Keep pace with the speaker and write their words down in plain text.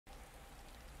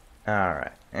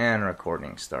Alright, and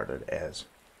recording started as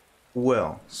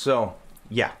well. So,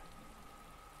 yeah.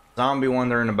 Zombie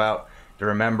wondering about, to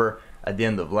remember, at the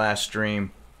end of last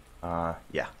stream,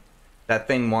 yeah. That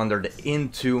thing wandered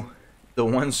into the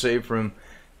one safe room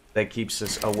that keeps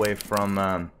us away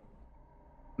from,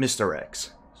 Mr.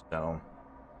 X. So,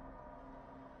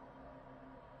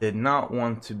 did not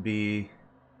want to be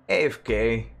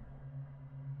AFK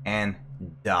and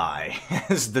die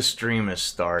as the stream is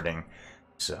starting.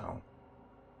 So,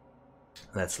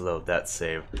 let's load that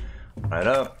save right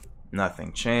up.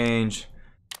 Nothing changed.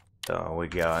 So we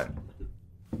got...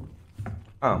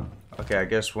 Oh, okay, I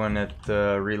guess when it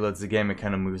reloads the game, it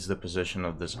kind of moves the position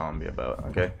of the zombie about,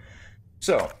 okay?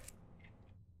 So,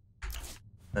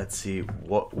 let's see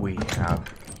what we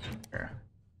have here.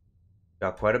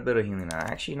 Got quite a bit of healing now.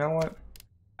 Actually, you know what?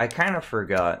 I kind of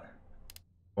forgot.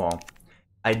 Well,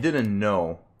 I didn't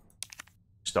know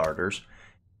starters,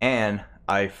 and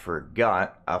I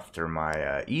forgot after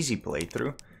my easy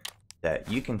playthrough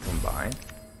that you can combine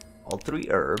all 3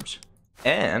 herbs,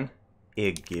 and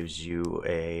it gives you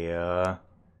a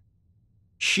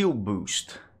shield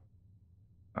boost,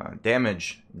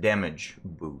 damage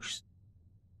boost,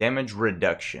 damage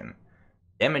reduction,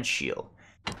 damage shield.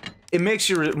 It makes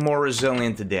you more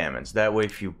resilient to damage. That way,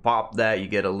 if you pop that, you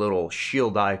get a little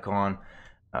shield icon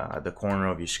at the corner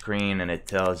of your screen, and it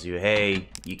tells you, hey,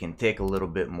 you can take a little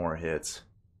bit more hits.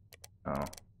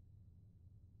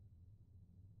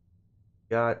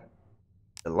 Got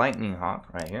the lightning hawk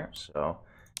right here, so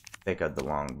take out the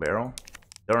long barrel.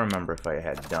 Don't remember if I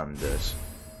had done this.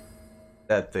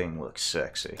 That thing looks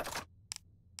sexy.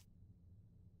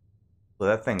 Well,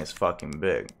 that thing is fucking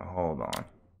big. Hold on.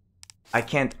 I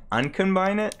can't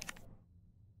uncombine it?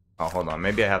 Oh, hold on.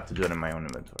 Maybe I have to do it in my own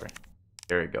inventory.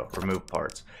 There we go. Remove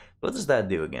parts. What does that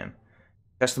do again?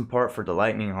 Custom part for the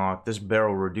lightning hawk. This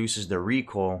barrel reduces the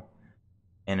recoil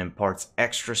and imparts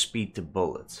extra speed to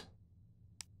bullets.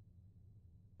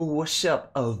 What's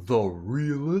up, the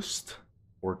realist?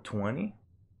 420.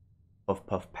 Puff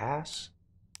puff pass.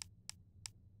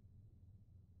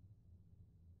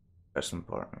 Custom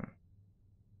part.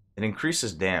 It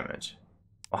increases damage.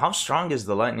 Well, how strong is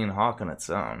the lightning hawk on its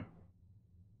own?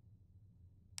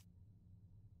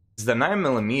 The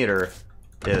 9mm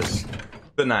is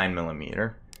the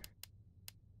 9mm.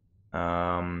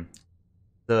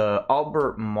 The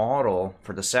Albert model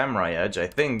for the Samurai Edge, I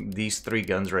think these 3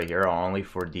 guns right here are only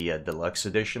for the deluxe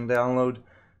edition download,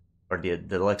 or the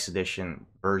deluxe edition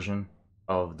version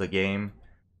of the game.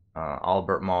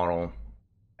 Albert model,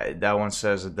 that one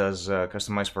says it does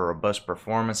customize for robust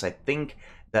performance. I think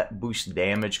that boosts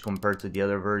damage compared to the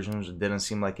other versions. It didn't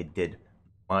seem like it did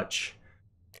much.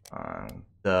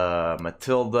 The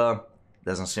Matilda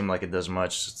doesn't seem like it does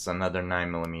much. It's another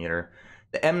 9mm.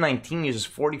 The M19 uses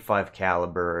 45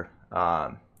 caliber.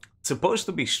 It's supposed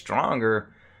to be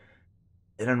stronger.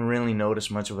 Didn't really notice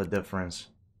much of a difference.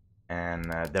 And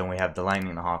then we have the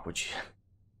Lightning Hawk, which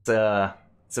it's a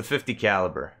 50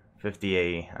 caliber, 50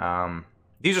 AE.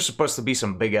 These are supposed to be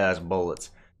some big ass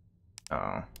bullets.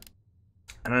 I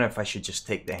don't know if I should just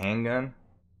take the handgun,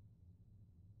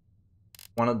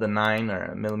 one of the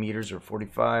 9mm or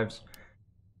 45s,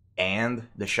 and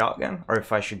the shotgun, or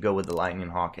if I should go with the Lightning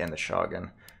Hawk and the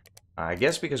shotgun. I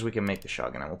guess because we can make the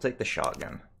shotgun, I will take the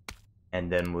shotgun,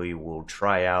 and then we will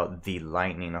try out the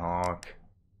Lightning Hawk.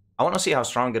 I want to see how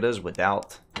strong it is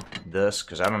without this,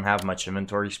 because I don't have much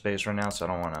inventory space right now, so I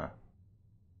don't want to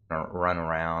run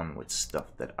around with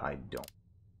stuff that I don't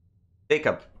take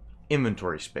up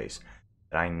inventory space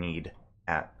that I need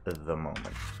at the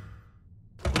moment.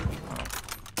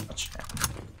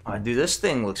 Dude, this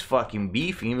thing looks fucking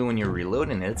beefy. Even when you're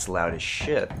reloading it, it's loud as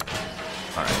shit.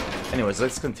 Alright. Anyways,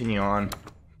 let's continue on.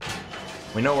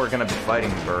 We know we're gonna be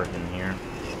fighting Birkin here.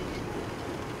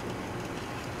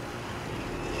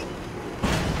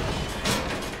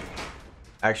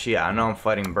 Actually, yeah, I know I'm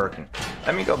fighting Birkin.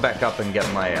 Let me go back up and get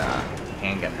my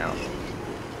handgun out.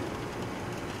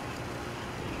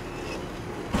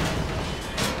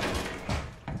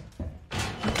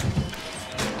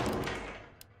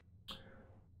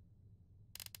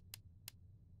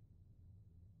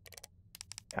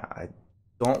 Yeah, I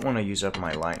don't want to use up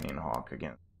my Lightning Hawk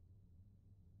again.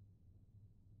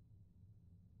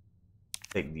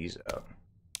 Take these out.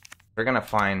 We're gonna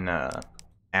find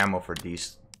ammo for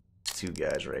these 2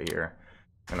 guys right here.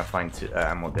 I'm gonna find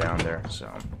ammo down there,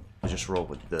 so I'll just roll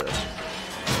with this.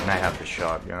 And I have the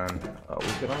shotgun.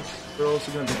 We're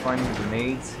also gonna be finding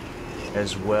grenades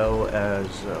as well as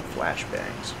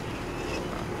flashbangs.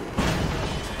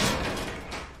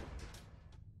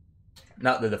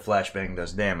 Not that the flashbang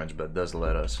does damage, but does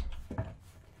let us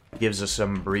Gives us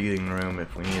some breathing room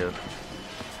if we need it.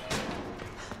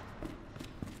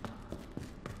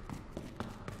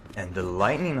 And the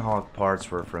lightning hawk parts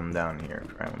were from down here.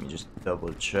 Right, let me just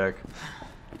double check.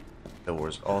 There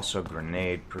was also a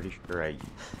grenade. Pretty sure I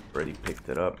already picked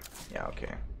it up. Yeah,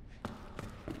 okay.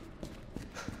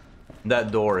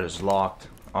 That door is locked.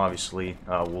 Obviously,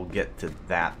 we'll get to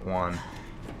that one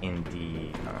in the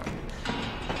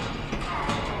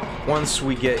once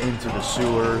we get into the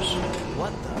sewers.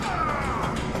 What the?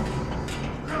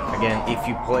 Again, if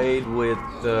you played with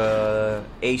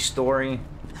A story,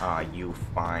 you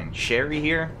find Sherry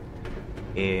here.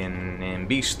 In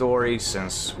B story,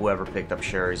 since whoever picked up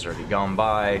Sherry's already gone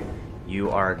by, you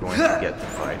are going to get to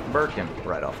fight Birkin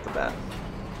right off the bat.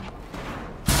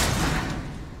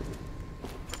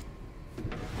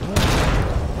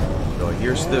 So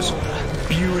here's this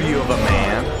beauty of a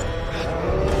man.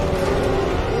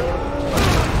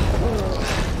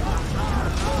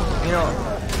 You know,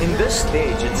 in this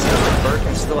stage, it seems like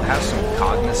Birkin still has some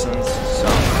cognizance,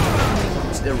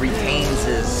 it retains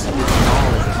his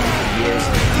knowledge of who he is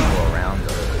and the people around him.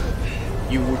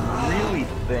 You would really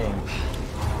think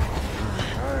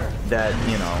that,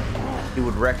 you know, he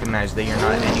would recognize that you're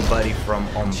not anybody from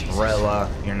Umbrella,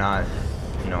 you're not,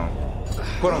 you know,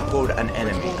 quote-unquote an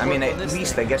enemy. I mean, at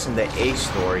least, I guess in the A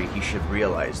story, he should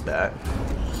realize that.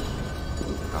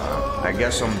 I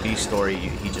guess on B story,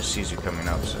 he just sees you coming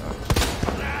up, so...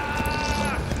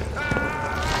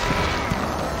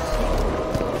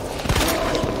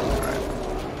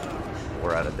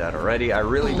 We're out of that already. I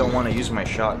really don't want to use my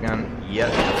shotgun yet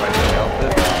if I can help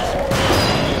it.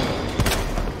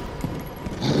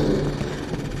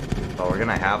 But we're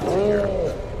gonna have to here.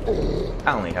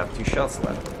 I only have 2 shots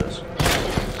left of this.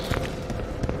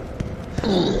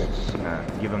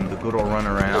 Give him the good old run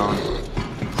around.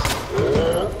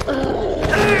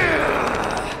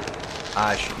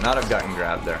 I should not have gotten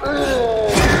grabbed there.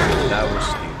 That was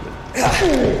stupid.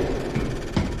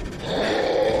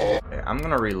 Okay, I'm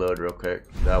gonna reload real quick.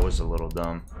 That was a little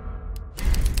dumb.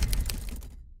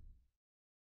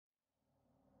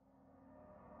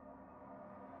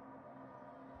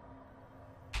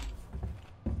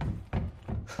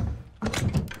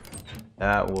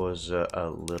 That was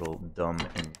a little dumb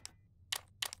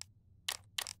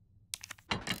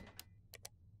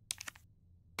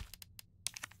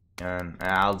and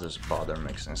I'll just bother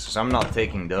mixing. Since I'm not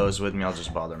taking those with me, I'll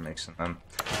just bother mixing them.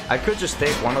 I could just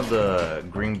take one of the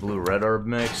green, blue, red herb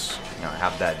mix, you know,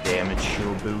 have that damage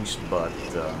shield boost, but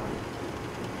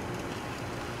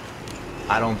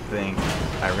I don't think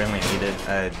I really need it.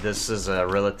 This is a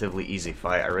relatively easy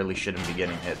fight. I really shouldn't be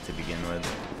getting hit to begin with.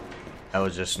 That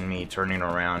was just me turning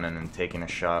around and then taking a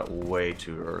shot way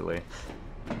too early.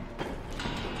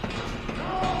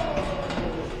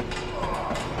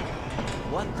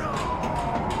 What the?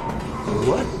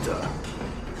 What the?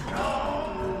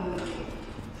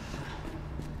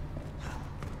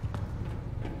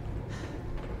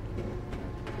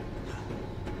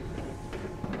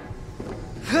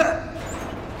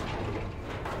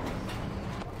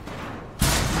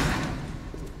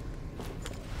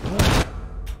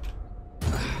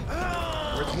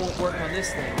 It won't work on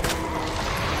this thing.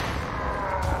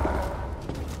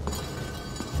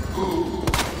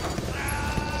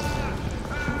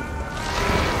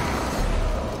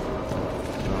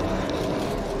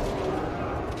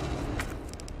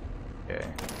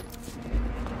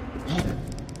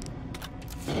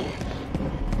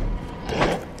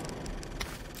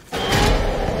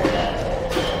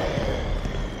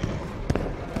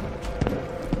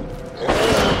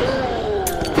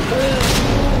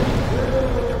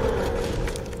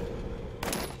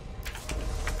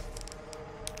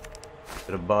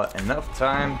 About enough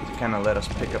time to kind of let us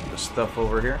pick up the stuff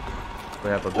over here. We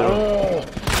have a bit of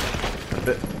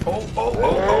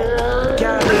oh,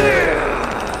 got it.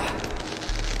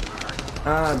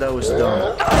 Ah, that was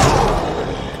dumb.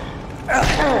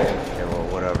 Okay, well,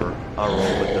 whatever. I'll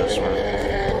roll with this one.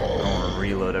 I don't want to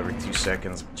reload every 2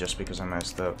 seconds just because I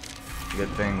messed up. Good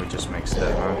thing we just mixed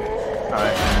it, huh?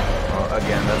 Alright. Well,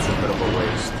 again, that's a bit of a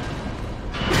waste.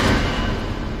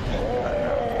 I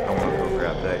don't want to go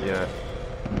grab that yet.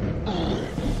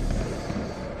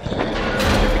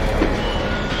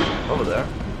 Over there.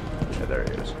 Yeah, there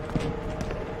he is.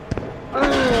 Come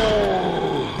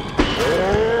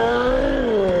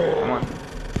on.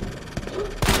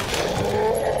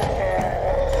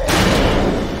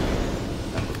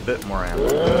 Have a bit more ammo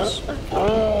for this.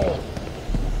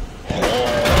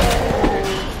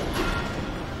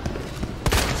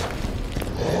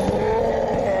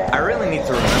 I really need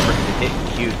to remember to hit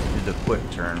Q to do the quick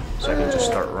turn so I can just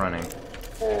start running.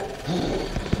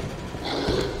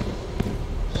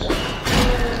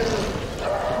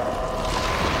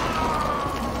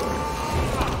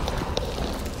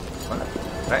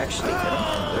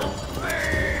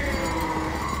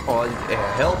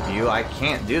 help you. I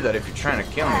can't do that if you're trying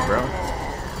to kill me, bro.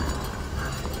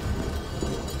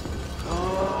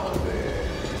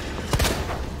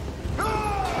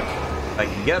 Like,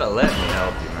 you gotta let me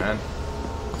help you, man.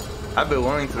 I'd be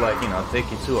willing to, like, you know,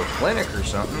 take you to a clinic or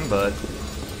something, but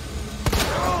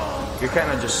you're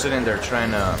kind of just sitting there trying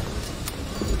to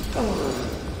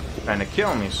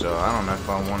kill me, so I don't know if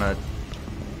I want to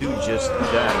do just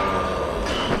that.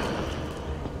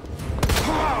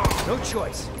 No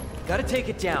choice. Gotta take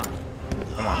it down.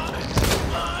 Come on.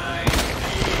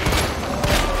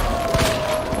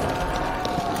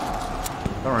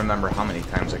 I don't remember how many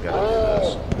times I gotta do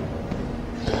this.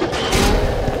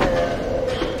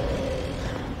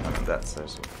 I mean, that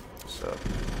says so.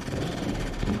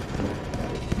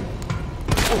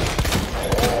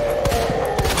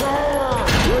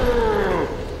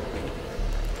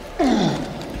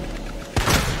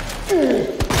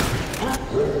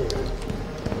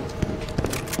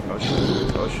 Oh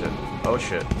shit. Oh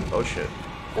shit. Oh shit.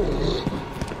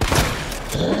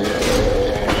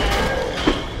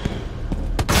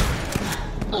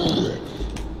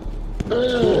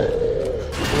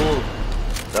 Ooh,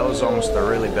 that was almost a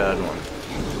really bad one.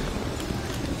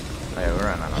 Hey, we're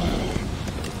running out.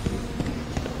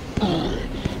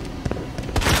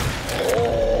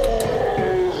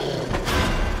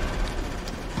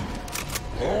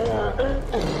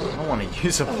 I don't want to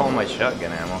use up all my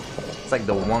shotgun ammo. It's like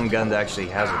the one gun that actually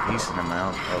has a decent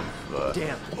amount of.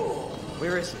 Damn.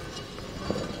 Where is it?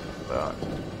 About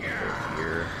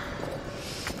here.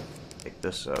 Pick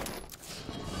this up.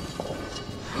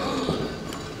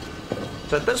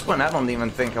 So at this point, I don't even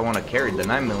think I want to carry the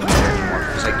 9mm anymore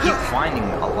because I keep finding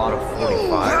a lot of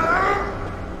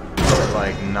 45, but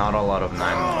like not a lot of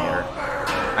 9mm.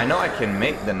 I know I can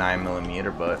make the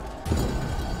 9mm, but.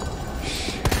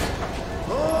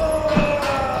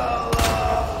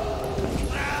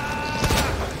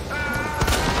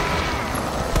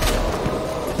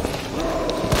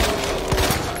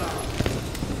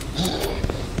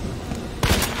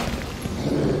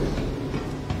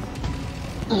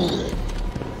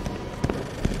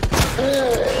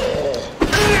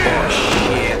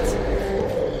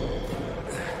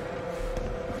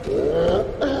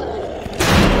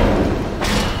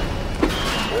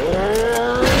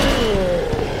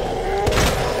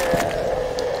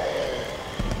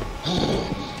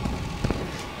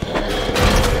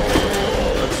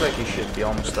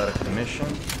 Almost out of commission.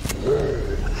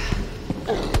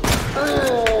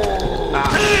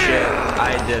 Ah shit,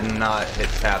 I did not hit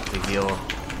tap to heal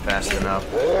fast enough.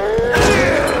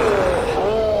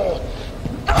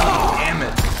 Damn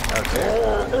it. Okay.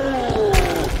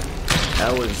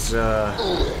 That was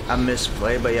a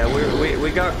misplay, but yeah,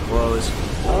 we got close.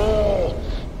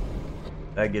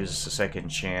 That gives us a second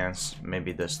chance.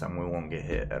 Maybe this time we won't get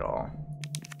hit at all.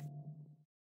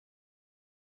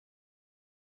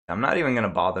 I'm not even gonna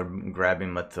bother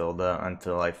grabbing Matilda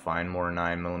until I find more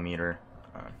 9mm.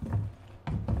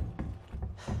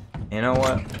 You know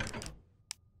what?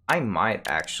 I might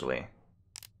actually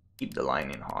keep the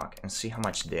Lightning Hawk and see how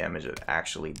much damage it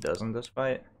actually does in this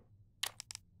fight.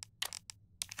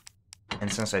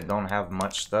 And since I don't have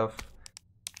much stuff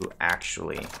to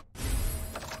actually...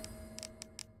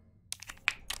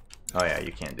 Oh yeah,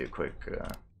 you can't do quick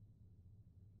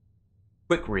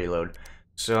reload.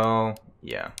 So,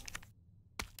 yeah.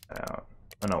 Oh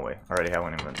no, wait. I already have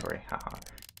one inventory. Haha.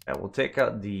 Yeah, we'll take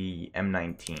out the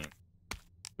M19.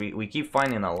 We keep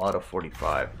finding a lot of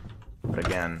 45. But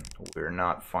again, we're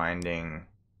not finding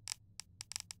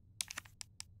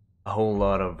a whole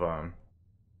lot of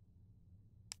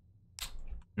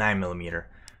 9mm.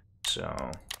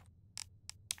 So,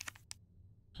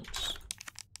 let's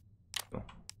go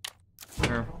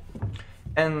here.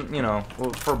 And, you know,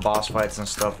 for boss fights and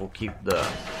stuff, we'll keep the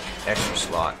extra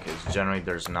slot, because generally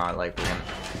there's not, like,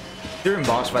 during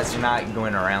boss fights, you're not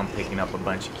going around picking up a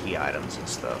bunch of key items and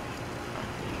stuff.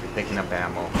 You're picking up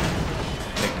ammo,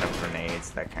 picking up grenades,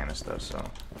 that kind of stuff, so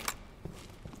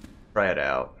try it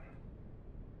out.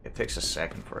 It takes a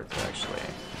second for it to actually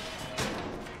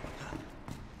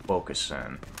focus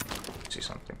in. See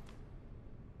something.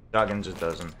 Shotgun just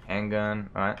doesn't. Handgun,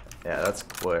 alright. Yeah, that's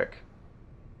quick.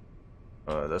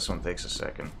 This one takes a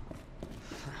second.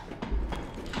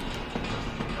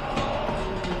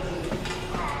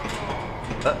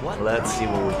 Let's see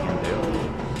what we can do.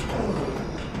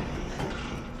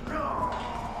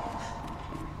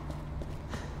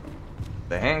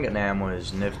 The handgun ammo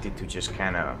is nifty to just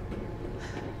kind of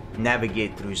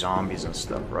navigate through zombies and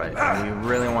stuff, right? And we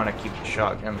really want to keep the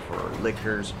shotgun for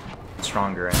lickers,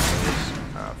 stronger enemies.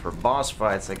 For boss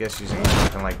fights, I guess using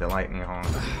something like the Lightning Hawk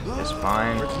is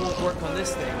fine. Won't work on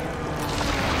this thing.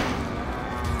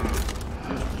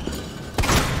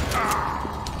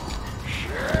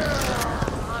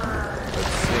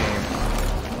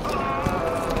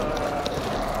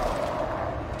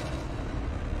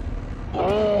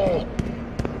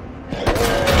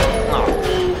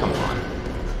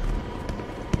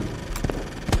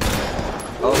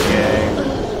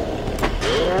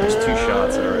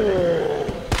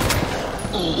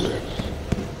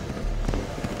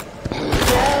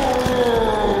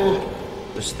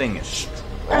 thing is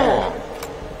strong.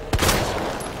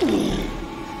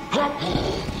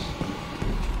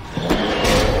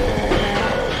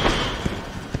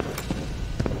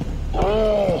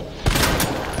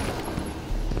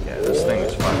 Yeah, this thing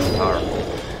is fucking powerful.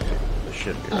 This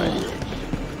should be right.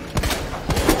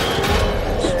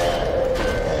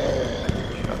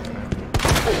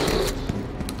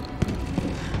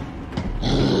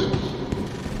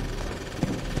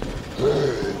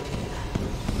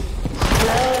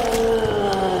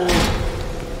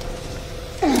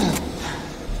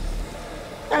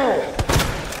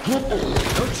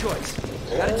 No choice.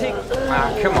 Gotta take.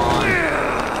 Ah, come on.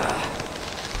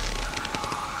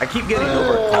 I keep getting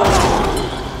overcome.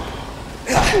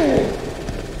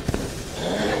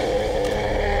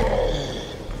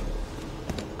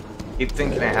 Keep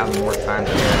thinking I have more time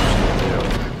than I actually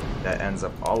do. That ends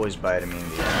up always biting me in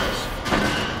the ass.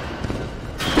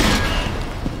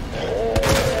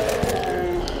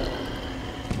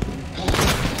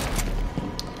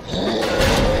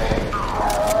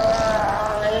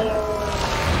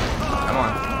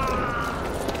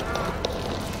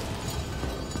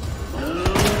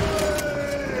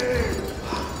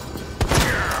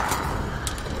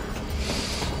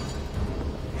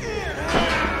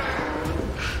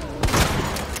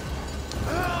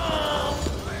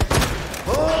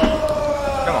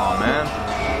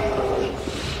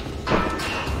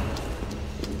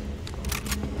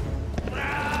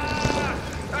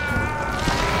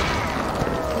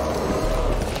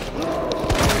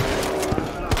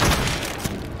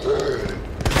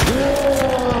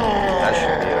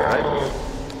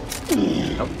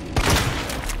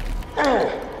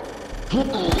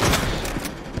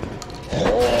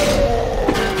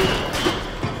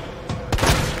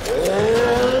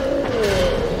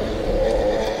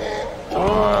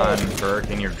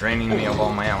 You're draining me of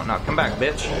all my ammo. Now, come back,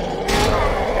 bitch.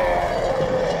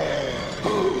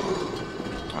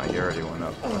 Oh, you already went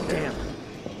up. Oh, damn.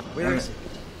 Where is it?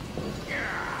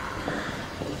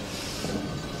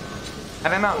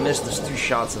 Had I not missed those 2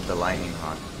 shots of the lightning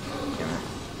hawk? Damn it.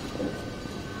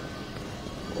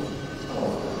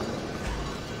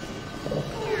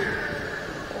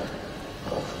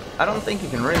 I don't think you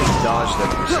can really dodge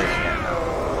that precision yet.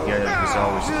 Yeah, it's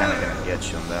always kind of gonna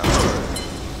get you on that one.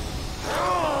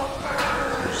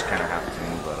 You just kind of have to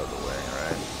move out of the way,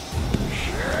 right?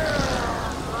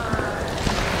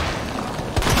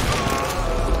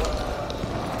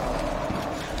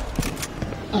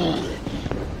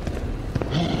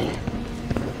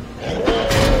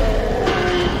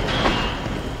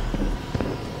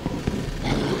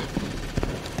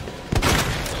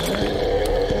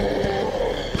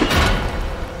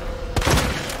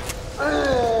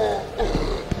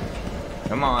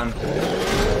 Come on. I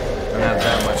don't have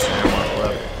that much ammo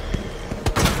left.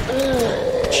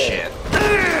 Shit.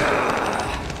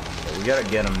 Yeah, we gotta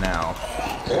get him now.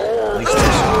 At least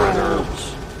there's some red herbs.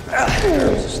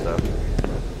 Herbs and stuff.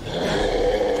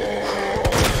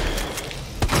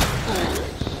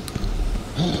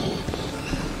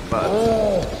 But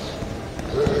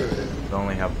we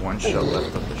only have 1 shot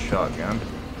left of the shotgun.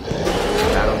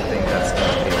 I don't think that's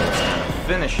gonna be able to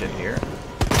finish it here.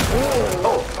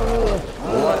 Oh,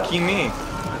 lucky me.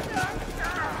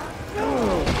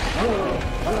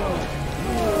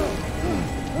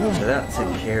 So that took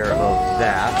care of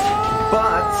that.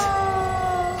 But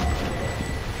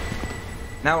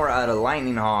now we're at a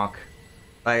lightning hawk.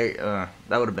 That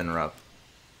would have been rough.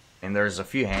 And there's a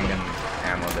few handgun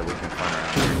ammo that we can find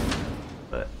around here.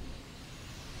 But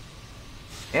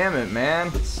damn it,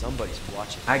 man. Somebody's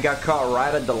watching. I got caught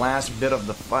right at the last bit of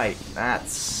the fight. That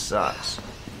sucks.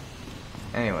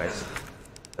 Anyways,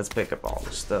 let's pick up all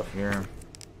this stuff here.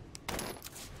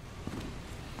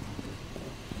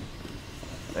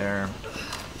 There.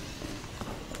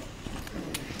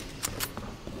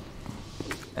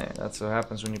 Hey, that's what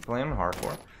happens when you play on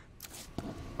hardcore.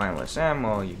 Find less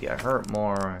ammo, you get hurt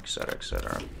more, etc,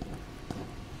 etc.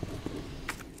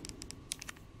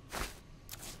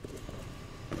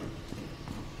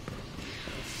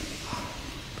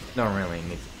 Don't really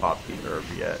need to pop the herb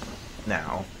yet.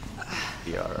 Now,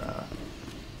 we are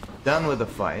done with the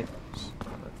fight.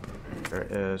 There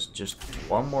is just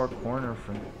 1 more corner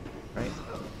from, right?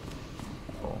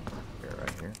 Oh, here,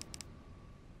 right here.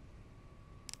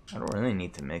 I don't really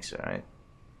need to mix it, right?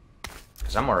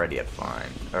 Because I'm already at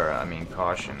fine, or I mean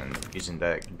caution, and using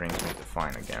that brings me to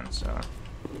fine again, so.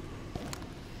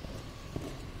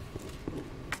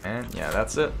 And yeah,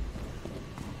 that's it.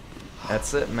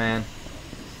 That's it, man.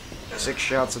 6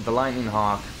 shots of the lightning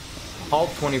hawk. All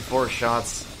 24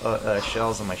 shots,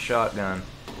 shells on my shotgun,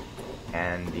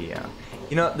 and the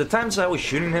You know, the times I was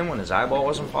shooting him when his eyeball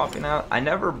wasn't popping out, I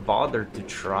never bothered to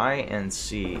try and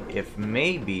see if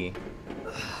maybe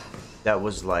that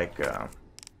was like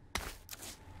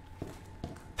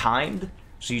timed,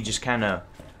 so you just kind of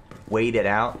wait it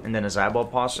out and then his eyeball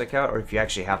pops back out, or if you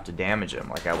actually have to damage him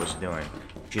like I was doing.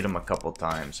 Shoot him a couple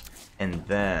times and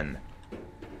then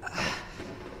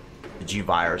the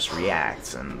G-Virus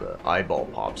reacts and the eyeball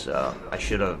pops out. I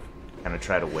should have kind of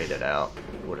tried to wait it out.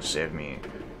 It would have saved me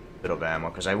a bit of ammo,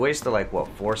 because I wasted like, what,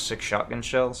 4 or 6 shotgun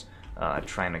shells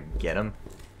trying to get him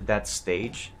to that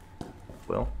stage.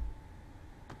 Well,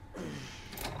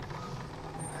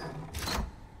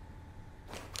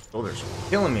 shoulders are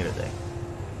killing me today.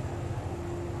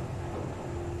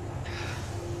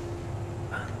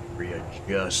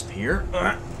 Readjust here.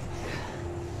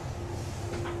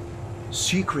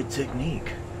 Secret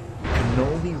technique.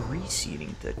 Cannoli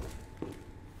reseating technique.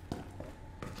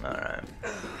 Alright.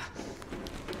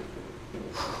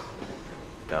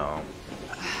 So.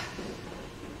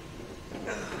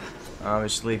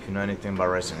 Obviously, if you know anything about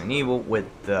Resident Evil, with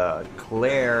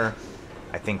Claire,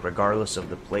 I think regardless of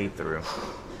the playthrough.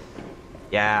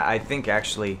 Yeah, I think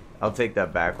actually, I'll take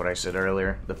that back, what I said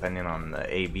earlier, depending on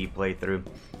the A-B playthrough.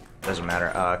 Doesn't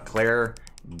matter. Claire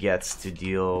gets to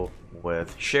deal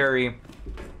with Sherry.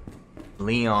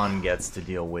 Leon gets to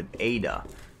deal with Ada.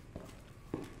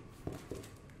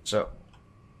 So,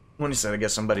 when he said, I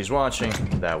guess somebody's watching,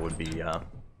 that would be,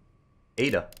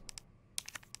 Ada.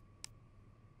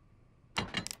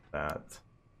 That.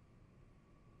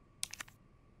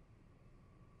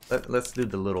 Let's do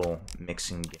the little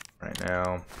mixing game right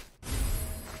now.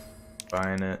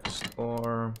 Find it,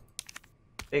 store,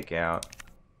 take out,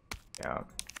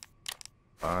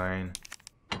 fine,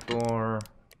 store,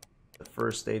 the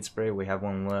first aid spray, we have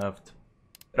one left,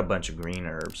 got a bunch of green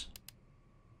herbs.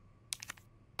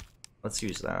 Let's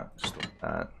use that, store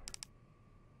that,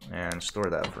 and store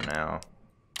that for now.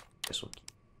 Guess we'll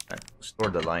keep that. Store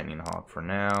the lightning hawk for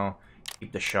now,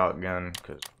 keep the shotgun,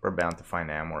 because we're bound to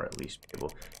find ammo or at least be able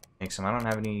to make some. I don't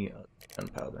have any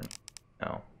gunpowder.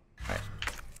 No. Alright.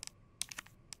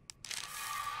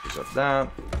 Use up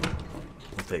that.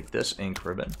 We'll take this ink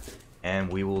ribbon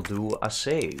and we will do a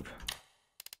save.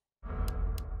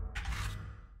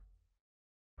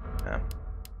 Yeah.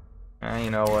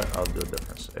 You know what? I'll do a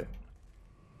different save.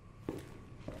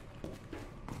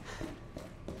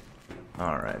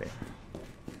 Alrighty.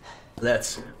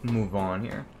 Let's move on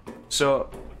here. So,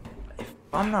 if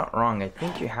I'm not wrong, I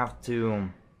think you have to...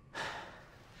 I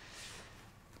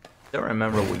don't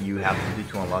remember what you have to do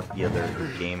to unlock the other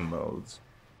game modes.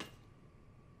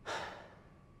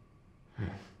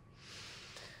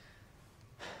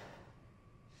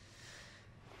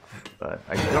 But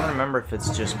I don't remember if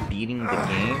it's just beating the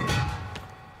game.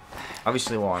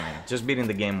 Obviously, well, I mean, just beating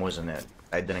the game wasn't it.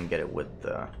 I didn't get it with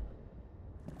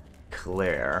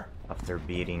Claire after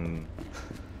beating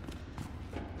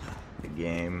the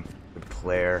game with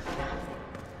Claire.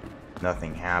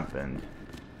 Nothing happened.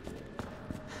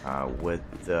 I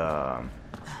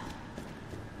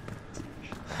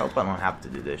hope I don't have to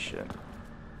do this shit. I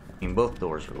mean, both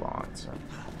doors are locked, so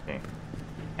okay.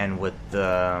 And with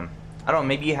I don't know,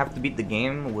 maybe you have to beat the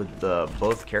game with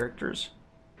both characters,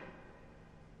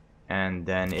 and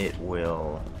then it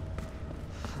will,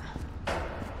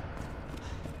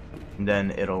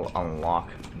 then it'll unlock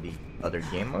the other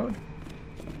game mode.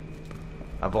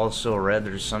 I've also read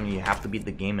there's some you have to beat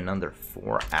the game in under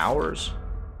 4 hours.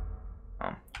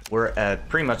 We're at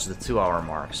pretty much the 2-hour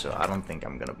mark, so I don't think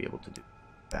I'm gonna be able to do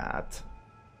that.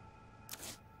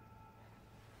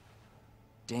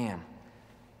 Damn.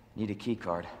 Need a key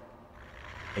card.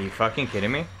 Are you fucking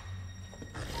kidding me?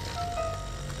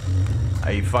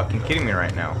 Are you fucking kidding me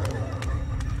right now?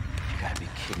 You gotta be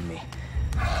kidding me.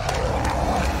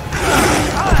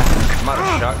 I'm out of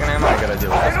shotgun ammo, I gotta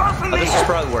deal with this. Oh, this is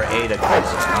probably where Ada comes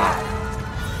in.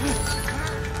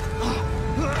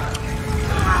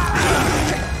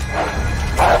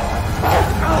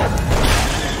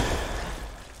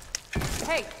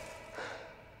 Hey!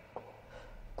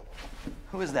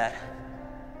 Who is that?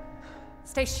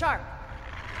 Stay sharp.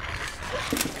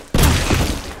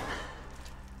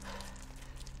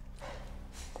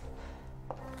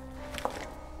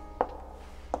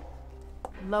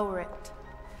 Lower it.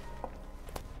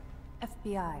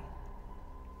 FBI.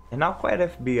 And not quite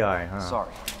FBI, huh?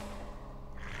 Sorry.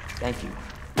 Thank you.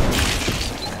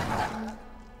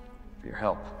 For your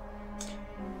help. I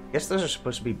guess those are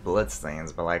supposed to be blood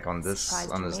stains, but like on this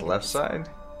left side,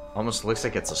 almost looks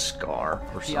like it's a scar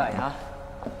or something. FBI, huh?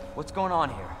 What's going on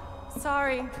here?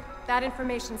 Sorry, that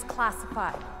information's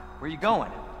classified. Where you going?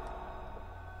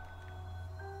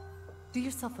 Do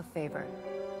yourself a favor.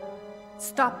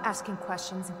 Stop asking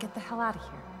questions and get the hell out of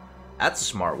here. That's a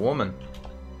smart woman.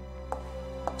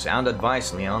 Sound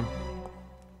advice, Leon.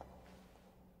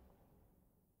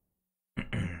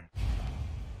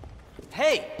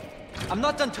 Hey! I'm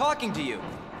not done talking to you!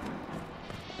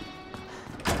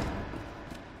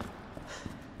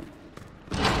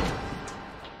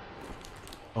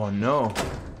 Oh no.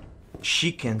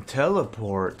 She can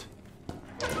teleport.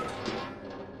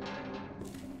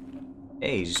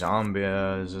 Hey, zombie.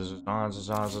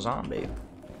 Zombie.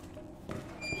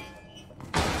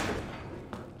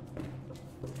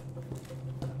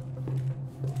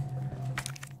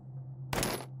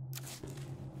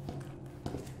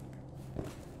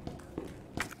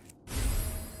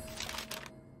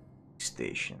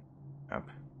 Station. Up.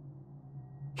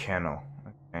 Kennel.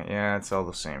 Okay, yeah, it's all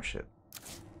the same shit.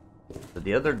 But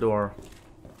the other door,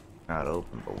 not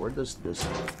open, but where does this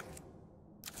go?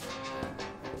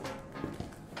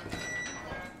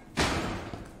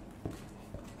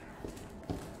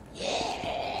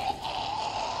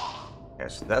 Yeah,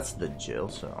 so that's the jail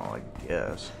cell, I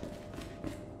guess.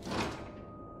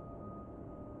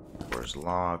 Door's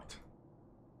locked.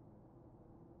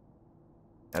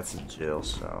 That's a jail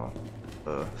cell.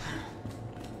 I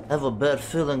have a bad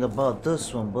feeling about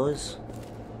this one, boys.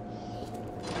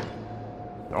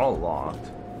 They're all locked.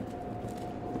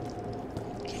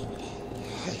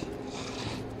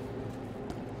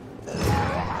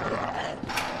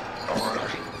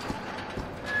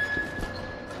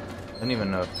 I don't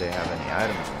even know if they have any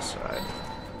items inside.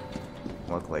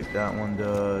 Look like that one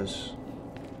does.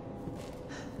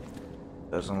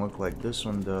 Doesn't look like this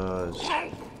one does.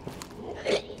 I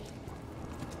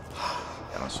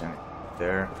don't see anything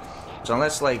there. So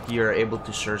unless like you're able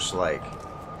to search like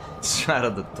out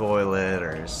of the toilet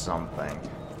or something.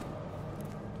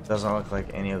 Doesn't look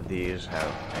like any of these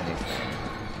have anything.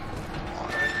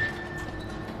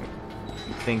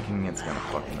 I'm thinking it's gonna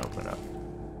fucking open up.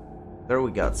 There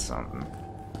we got something.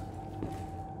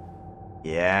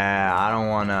 Yeah, I don't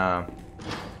wanna...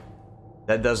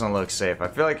 That doesn't look safe. I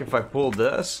feel like if I pull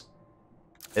this,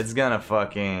 it's gonna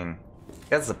fucking...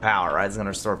 That's the power, right? It's gonna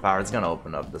restore power. It's gonna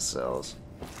open up the cells.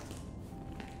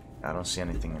 I don't see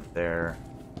anything in there.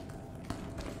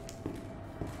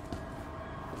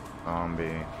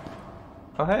 Zombie.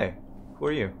 Oh, hey. Who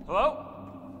are you? Hello?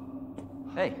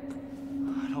 Hey.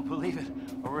 I don't believe it.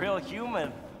 A real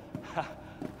human.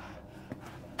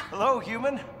 Hello,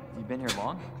 human. You been here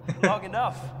long? Long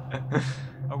enough.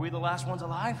 Are we the last ones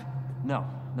alive? No,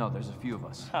 there's a few of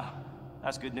us. Huh.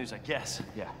 That's good news, I guess.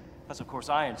 Yeah. That's of course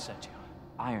Irons sent you.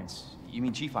 Irons? You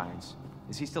mean Chief Irons?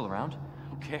 Is he still around?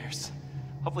 Who cares?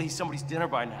 Hopefully he's somebody's dinner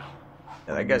by now.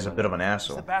 Yeah, that guy's a bit of an It's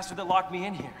the asshole. bastard that locked me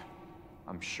in here.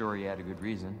 I'm sure he had a good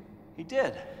reason. He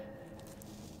did.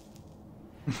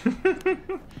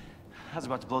 I was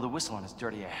about to blow the whistle on his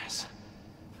dirty ass.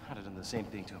 I'd have done the same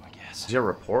thing to him, I guess. Is he a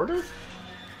reporter?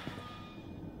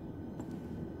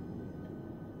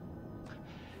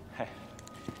 Hey,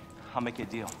 I'll make you a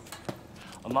deal.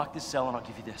 Unlock this cell and I'll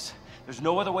give you this. There's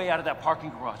no other way out of that parking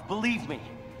garage. Believe me.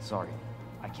 Sorry,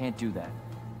 I can't do that.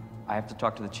 I have to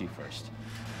talk to the chief first.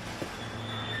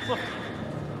 Look,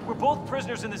 we're both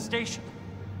prisoners in this station.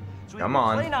 So we Come can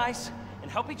on. play nice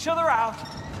and help each other out.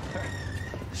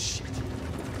 Shit.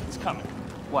 It's coming.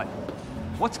 What?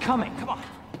 What's coming? Come on.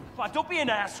 Come on, don't be an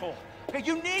asshole. Okay,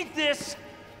 you need this.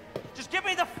 Just get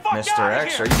me the fuck Mr. out of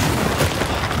X, here. are you...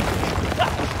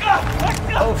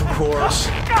 Of course.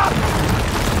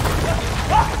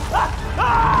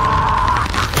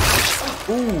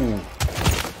 Ooh.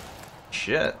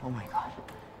 Shit. Oh my god.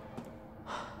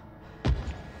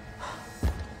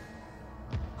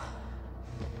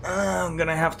 I'm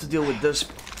gonna have to deal with this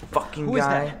fucking Who is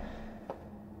guy. that?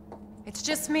 It's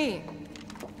just me.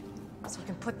 So you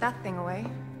can put that thing away.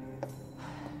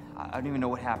 I don't even know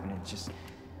what happened. It just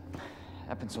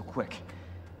happened so quick.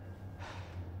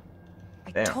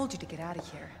 I Damn. told you to get out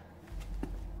of here.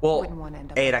 Well, Wouldn't wanna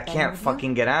end up Aid, I like Ben can't with you.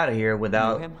 fucking get out of here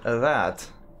without him? that.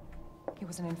 He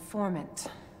was an informant.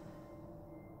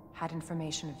 Had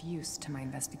information of use to my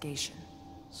investigation.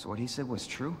 So what he said was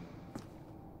true?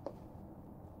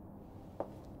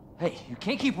 Hey, you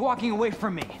can't keep walking away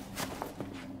from me.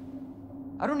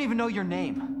 I don't even know your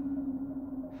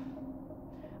name.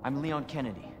 I'm Leon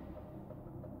Kennedy.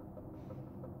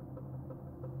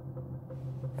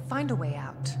 Find a way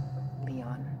out,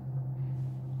 Leon.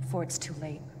 Before it's too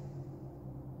late.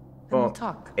 Then we'll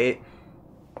talk.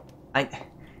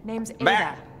 Name's Ada.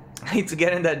 Back. I need to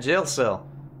get in that jail cell.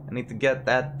 I need to get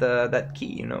that that key,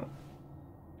 you know.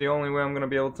 The only way I'm gonna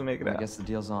be able to make it I out. guess the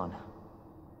deal's on.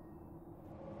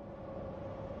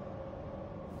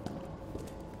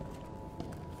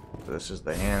 This is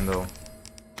the handle.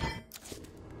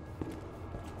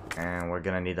 we're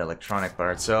gonna need electronic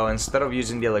parts. So instead of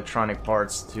using the electronic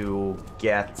parts to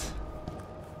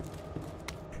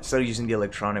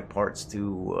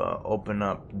open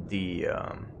up the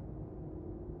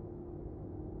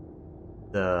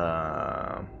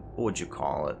what would you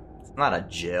call it? It's not a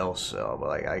jail cell, but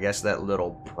like I guess that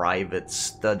little private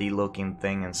study-looking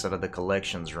thing instead of the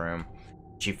collections room,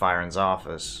 Chief Iron's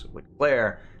office with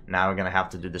Claire. Now we're gonna have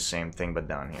to do the same thing, but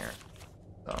down here.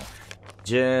 So,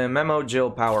 memo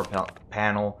Jill power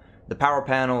panel. The power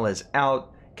panel is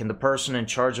out. Can the person in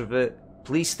charge of it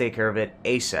please take care of it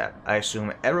ASAP? I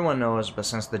assume everyone knows, but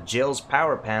since the jail's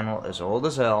power panel is old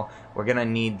as hell, we're gonna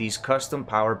need these custom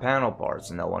power panel parts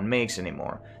no one makes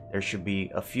anymore. There should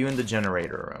be a few in the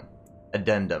generator room.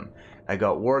 Addendum. I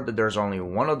got word that there's only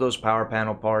one of those power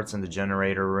panel parts in the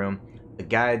generator room. The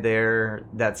guy there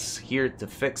that's here to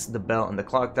fix the belt in the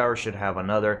clock tower should have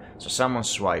another, so someone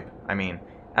swipe. I mean,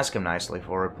 ask him nicely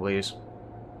for it, please.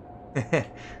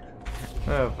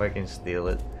 Oh, if I can steal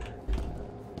it.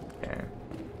 Okay.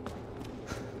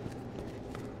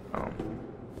 Oh.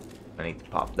 I need to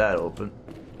pop that open.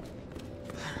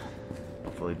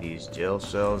 Hopefully these jail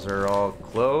cells are all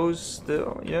closed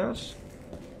still, yes?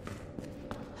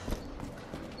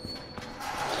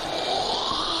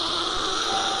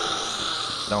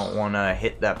 Don't want to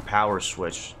hit that power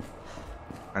switch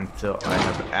until I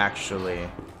have actually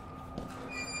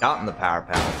gotten the power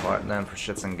panel part, and then for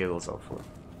shits and giggles I'll flip.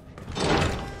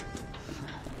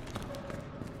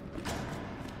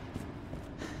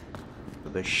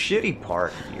 The shitty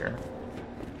part here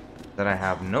that I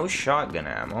have no shotgun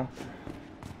ammo,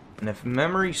 and if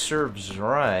memory serves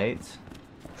right,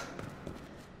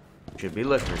 should be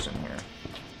lifters in here.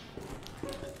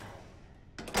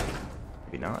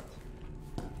 Maybe not.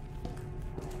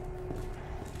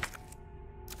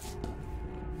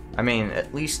 I mean,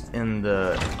 at least in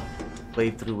the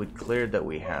playthrough with Claire that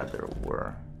we had, there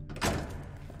were.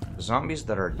 The zombies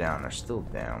that are down are still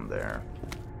down there.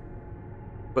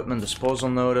 Equipment disposal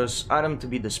notice. Item to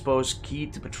be disposed. Key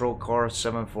to patrol car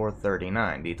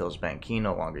 7439. Details bank key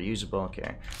no longer usable.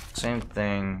 Okay. Same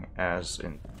thing as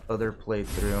in other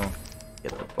playthrough.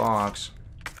 Get the box.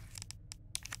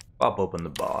 Pop open the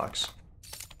box.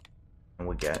 And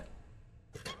we get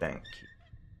bank key.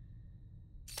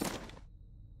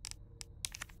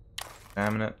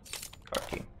 Examine it. Car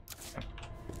key. Okay.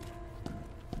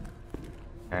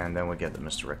 And then we get the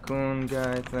Mr. Raccoon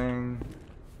guy thing.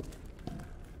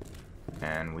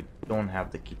 And we don't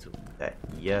have the key to that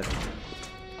yet.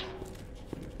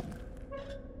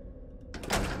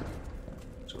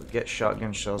 So we get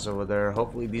shotgun shells over there.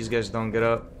 Hopefully these guys don't get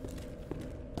up.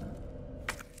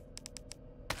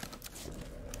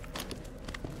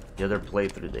 The other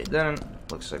playthrough they didn't.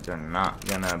 Looks like they're not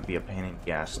gonna be a pain in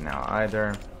the ass now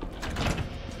either.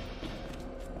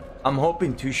 I'm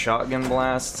hoping 2 shotgun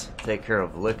blasts take care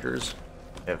of liquors,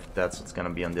 if that's what's gonna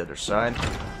be on the other side.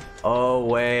 Oh,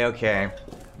 wait, okay.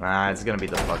 Nah, it's gonna be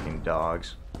the fucking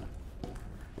dogs.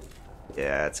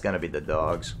 Yeah, it's gonna be the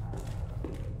dogs.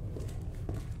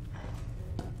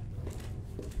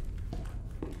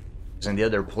 Because in the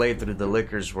other playthrough, the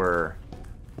liquors were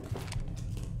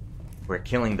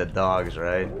killing the dogs,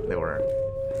 right? They were...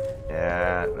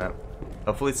 Yeah, no.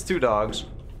 Hopefully it's 2 dogs.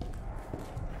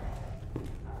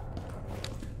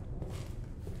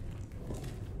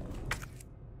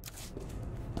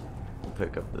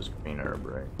 Pick up this green herb,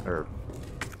 right? Or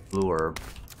blue herb.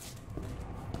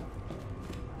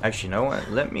 Actually, you know what?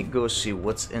 Let me go see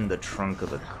what's in the trunk of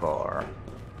the car.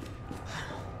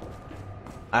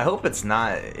 I hope it's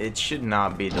not. It should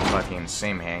not be the fucking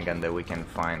same handgun that we can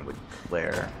find with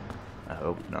Claire. I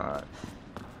hope not.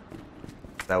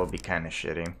 That would be kind of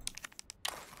shitty.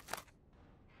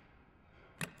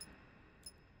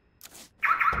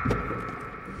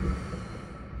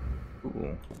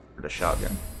 Ooh, for the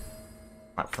shotgun.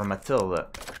 Not for Matilda.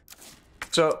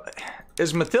 So,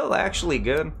 is Matilda actually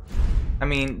good? I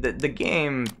mean, the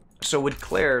game... So with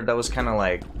Claire, that was kind of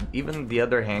like... Even the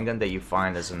other handgun that you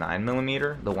find is a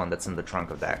 9mm, the one that's in the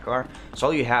trunk of that car. So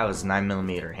all you have is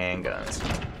 9mm handguns.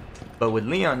 But with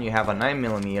Leon, you have a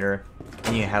 9mm,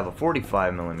 and you have a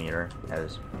 45mm,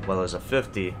 as well as a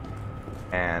 50.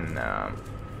 And,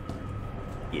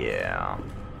 yeah...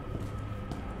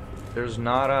 There's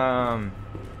not, a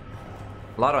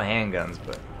lot of handguns,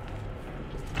 but...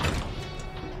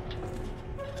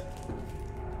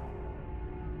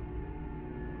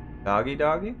 Doggy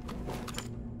doggy?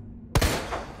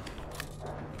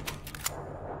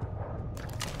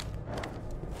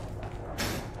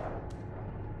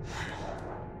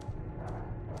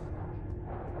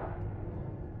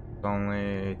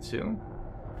 Only 2.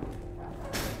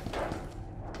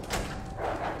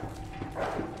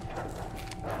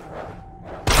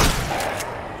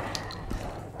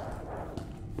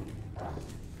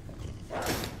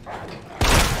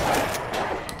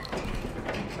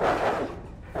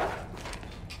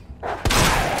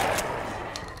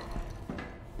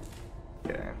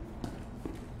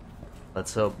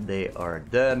 Let's hope they are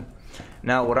dead.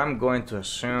 Now, what I'm going to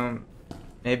assume,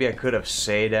 maybe I could have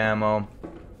saved ammo.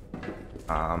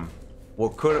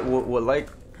 What like?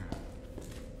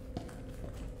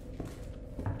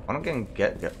 I don't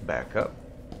get back up.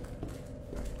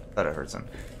 Thought I heard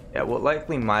something. Yeah, what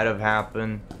likely might have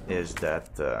happened is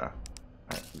that.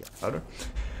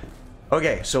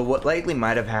 Okay, so what likely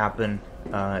might have happened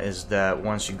is that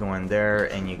once you go in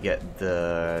there and you get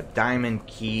the diamond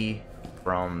key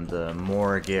from the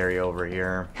morgue area over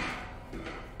here,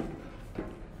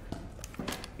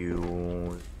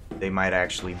 they might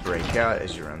actually break out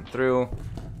as you run through,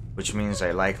 which means I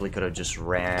likely could have just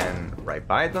ran right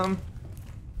by them,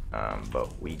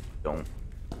 but we don't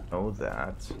know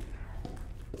that,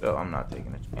 so I'm not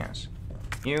taking a chance.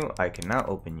 I can now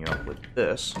open you up with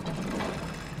this.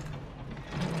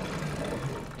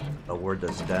 Oh, where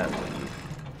does that lead?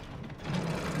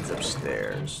 It's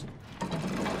upstairs.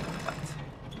 What?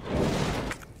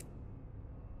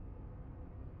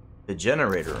 The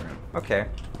generator room. Okay.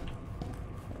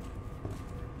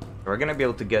 We're gonna be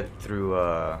able to get through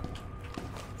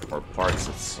more parts,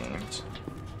 it seems.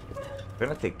 We're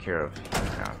gonna take care of.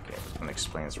 Okay, one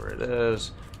explains where it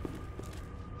is.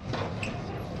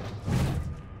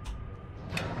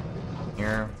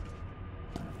 Here.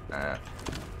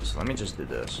 So let me just do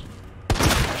this.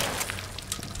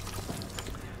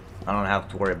 I don't have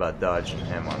to worry about dodging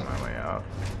him on my way out.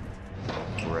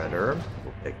 Red herb,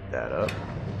 we'll pick that up.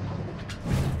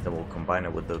 Then we'll combine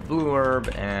it with the blue herb,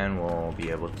 and we'll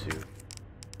be able to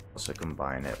also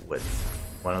combine it with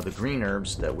one of the green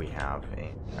herbs that we have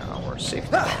in our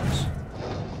safety box.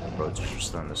 Roads are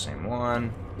just on the same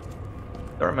one.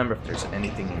 Don't remember if there's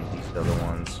anything in these other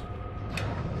ones.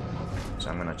 So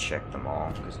I'm gonna check them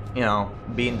all, because, you know,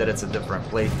 being that it's a different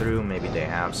playthrough, maybe they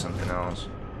have something else.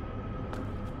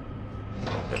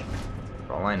 But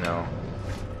for all I know,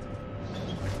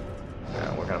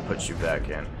 yeah, we're gonna put you back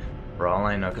in. For all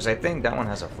I know, because I think that one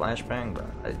has a flashbang, but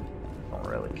I don't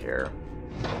really care.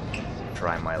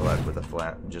 Try my luck with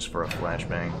a just for a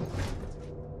flashbang.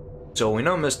 So we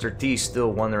know Mr. T's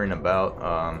still wandering about.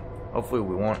 Hopefully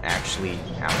we won't actually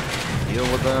have to deal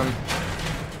with them.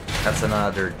 That's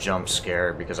another jump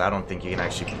scare, because I don't think you can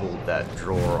actually pull that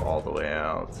drawer all the way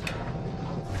out.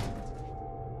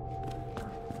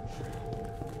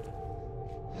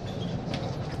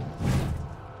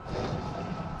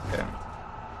 Okay.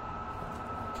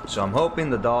 So I'm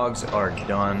hoping the dogs are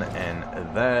done and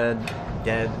dead.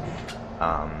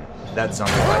 That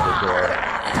zombie by the door.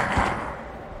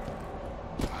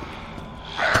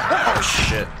 Oh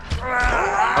shit.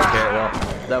 Okay, well,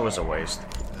 that was a waste.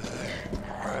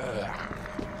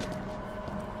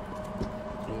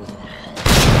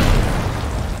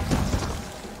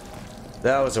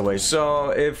 That was a waste.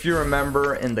 So, if you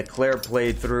remember in the Claire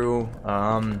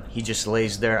playthrough, he just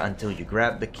lays there until you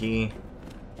grab the key.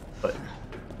 But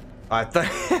I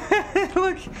thought,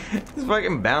 look, he's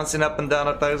fucking bouncing up and down.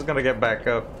 I thought he was gonna get back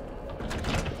up.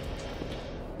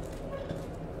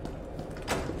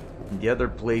 In the other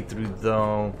playthrough,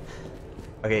 though,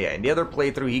 okay, yeah, in the other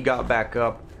playthrough, he got back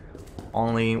up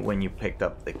only when you picked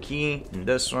up the key. In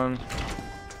this one,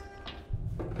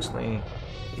 obviously,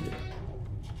 he did.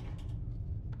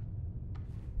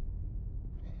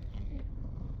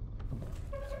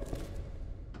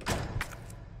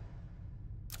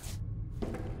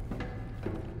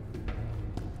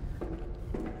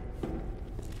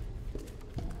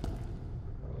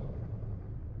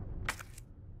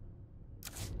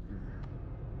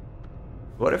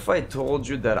 What if I told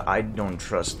you that I don't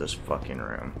trust this fucking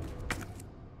room?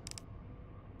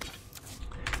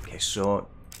 Okay, so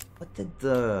what did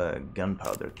the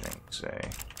gunpowder thing say?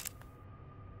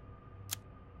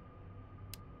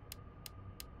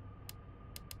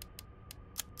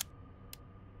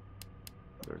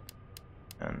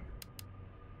 And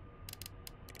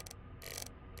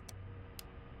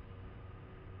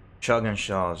shotgun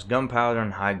shells, gunpowder,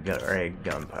 and high grade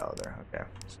gunpowder. Okay.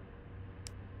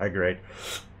 High grade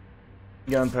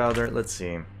gunpowder. Let's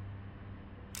see.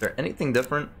 Is there anything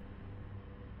different?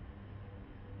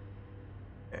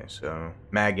 Okay, so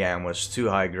Mag-Am was 2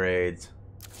 high grades.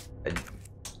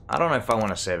 I don't know if I want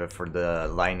to save it for the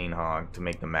lightning hog to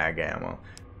make the mag ammo.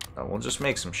 We'll just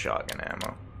make some shotgun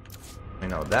ammo. You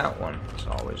know, that one is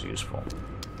always useful.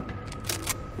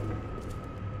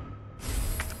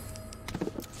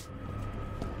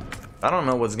 I don't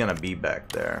know what's gonna be back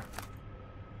there.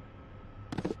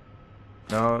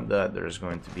 Know that there's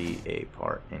going to be a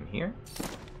part in here.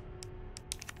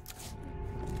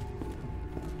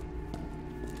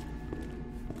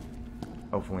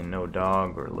 Hopefully no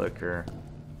dog or liquor.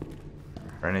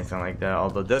 or anything like that.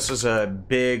 Although this is a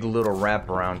big little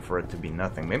wraparound for it to be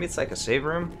nothing. Maybe it's like a save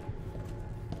room?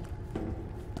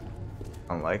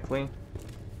 Unlikely.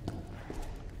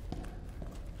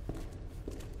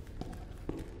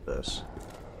 This.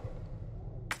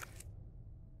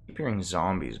 Keep hearing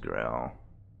zombies growl.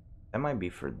 That might be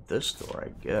for this door, I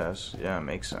guess. Yeah, it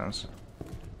makes sense.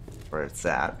 Where it's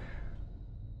at.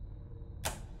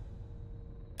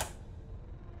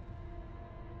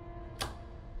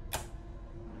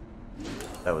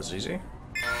 That was easy.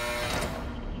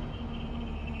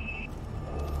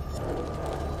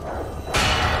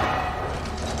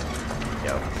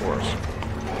 Yeah, of course.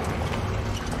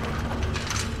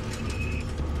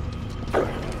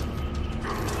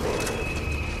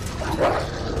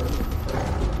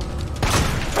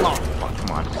 Oh, fuck,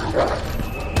 come on.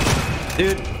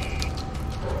 Dude.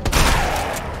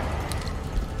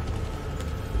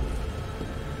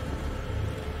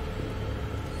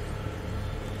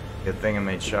 Good thing I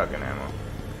made shotgun ammo.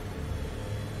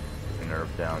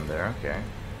 Nerve down there, okay.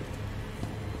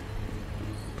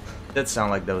 Did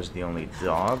sound like that was the only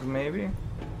dog, maybe?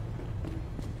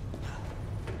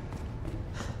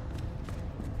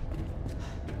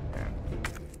 Okay.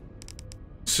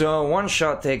 So, one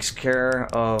shot takes care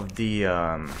of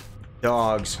the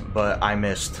dogs, but I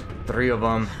missed 3 of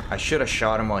them. I should have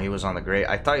shot him while he was on the grate.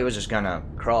 I thought he was just gonna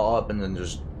crawl up and then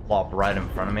just plop right in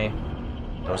front of me.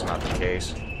 That was not the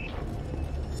case.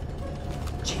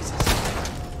 Jesus.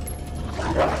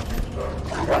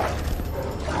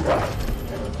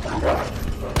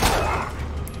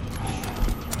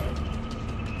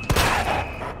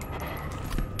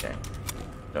 Okay.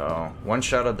 So, 1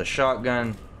 shot of the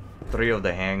shotgun, 3 of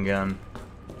the handgun.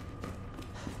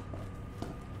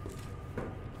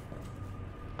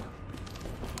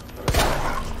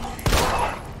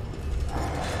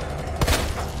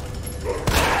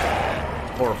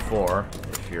 Or 4,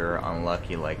 if you're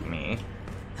unlucky like me.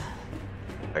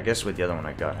 I guess with the other one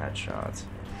I got headshots.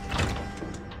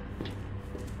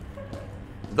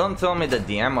 Don't tell me that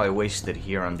the ammo I wasted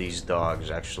here on these dogs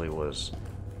actually was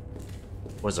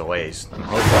a waste. I'm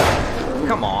hoping.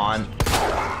 Come on.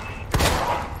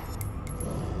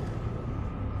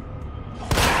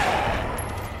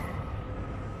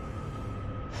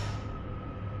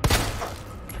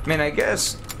 I mean, I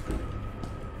guess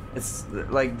it's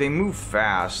like they move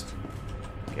fast.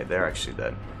 Okay, they're actually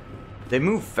dead. They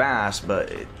move fast,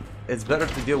 but it's better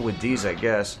to deal with these, I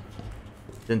guess,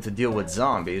 than to deal with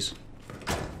zombies.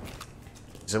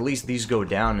 Because at least these go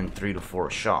down in 3 to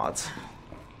 4 shots.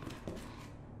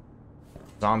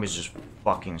 Zombies just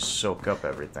fucking soak up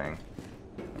everything.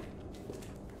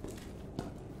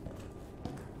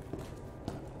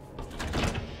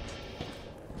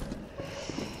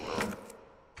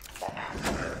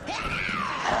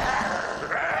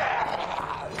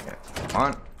 Okay, come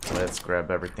on. Let's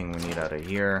grab everything we need out of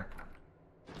here.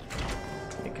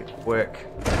 Make it quick.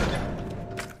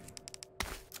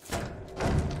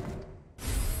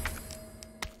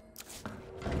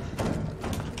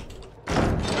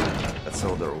 That's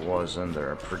all there was in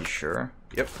there, I'm pretty sure.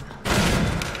 Yep.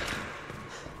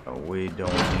 Oh, we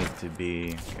don't need to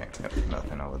be... Okay, yep,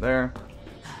 nothing over there.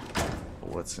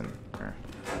 What's in there?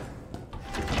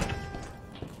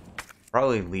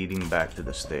 Probably leading back to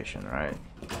the station, right?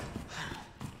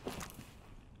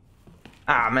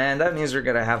 Ah, man, that means we're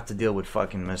gonna have to deal with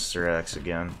fucking Mr. X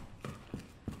again.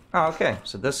 Oh, okay.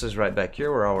 So this is right back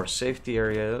here where our safety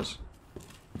area is.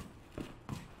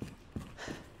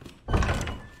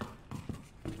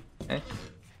 Okay.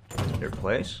 Their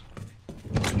place.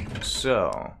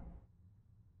 So...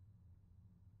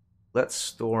 let's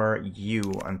store you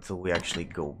until we actually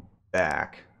go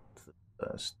back to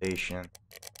the station.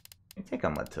 Let me take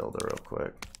out Matilda real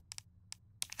quick.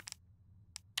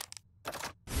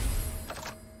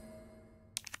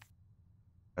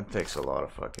 That takes a lot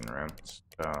of fucking room.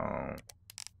 So,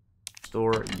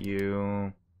 store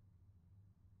you.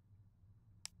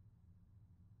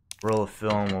 Roll of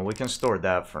film. Well, we can store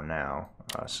that for now,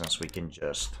 since we can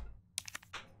just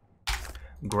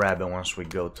grab it once we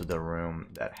go to the room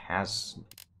that has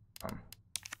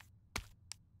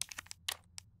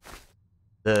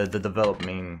the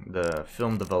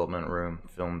film development room,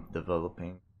 film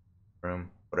developing room,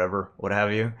 whatever, what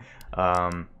have you.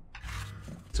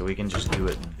 So we can just do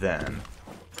it then,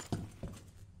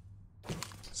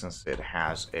 since it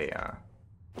has a,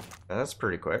 that's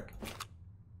pretty quick.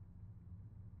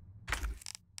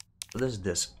 What does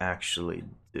this actually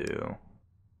do?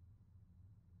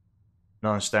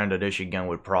 Non-standard issue gun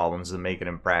with problems that make it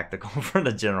impractical for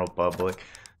the general public.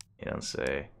 You don't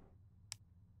say.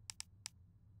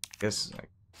 I guess,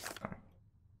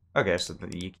 Okay, so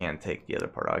you can't take the other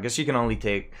part out. I guess you can only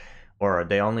take, or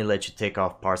they only let you take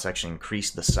off parts that actually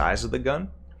increase the size of the gun.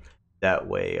 That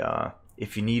way,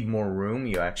 if you need more room,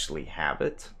 you actually have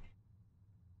it.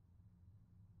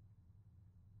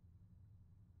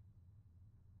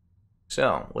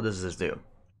 So, what does this do?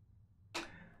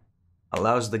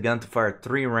 Allows the gun to fire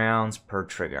 3 rounds per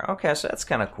trigger. Okay, so that's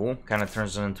kind of cool. Kind of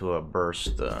turns it into a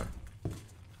burst.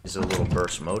 Is a little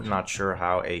burst mode. Not sure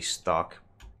how a stock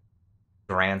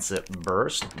grants it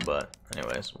burst, but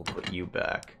anyways, we'll put you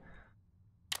back.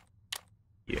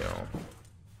 You.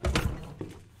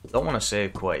 Don't want to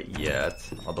save quite yet,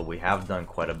 although we have done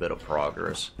quite a bit of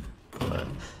progress, but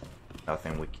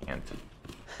nothing we can't.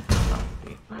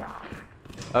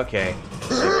 Okay.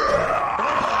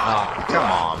 Oh,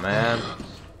 come on, man.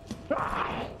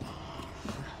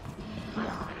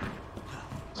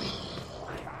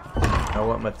 You know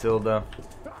what, Matilda?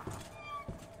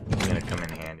 You're gonna come in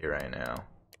handy right now.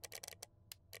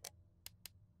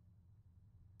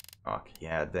 Oh,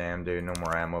 yeah, damn, dude. No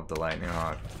more ammo of the Lightning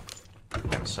Hawk.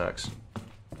 Kinda sucks.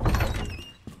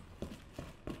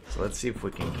 So let's see if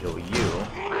we can kill you.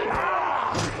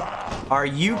 Are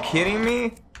you kidding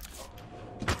me?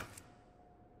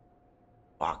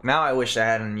 Fuck, now I wish I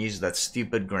hadn't used that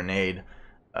stupid grenade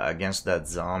against that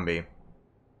zombie.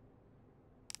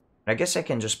 I guess I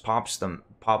can just pops.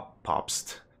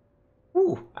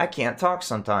 Ooh, I can't talk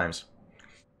sometimes.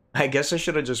 I guess I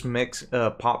should have just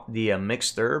popped the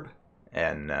mixed herb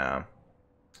and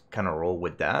kind of roll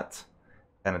with that.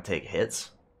 Kind of take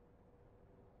hits.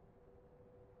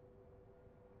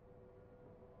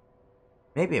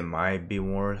 Maybe it might be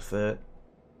worth it.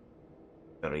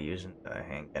 Gotta use the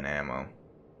handgun ammo.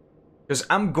 Because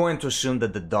I'm going to assume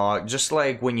that the dog, just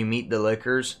like when you meet the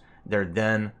lickers, they're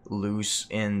then loose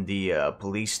in the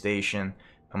police station.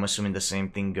 I'm assuming the same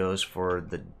thing goes for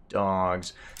the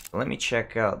dogs. Let me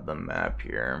check out the map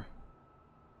here.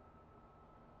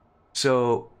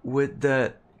 So with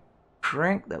the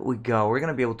crank that we got, we're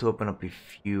gonna be able to open up a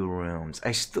few rooms.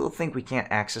 I still think we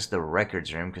can't access the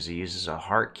records room because it uses a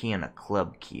heart key and a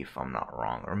club key, if I'm not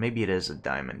wrong, or maybe it is a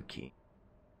diamond key.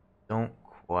 Don't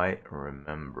quite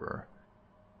remember.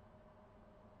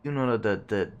 You know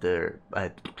that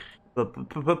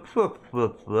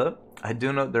I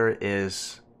do know there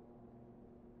is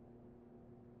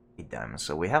a diamond,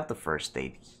 so we have the first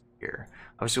aid here.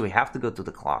 Obviously, we have to go to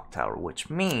the clock tower, which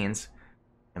means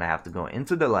I'm gonna have to go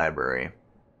into the library.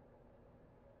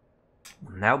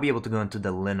 We'll now be able to go into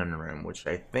the linen room, which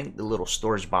I think the little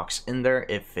storage box in there,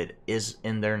 if it is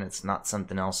in there and it's not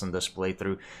something else in this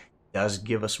playthrough, does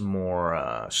give us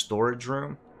more storage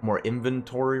room, more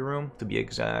inventory room to be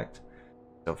exact.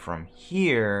 So from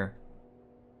here,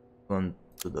 going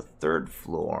to the 3rd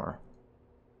floor.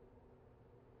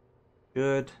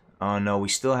 Good. Oh no, we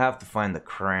still have to find the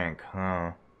crank,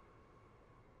 huh?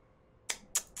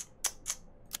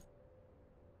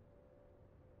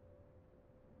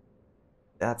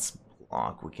 That's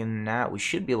blocked. We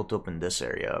should be able to open this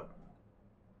area up.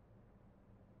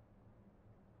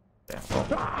 Okay, well,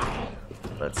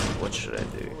 let's see, what should I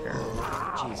do here?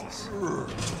 Jesus.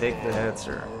 Take the hits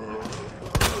or...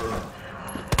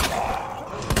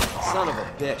 Son of a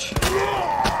bitch.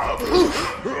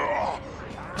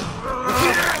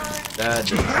 That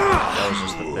was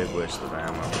just a big waste of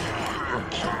ammo.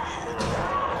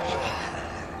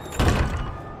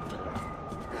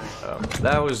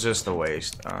 That was just a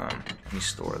waste. Let me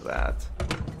store that.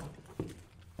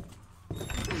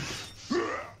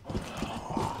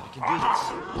 I can do this.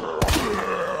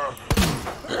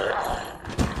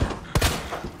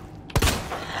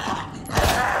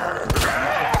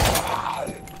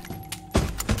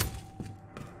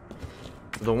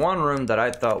 The one room that I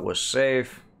thought was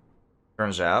safe,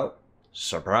 turns out,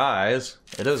 surprise,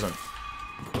 it isn't.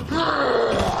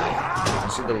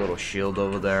 See the little shield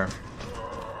over there?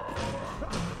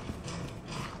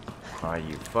 Are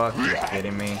you fucking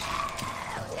kidding me?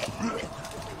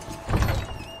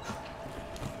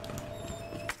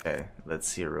 Okay, let's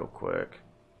see real quick.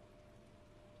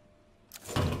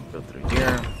 Go through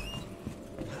here.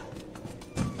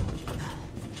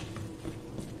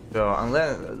 So,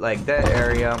 unless, like, that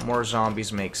area, more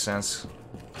zombies makes sense.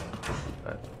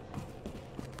 But...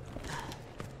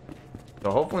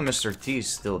 So, hopefully Mr. T is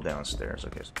still downstairs.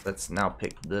 Okay, so let's now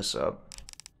pick this up.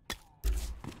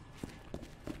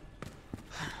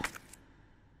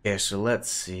 Okay, so let's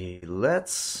see.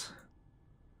 So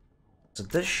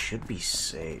this should be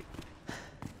safe.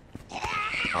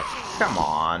 Oh, come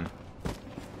on.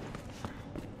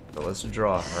 So let's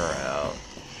draw her out.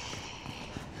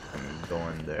 And go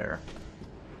in there.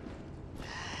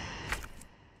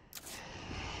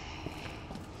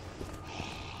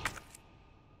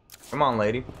 Come on,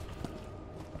 lady.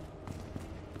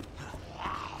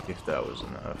 If that was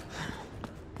enough.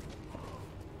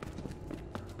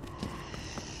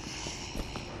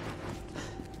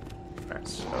 Alright,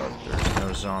 so there's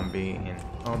no zombie in...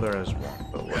 Oh, there is one,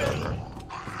 but whatever.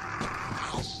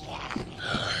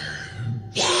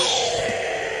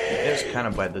 It is kind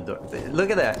of by the door. Look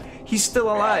at that. He's still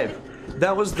alive.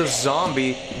 That was the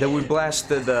zombie that we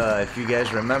blasted, if you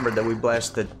guys remember, that we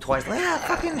blasted twice. Yeah,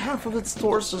 fucking half of its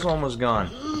torso is almost gone.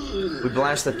 We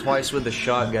blasted twice with the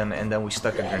shotgun, and then we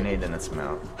stuck a grenade in its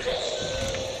mouth.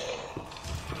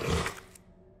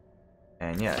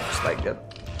 And yeah, just like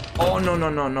that. Oh, no, no,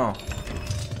 no, no.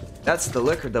 That's the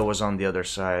liquor that was on the other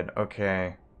side.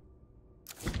 Okay.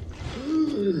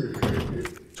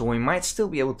 So we might still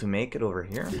be able to make it over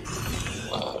here.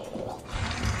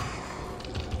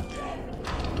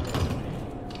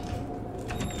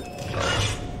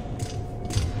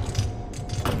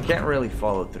 Can't really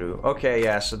follow through. Okay,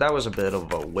 yeah, so that was a bit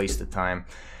of a waste of time.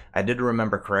 I did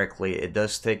remember correctly, it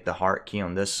does take the heart key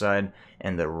on this side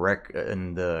and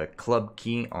the club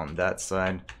key on that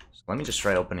side. So let me just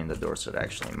try opening the door so it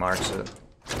actually marks it.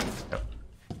 Yep.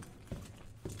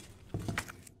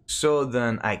 So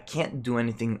then I can't do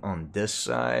anything on this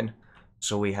side,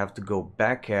 so we have to go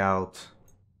back out,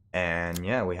 and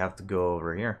yeah, we have to go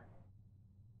over here.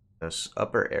 This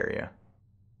upper area.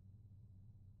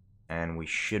 And we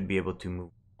should be able to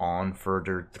move on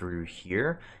further through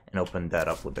here and open that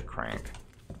up with the crank.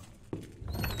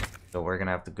 So we're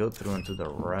gonna have to go through and to the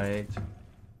right.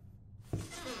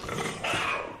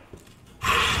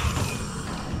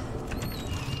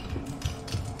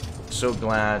 So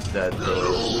glad that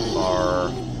those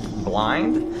are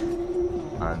blind.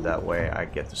 And that way I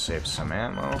get to save some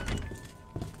ammo.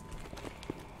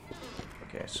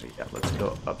 Okay, so yeah, let's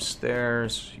go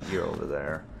upstairs. You're over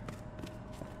there.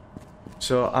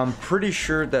 So I'm pretty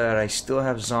sure that I still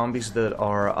have zombies that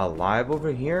are alive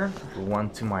over here. The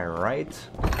one to my right.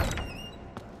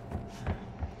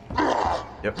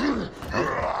 Yep.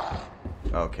 Oh.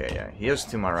 Okay, yeah. He is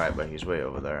to my right, but he's way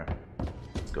over there.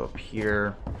 Let's go up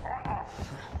here.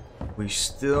 We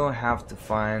still have to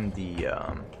find the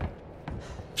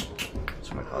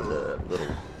the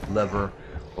little lever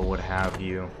or what have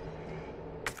you.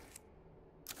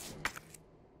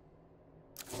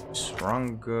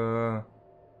 Stronger.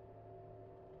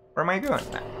 Where am I going?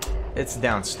 It's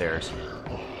downstairs.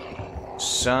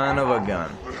 Son of a gun.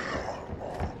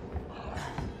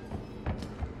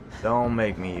 Don't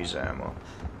make me use ammo.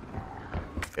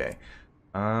 Okay.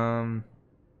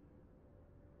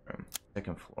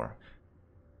 Second floor.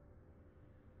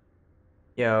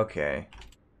 Yeah, okay.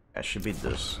 That should be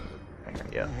this. Hang on,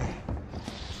 yeah.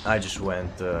 I just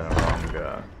went wrong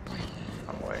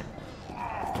way.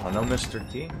 Oh, no Mr.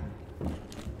 T?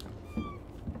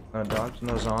 No dogs,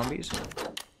 no zombies?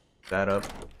 That up.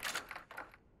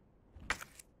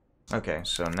 Okay,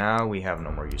 so now we have no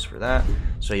more use for that.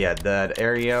 So yeah, that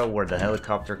area where the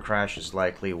helicopter crash is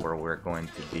likely where we're going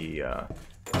to be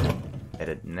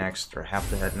headed next, or have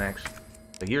to head next.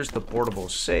 So here's the portable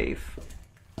safe.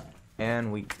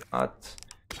 And we got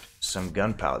some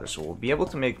gunpowder, so we'll be able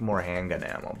to make more handgun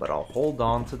ammo, but I'll hold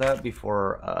on to that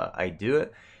before I do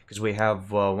it, because we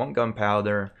have one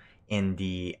gunpowder in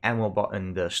the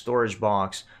in the storage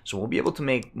box, so we'll be able to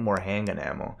make more handgun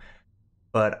ammo.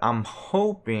 But I'm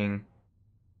hoping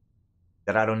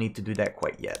that I don't need to do that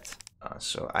quite yet,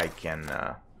 so I can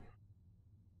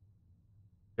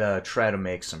try to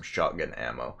make some shotgun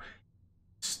ammo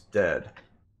instead.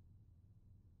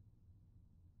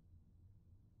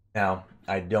 Now,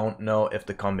 I don't know if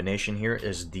the combination here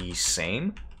is the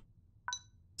same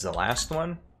as the last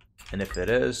one, and if it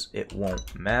is, it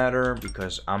won't matter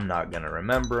because I'm not gonna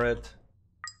remember it.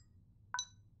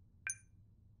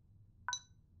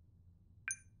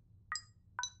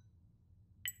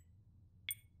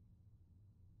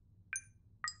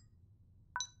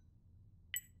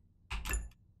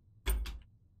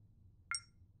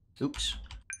 Oops.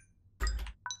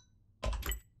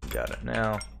 Got it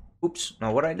now. Oops.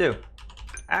 No, what'd I do?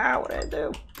 Ah, what'd I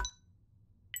do?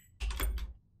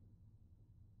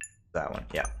 That one,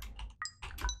 yeah.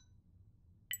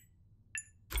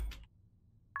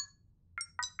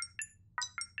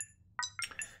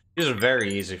 These are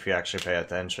very easy if you actually pay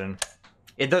attention.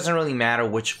 It doesn't really matter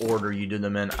which order you do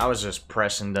them in. I was just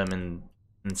pressing them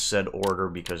in said order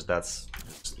because that's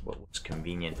what was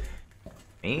convenient.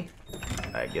 Me?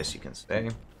 I guess you can say.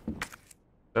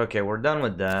 Okay, we're done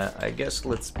with that. I guess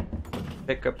let's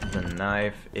pick up the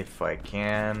knife if I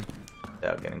can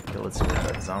without getting killed. Let's see where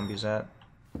that zombie's at.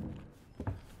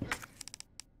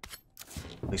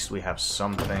 At least we have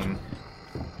something.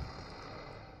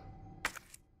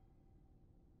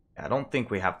 don't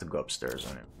think we have to go upstairs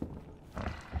on it.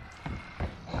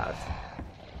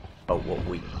 But what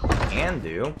we can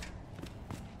do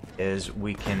is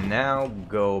we can now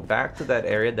go back to that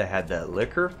area that had that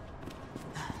liquor.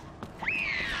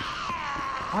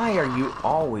 Why are you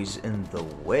always in the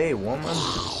way, woman?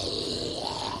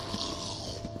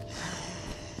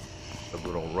 A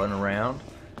little run around.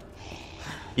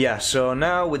 Yeah, so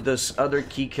now with this other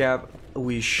keycap,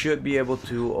 we should be able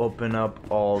to open up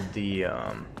all the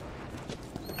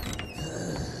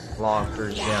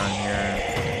lockers down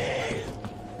here.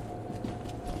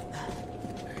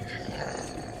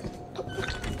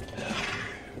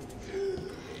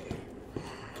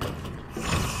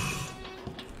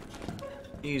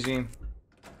 Easy.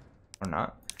 Or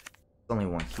not. It's only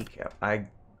one keycap. I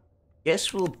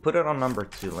guess we'll put it on number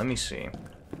 2. Let me see.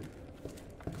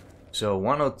 So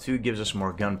 102 gives us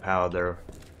more gunpowder.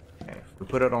 Okay, if we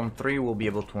put it on 3, we'll be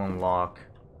able to unlock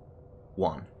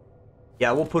 1.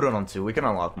 Yeah, we'll put it on 2. We can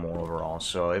unlock more overall.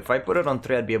 So if I put it on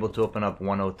 3, I'd be able to open up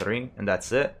 103, and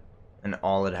that's it. And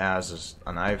all it has is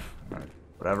a knife,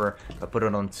 whatever. If I put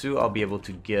it on 2, I'll be able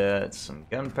to get some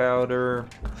gunpowder.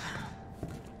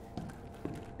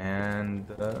 And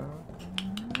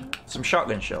some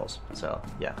shotgun shells. So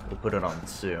yeah, we'll put it on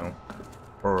 2,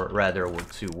 or rather,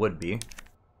 what 2 would be.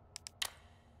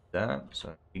 That.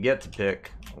 So you get to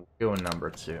pick. We'll go in number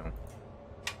 2.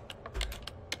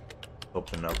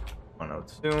 Open up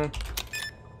 102.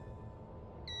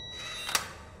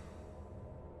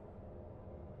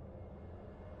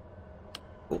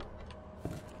 Cool.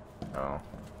 Oh,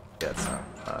 get some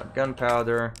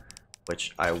gunpowder,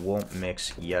 which I won't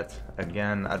mix yet.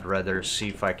 Again, I'd rather see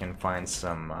if I can find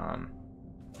some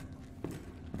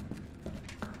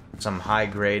high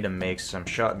grade and make some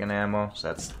shotgun ammo. So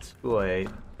that's 208.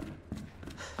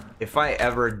 If I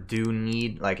ever do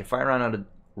need, like, if I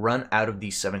run out of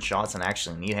these 7 shots and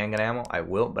actually need handgun ammo, I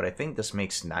will. But I think this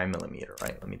makes 9mm,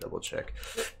 right? Let me double check.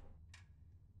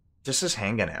 This is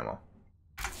handgun ammo.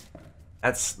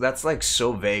 That's like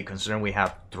so vague considering we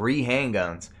have 3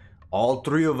 handguns. All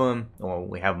 3 of them, well,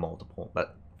 we have multiple,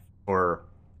 but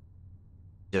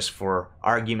just for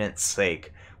argument's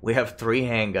sake, we have 3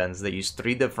 handguns that use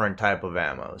 3 different type of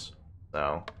ammos.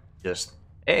 So, just,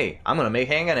 hey, I'm gonna make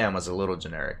handgun ammos a little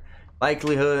generic.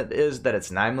 Likelihood is that it's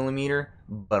 9mm,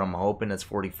 but I'm hoping it's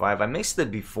 45. I mixed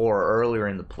it before, earlier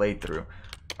in the playthrough,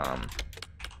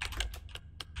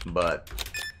 but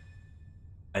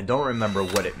I don't remember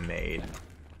what it made.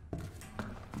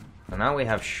 So now we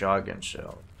have shotgun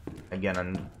shells. Again,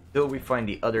 until we find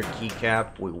the other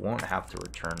keycap, we won't have to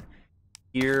return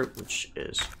here, which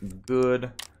is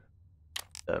good.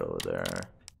 That over there.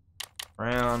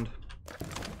 Around.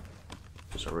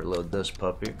 Just reload this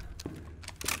puppy.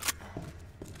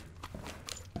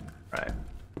 Right.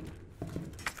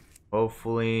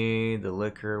 Hopefully the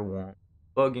liquor won't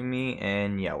bugging me,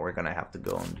 and yeah, we're gonna have to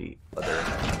go on the other.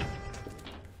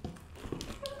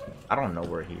 I don't know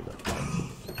where he went.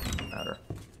 Doesn't matter.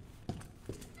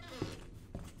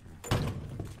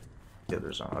 The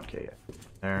other zone. Okay, yeah.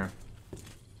 There.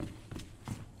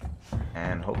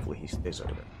 And hopefully he stays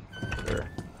over there.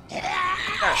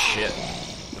 Ah, shit.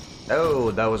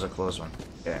 Oh, that was a close one.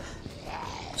 Okay.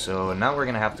 So now we're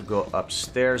gonna have to go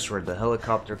upstairs where the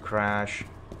helicopter crash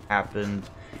happened.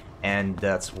 And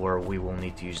that's where we will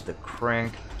need to use the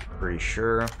crank. Pretty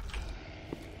sure.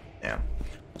 Yeah.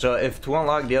 So if to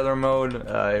unlock the other mode,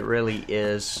 it really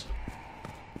is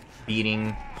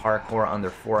beating parkour under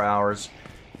 4 hours.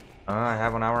 I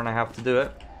have an hour and a half to do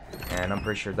it, and I'm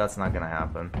pretty sure that's not gonna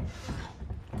happen.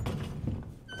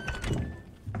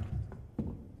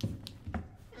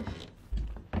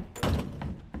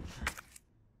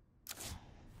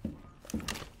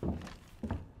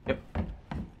 Yep.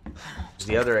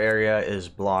 The other area is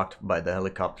blocked by the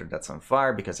helicopter that's on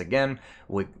fire, because again,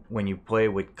 when you play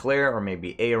with Claire or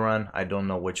maybe A-Run, I don't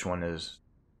know which one is.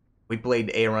 We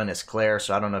played A-Run as Claire,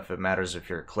 so I don't know if it matters if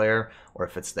you're Claire or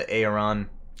if it's the A-Run.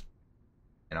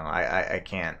 You know, I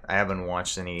can't. I haven't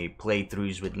watched any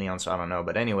playthroughs with Leon, so I don't know.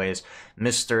 But anyways,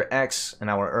 Mr. X in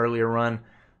our earlier run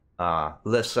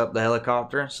lifts up the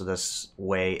helicopter, so this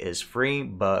way is free.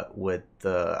 But with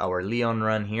our Leon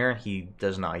run here, he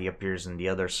does not. He appears in the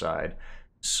other side.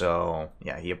 So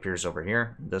yeah, he appears over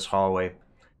here, this hallway.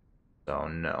 So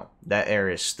no, that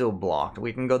area is still blocked.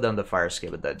 We can go down the fire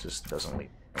escape, but that just doesn't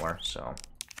lead anywhere. So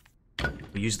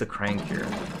we use the crank here.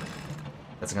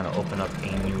 That's going to open up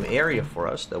a new area for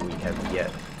us that we have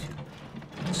yet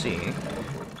to see.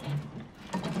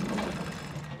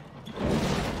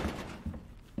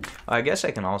 I guess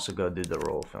I can also go do the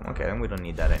roll film. Okay, then we don't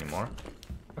need that anymore.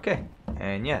 Okay,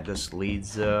 and yeah, this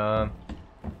leads... so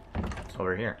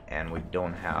over here. And we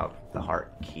don't have the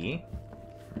heart key.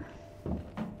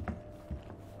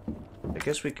 I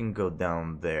guess we can go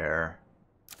down there.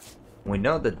 We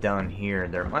know that down here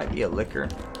there might be a liquor.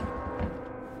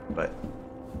 But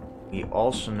we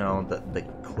also know that the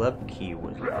club key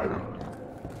was down.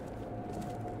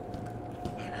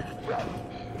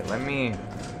 Okay, let me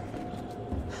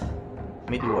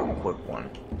do a quick one.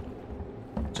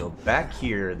 So back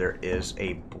here there is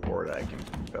a board I can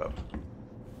pick up.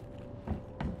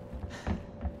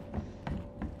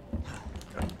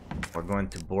 We're going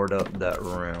to board up that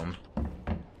room,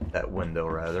 that window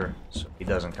rather, so he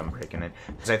doesn't come breaking in.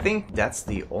 Because I think that's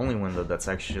the only window that's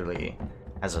actually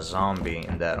has a zombie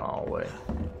in that hallway.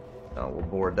 So we'll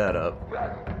board that up.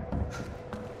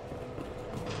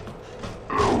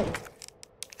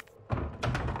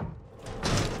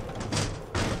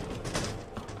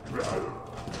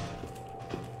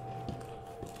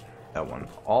 That one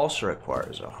also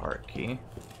requires a heart key.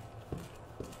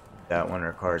 That one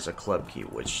requires a club key,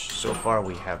 which so far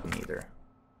we have neither.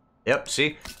 Yep,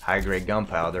 see? High-grade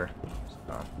gunpowder.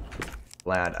 So,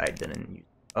 glad I didn't use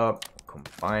it up.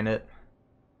 Combine it.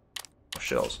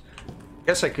 Shells.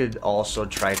 Guess I could also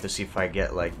try to see if I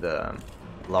get like the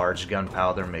large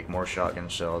gunpowder, make more shotgun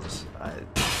shells. Yeah,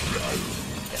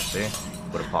 see?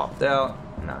 Would have popped out.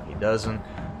 No, he doesn't.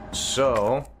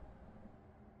 So,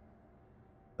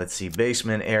 let's see,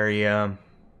 basement area.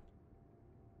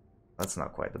 That's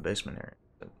not quite the basement area.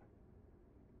 But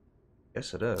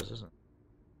yes, it is, isn't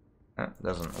it?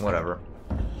 Doesn't. Whatever.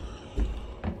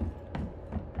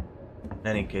 In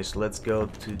any case, let's go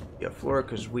to the floor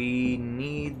because we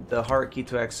need the heart key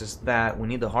to access that. We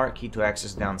need the heart key to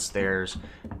access downstairs,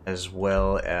 as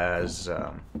well as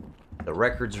the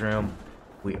records room.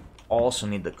 We also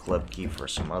need the club key for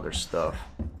some other stuff.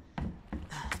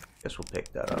 Guess we'll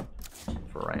pick that up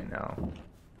for right now.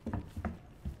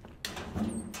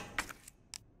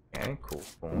 Okay, cool,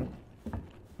 cool.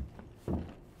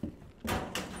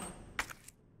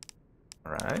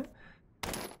 Alright.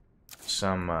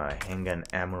 Some handgun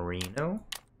amorino.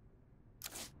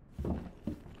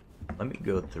 Let me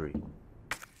go through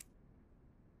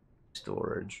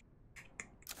storage.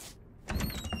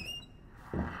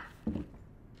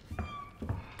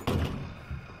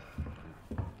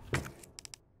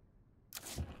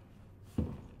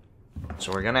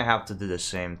 So we're gonna have to do the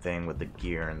same thing with the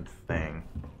gear and thing.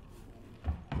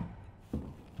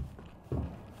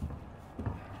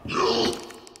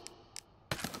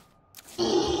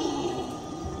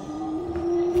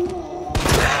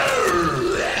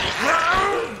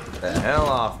 The hell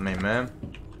off me, man.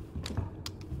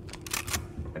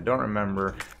 I don't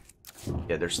remember.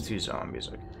 Yeah, there's two zombies.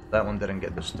 That one didn't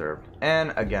get disturbed.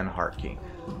 And again, heart key.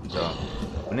 So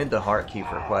we need the heart key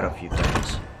for quite a few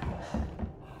things.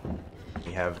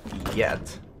 We have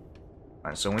yet.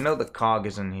 Alright, so we know the cog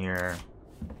is in here.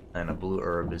 And a blue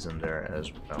herb is in there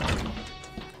as well.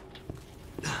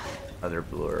 Other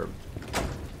blue herb.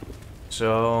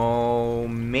 So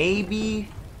maybe.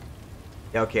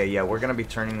 Okay, yeah, we're gonna be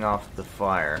turning off the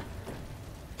fire.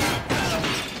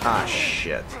 Ah,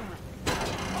 shit.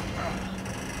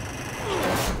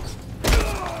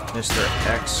 Mr.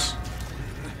 X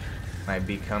might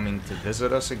be coming to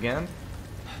visit us again.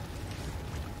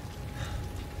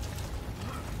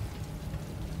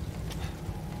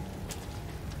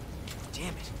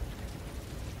 Damn it.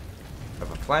 I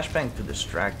have a flashbang to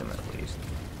distract him at least.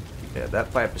 Yeah,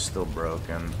 that pipe is still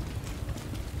broken.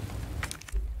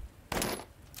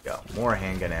 Got more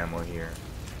handgun ammo here.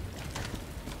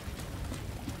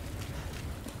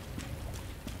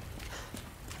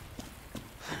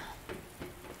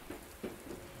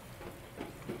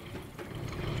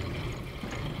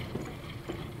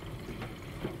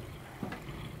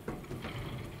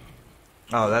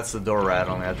 Oh, that's the door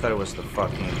rattling. I thought it was the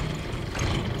fucking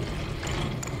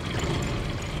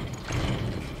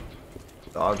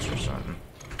dogs or something.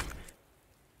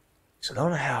 So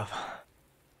don't have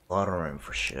a lot of room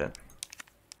for shit.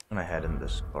 I'm gonna head and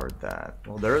discard that.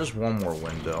 Well, there is one more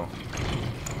window.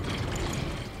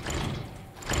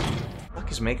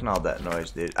 Fuck is making all that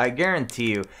noise, dude? I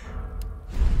guarantee you.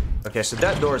 Okay, so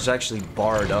that door is actually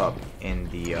barred up in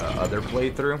the other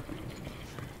playthrough.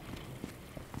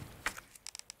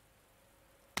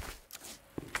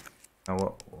 Now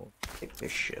we'll pick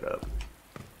this shit up.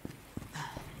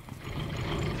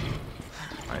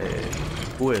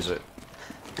 Who is it?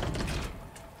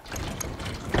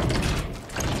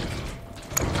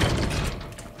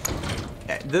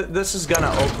 This is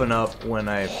gonna open up when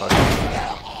I fucking...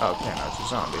 Oh, okay, no, it's a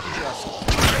zombie.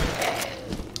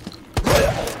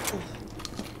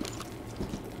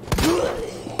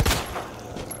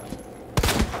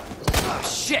 Oh,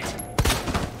 shit!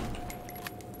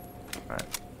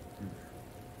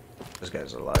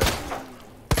 guy's alive.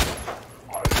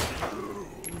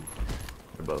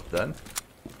 They're both dead.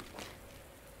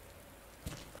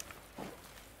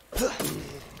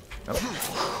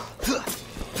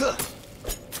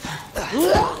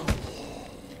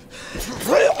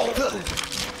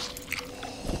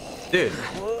 Dude.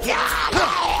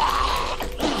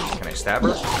 Can I stab her?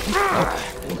 No.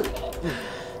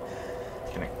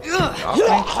 Can I get off me?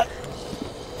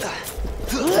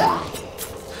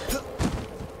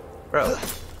 Bro.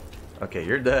 Okay,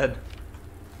 you're dead.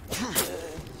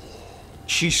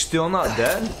 She's still not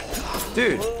dead?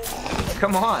 Dude.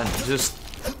 Come on. Just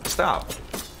stop.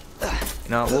 You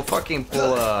know, we'll fucking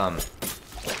pull,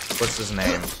 what's his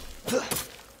name?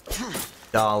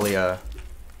 Dahlia.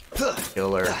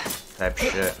 Killer type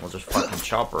shit. We'll just fucking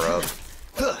chop her up.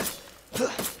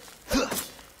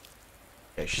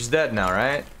 Okay, she's dead now,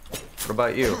 right? What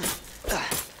about you?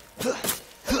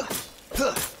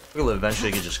 We'll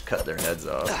eventually just cut their heads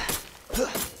off.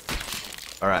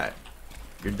 Alright.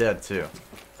 You're dead too.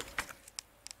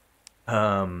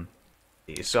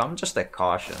 So I'm just at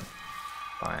caution.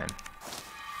 Fine.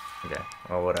 Okay,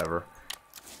 well, whatever.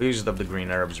 We used up the green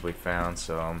herbs we found,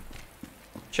 so I'm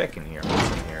checking here.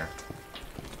 What's in here?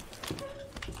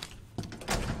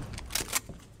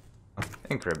 Oh,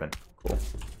 ink ribbon. Cool.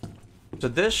 So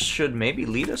this should maybe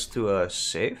lead us to a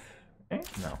safe? Eh?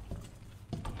 No.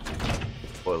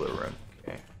 Toilet room.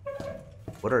 Okay.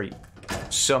 What are you?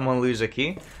 Someone lose a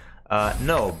key?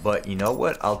 No, but you know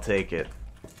what? I'll take it.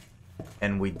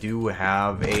 And we do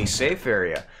have a safe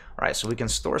area. Alright, so we can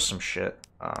store some shit.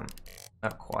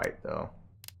 Not quite, though.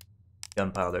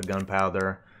 Gunpowder,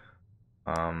 gunpowder.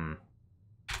 You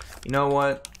know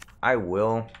what? I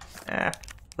will.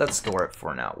 Let's store it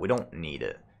for now. We don't need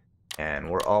it. And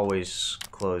we're always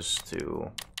close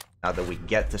to... Now that we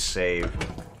get to save,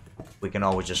 we can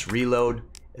always just reload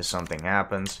if something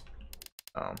happens.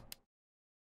 Yeah,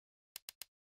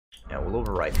 we'll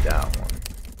overwrite that one.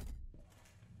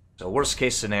 So worst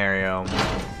case scenario,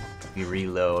 we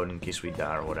reload in case we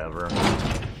die or whatever.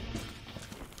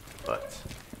 But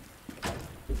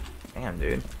damn,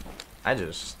 dude,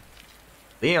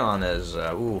 Leon is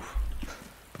oof.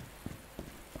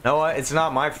 No, what? It's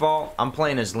not my fault. I'm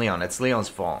playing as Leon. It's Leon's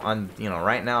fault.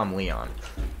 Right now I'm Leon.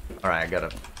 All right, I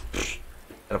gotta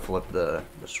flip the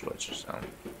switch. So,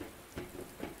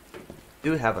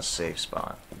 do have a safe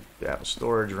spot. Do have a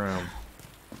storage room.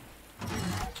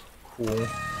 Cool.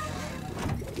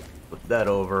 Flip that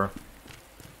over.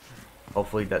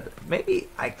 Hopefully that... Maybe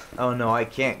I... Oh no, I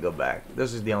can't go back.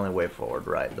 This is the only way forward,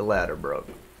 right? The ladder broke.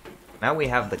 Now we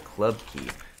have the club key.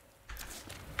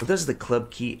 What does the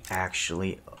club key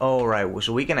actually... Oh, right.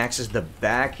 So we can access the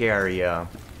back area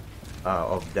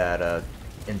of that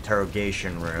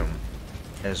interrogation room.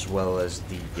 As well as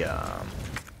the...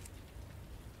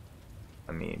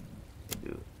 Let me do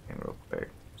a thing real quick.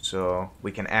 So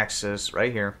we can access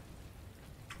right here.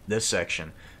 This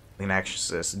section. We can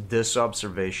access this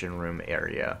observation room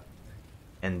area,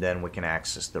 and then we can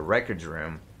access the records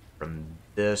room from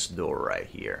this door right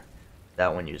here.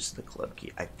 That one uses the club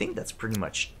key. I think that's pretty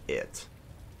much it.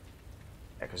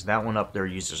 Yeah, because that one up there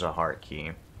uses a heart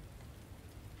key.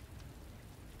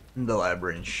 The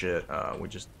library and shit, we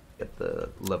just get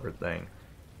the lever thing.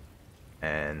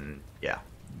 And yeah,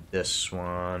 this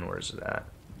one, where's that?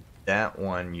 That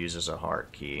one uses a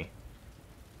heart key.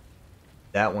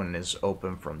 That one is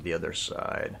open from the other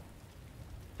side.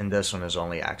 And this one is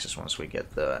only accessed once we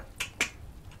get the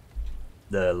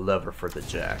lever for the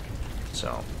jack.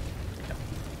 So, yeah.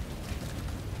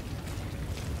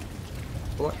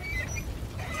 What?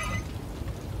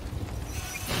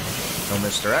 No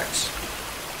Mr. X.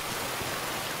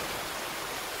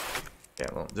 Okay,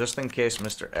 well, just in case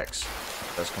Mr. X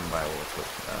does come by, we'll equip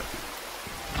that.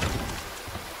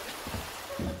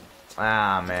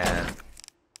 Ah, man.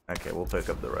 Okay, we'll pick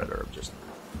up the red herb just now.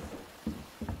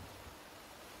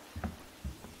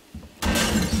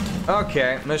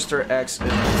 Okay, Mr. X is in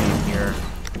here.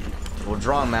 We'll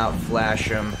draw him out, flash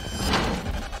him.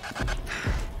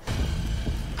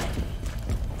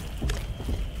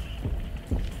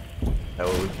 That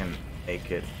way we can make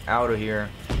it out of here.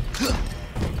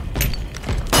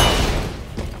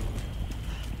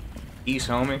 Peace,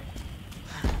 homie.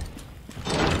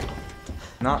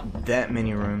 Not that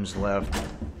many rooms left.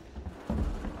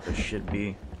 There should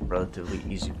be relatively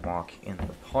easy walk in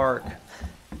the park.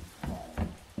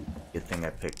 Good thing I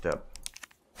picked up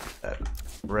that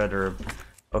red herb.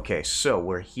 Okay, so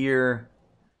we're here.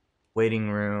 Waiting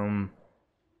room.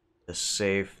 The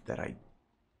safe that I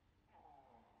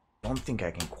don't think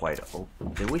I can quite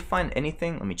open. Did we find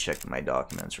anything? Let me check my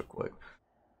documents real quick.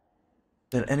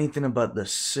 Did anything about the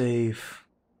safe?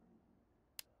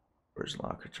 Where's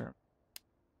locker term?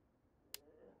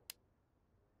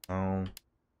 Oh.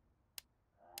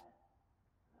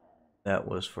 That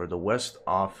was for the West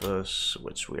office,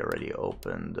 which we already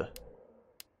opened.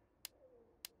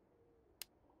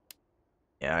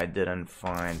 Yeah, I didn't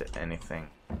find anything.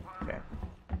 Okay.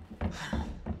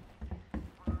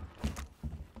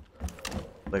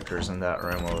 Liquor's in that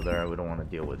room over there. We don't want to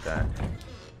deal with that.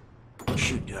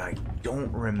 Shoot, dude, I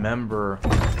don't remember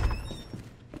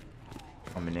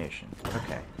combination.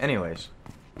 Okay. Anyways.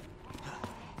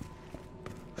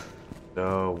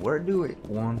 So, where do we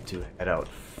want to head out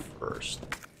first?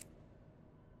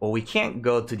 Well, we can't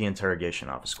go to the interrogation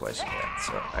office quite yet,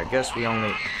 so I guess we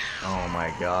only... Oh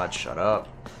my god, shut up.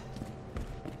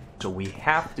 So we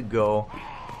have to go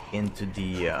into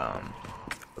the,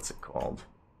 what's it called?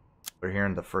 We're here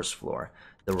on the first floor,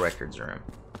 the records room.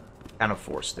 Kind of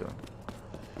forced to.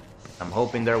 I'm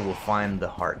hoping there we'll find the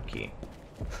heart key.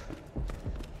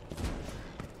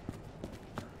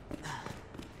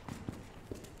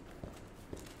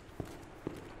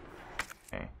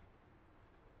 Okay.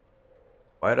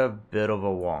 Quite a bit of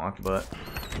a walk, but...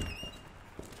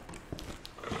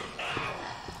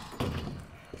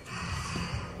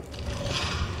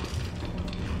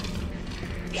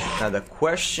 Now the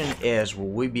question is, will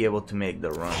we be able to make the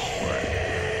run for it?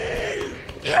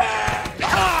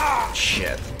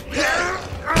 Shit.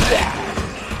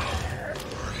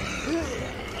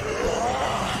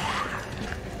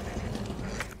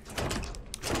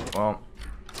 Well,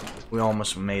 we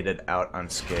almost made it out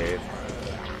unscathed.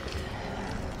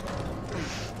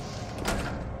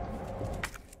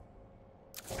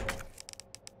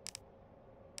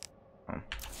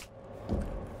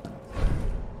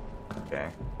 Okay.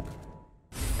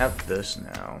 Have this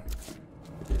now.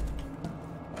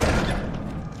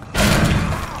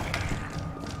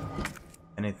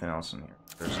 Anything else in here?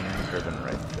 There's an ribbon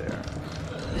right there.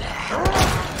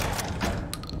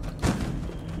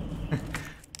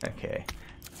 Okay.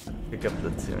 Pick up the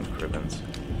two ribbons.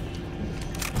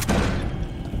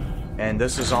 And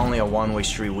this is only a one-way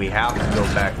street. We have to go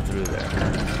back through there.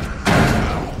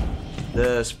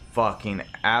 This fucking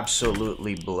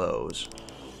absolutely blows.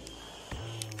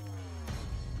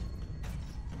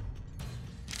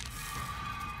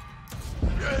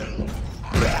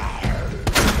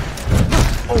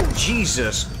 Oh,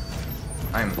 Jesus!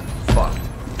 I'm fucked.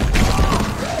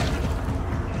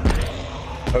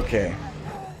 Okay.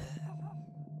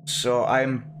 So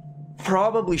I'm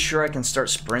probably sure I can start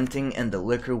sprinting and the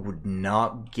liquor would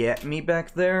not get me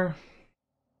back there.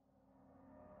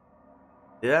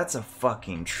 That's a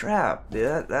fucking trap.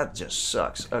 That just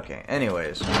sucks. Okay,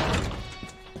 anyways.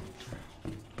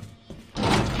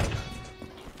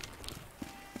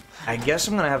 I guess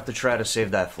I'm gonna have to try to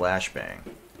save that flashbang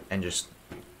and just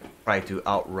try to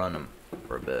outrun him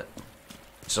for a bit.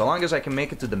 So long as I can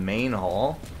make it to the main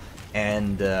hall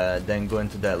and then go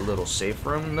into that little safe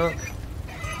room nook,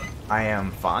 I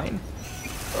am fine.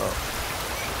 Oh.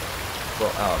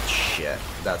 Well, oh shit,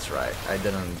 that's right. I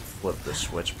didn't flip the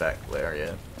switch back there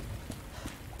yet.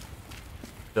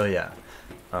 So yeah,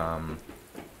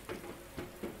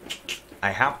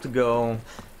 I have to go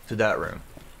to that room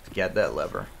to get that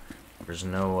lever. There's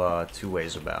no two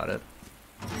ways about it.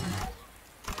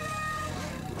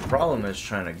 The problem is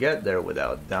trying to get there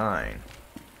without dying.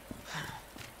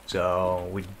 So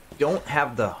we don't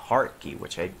have the heart key,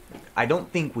 which I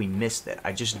don't think we missed it.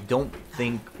 I just don't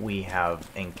think we have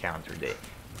encountered it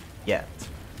yet.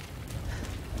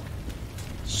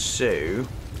 So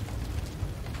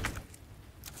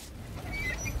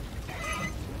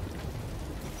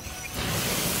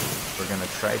we're gonna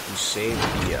try to save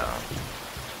the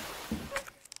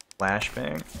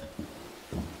flashbang.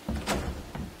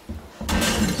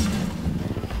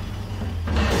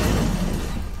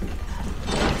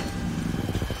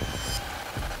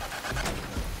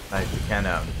 I can kind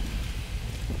of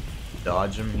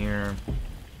dodge him here.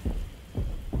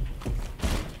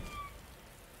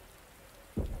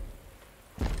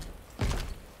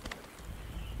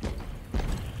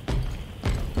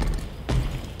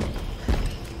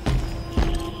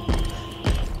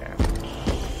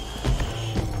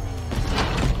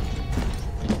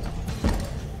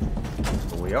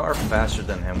 We are faster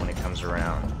than him when he comes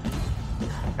around.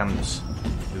 He comes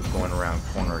going around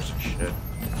corners and shit.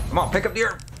 Come on, pick up the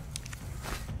herb!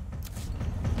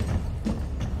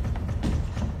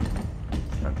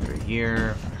 Run through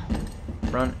here.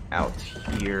 Run out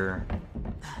here.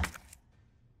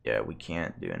 Yeah, we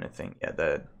can't do anything. Yeah,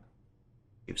 the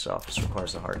chief's office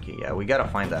requires the heart key. Yeah, we gotta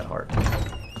find that heart key.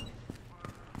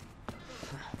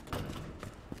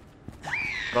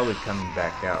 Probably coming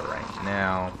back out right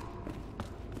now.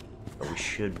 But we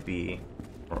should be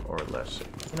Or less.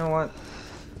 You know what?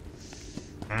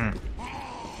 I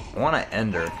want to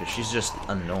end her because she's just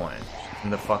annoying. She's in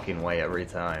the fucking way every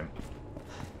time.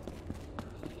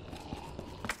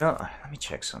 No, let me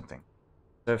check something.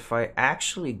 So if I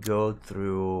actually go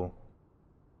through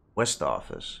West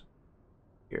Office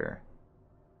here,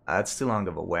 that's too long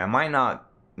of a way. I might not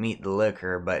meet the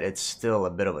liquor, but it's still a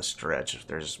bit of a stretch if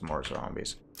there's more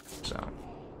zombies. So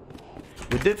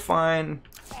we did find.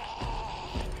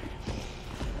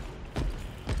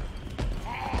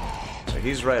 So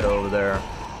he's right over there.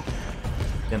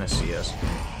 Gonna see us.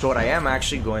 So what I am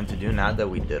actually going to do now that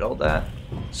we did all that,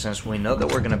 since we know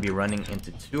that we're gonna be running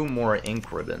into 2 more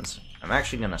ink ribbons, I'm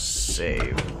actually gonna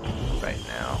save right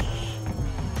now.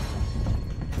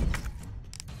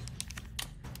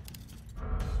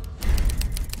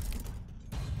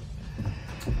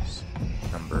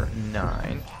 Number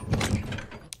 9.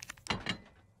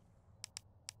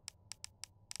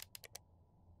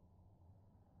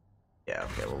 Yeah,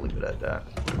 okay, we'll leave it at that.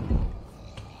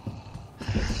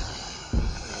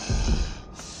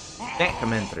 Can't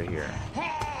come in through here.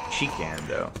 She can,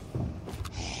 though.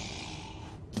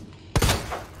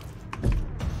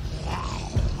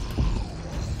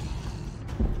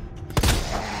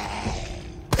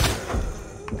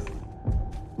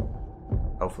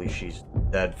 Hopefully she's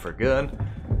dead for good.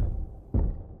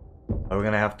 But we're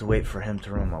gonna have to wait for him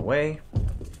to run away.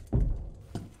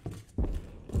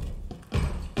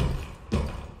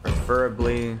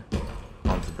 Preferably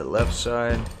onto the left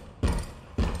side.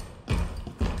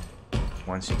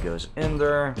 Once he goes in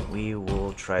there, we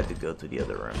will try to go to the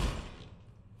other room.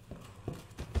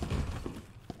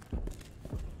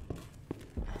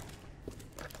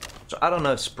 So I don't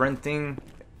know if sprinting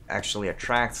actually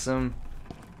attracts him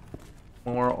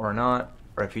more or not,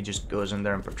 or if he just goes in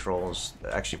there and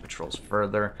actually patrols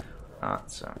further.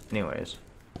 So anyways,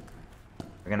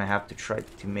 we're gonna have to try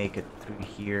to make it through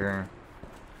here.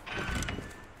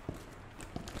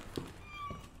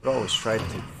 But always try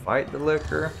to fight the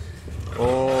liquor.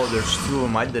 Oh, there's 2 of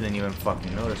them. I didn't even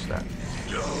fucking notice that.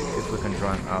 If we can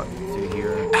draw him out to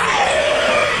here.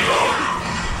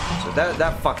 So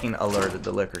that fucking alerted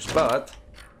the liquors, but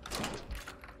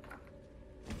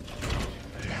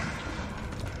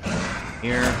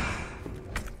here.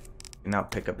 Now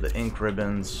pick up the ink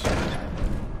ribbons.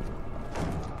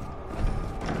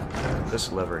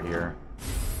 This lever here.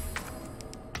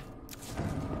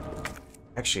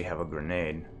 Actually have a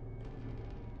grenade.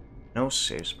 No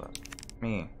safe spot.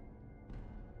 Me.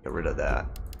 Get rid of that.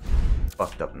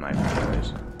 Fucked up knife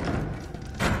anyways.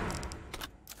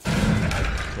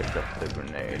 Pick up the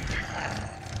grenade.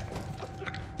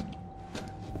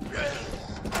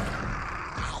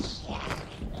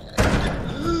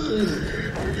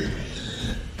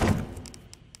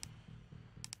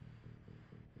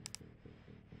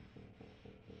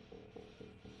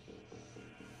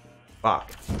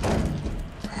 Fuck.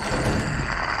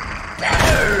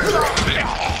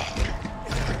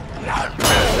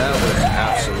 That was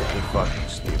absolutely fucking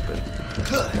stupid.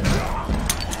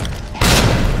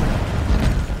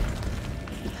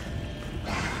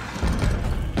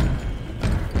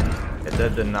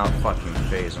 That did not fucking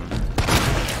phase him.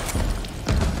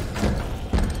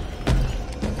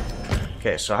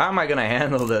 Okay, so how am I gonna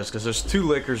handle this? Because there's 2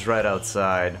 liquors right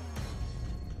outside.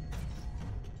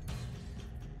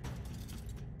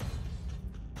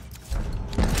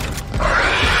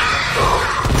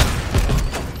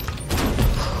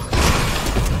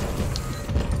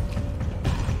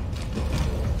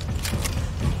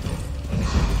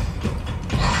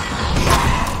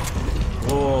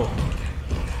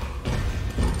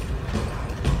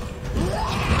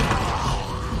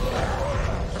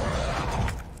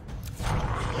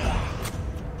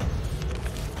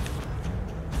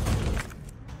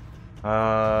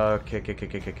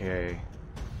 Okay.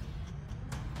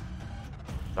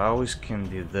 I always can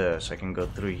do this. I can go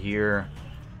through here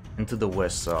into the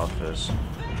West office.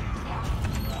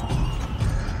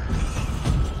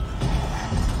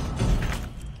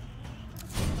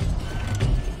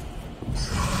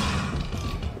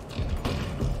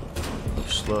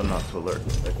 Slow not to alert.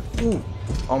 Ooh,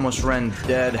 almost ran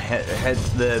dead.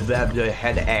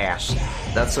 Head ass.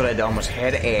 That's what I did. Almost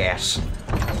head ass.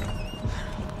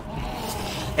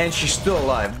 And she's still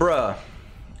alive, bruh.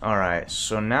 Alright,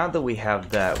 so now that we have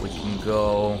that, we can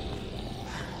go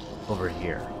over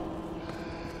here.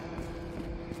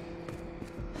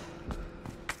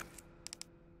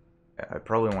 I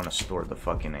probably want to store the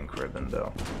fucking ink ribbon,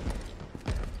 though.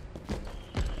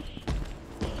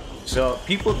 So,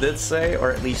 people did say,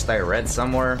 or at least I read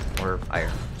somewhere, or I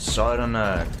saw it on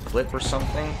a clip or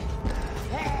something,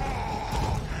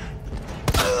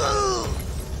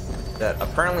 that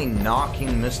apparently knocking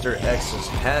Mr. X's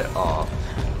head off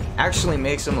actually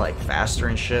makes him like faster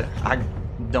and shit. I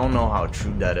don't know how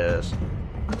true that is,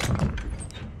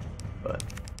 but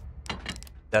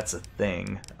that's a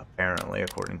thing apparently,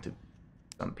 according to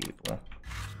some people.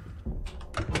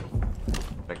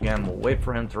 Again, we'll wait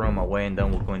for him to throw him away, and then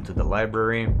we'll go into the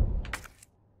library.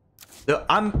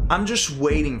 I'm just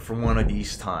waiting for one of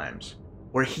these times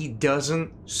where he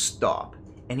doesn't stop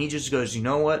and he just goes, you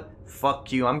know what?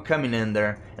 Fuck you. I'm coming in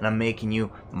there and I'm making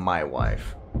you my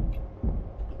wife.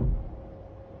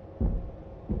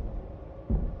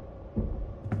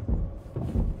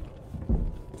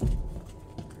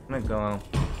 I'm gonna go.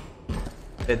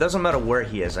 It doesn't matter where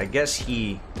he is. I guess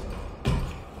he.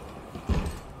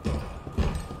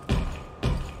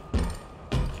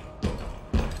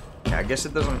 Yeah, I guess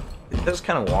it doesn't. It does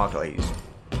kind of walk like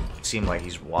seem like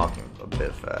he's walking a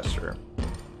bit faster.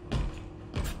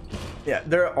 Yeah,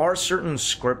 there are certain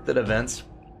scripted events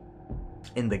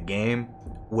in the game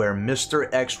where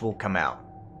Mr. X will come out,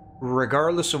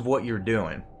 regardless of what you're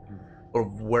doing, or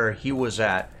where he was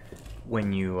at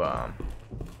when you,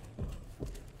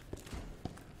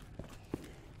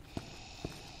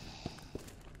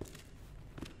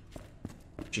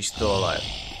 she's still alive.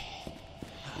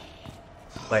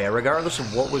 But yeah, regardless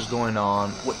of what was going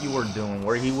on, what you were doing,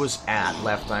 where he was at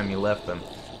last time you left him,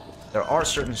 there are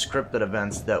certain scripted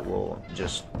events that will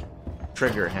just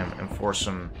trigger him and force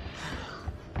him,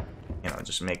 you know,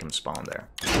 just make him spawn there.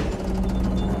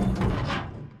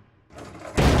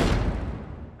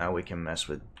 Now we can mess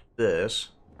with this.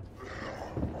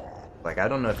 Like, I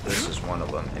don't know if this is one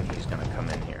of them and he's gonna come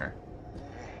in here.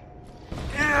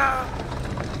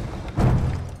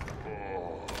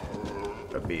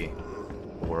 Could be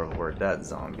where that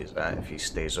zombie's at if he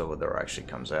stays over there or actually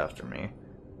comes after me.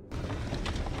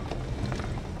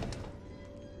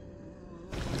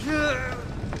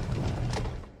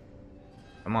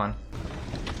 Come on.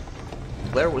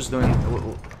 Claire was doing...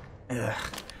 Ugh.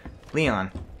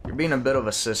 Leon, you're being a bit of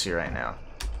a sissy right now.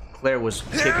 Claire was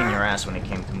kicking your ass when it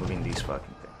came to moving these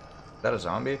fucking things. Is that a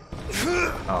zombie?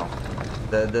 Oh.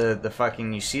 The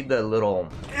fucking... You see the little...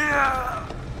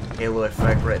 halo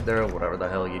effect right there, or whatever the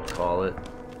hell you'd call it.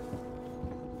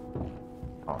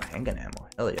 Oh, handgun ammo.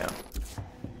 Hell yeah.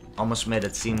 Almost made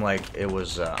it seem like it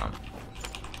was,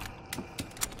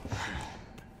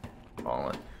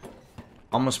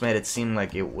 almost made it seem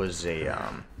like it was a,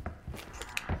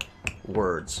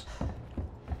 words.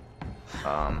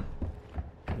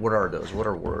 What are those? What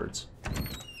are words?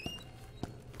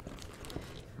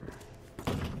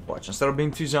 Watch, instead of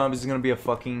being two zombies, it's gonna be a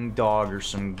fucking dog or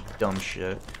some dumb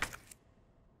shit.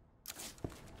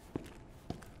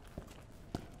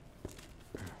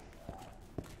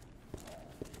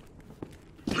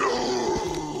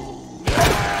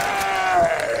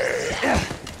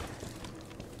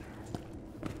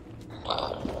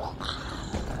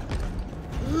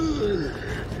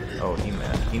 Oh, he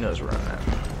mad. He knows where I'm at.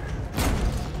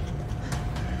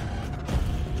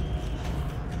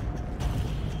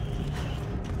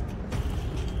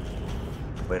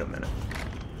 Wait a minute.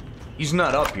 He's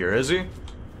not up here, is he?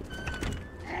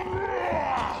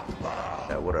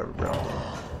 Yeah, whatever, bro.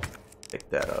 Pick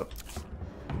that up.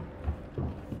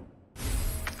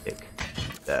 Pick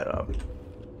that up.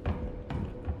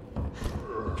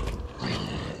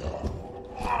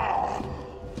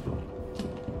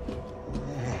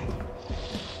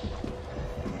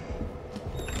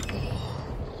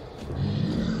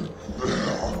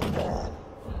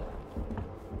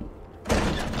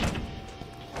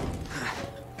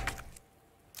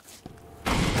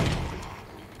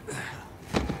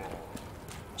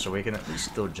 So we can at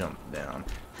least still jump down.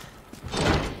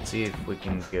 See if we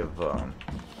can give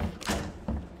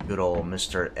good old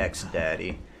Mr. X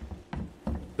Daddy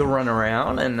the run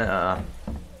around and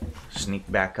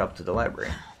sneak back up to the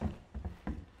library.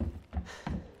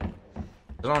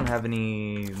 I don't have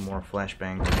any more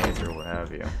flashbang grenades or what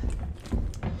have you.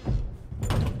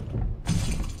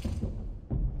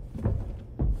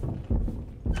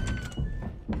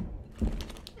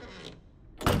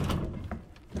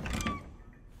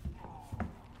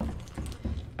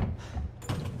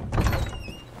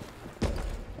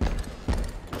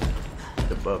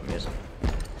 Above me isn't.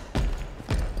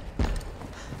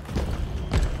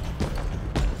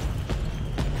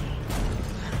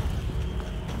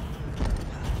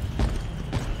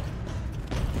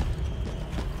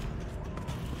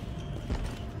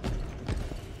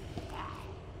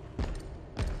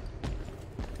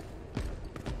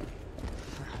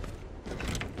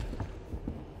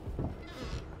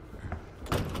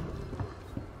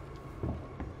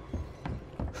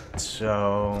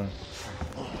 So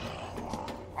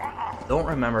don't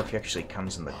remember if he actually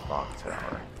comes in the clock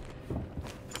tower.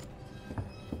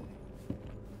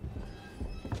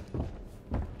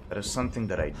 That is something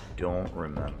that I don't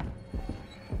remember.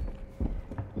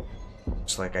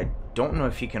 It's like I don't know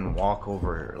if he can walk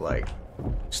over like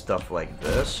stuff like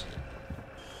this.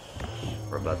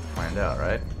 We're about to find out,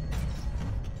 right?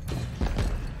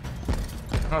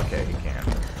 Okay, he can.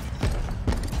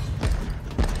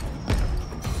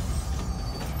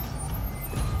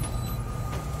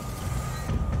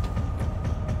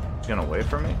 He's gonna wait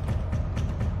for me?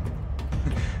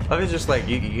 I was just like,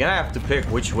 you're gonna have to pick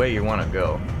which way you want to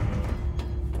go.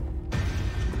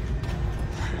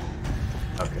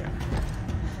 Okay.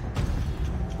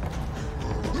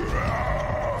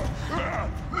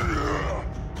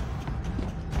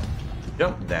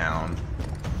 Jump down.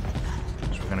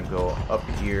 So we're gonna go up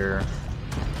here,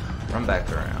 run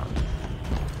back around.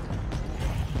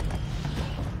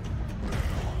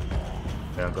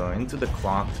 We're gonna go into the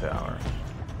clock tower.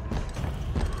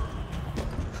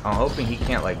 I'm hoping he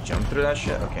can't like jump through that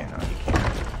shit. Okay, no, he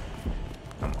can't.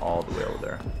 I'm all the way over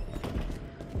there.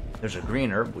 There's a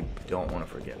green herb. We don't want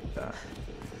to forget that.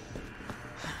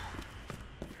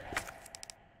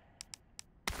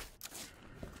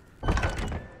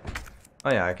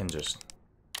 Oh yeah, I can just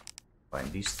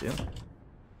find these two.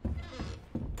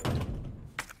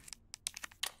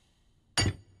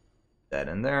 That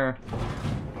in there.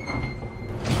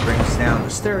 Brings down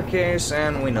the staircase,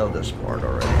 and we know this part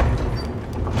already.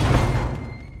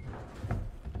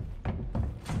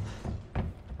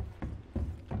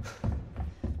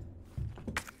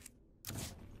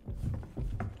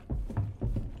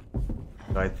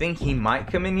 So I think he might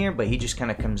come in here, but he just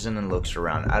kind of comes in and looks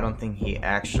around. I don't think he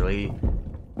actually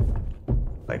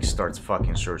like starts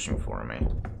fucking searching for me.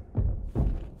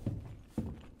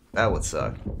 That would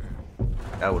suck.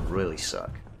 That would really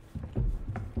suck.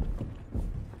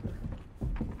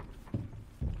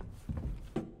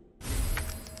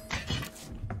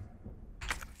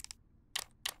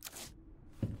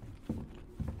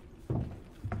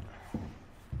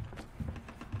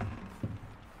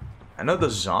 I know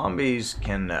the zombies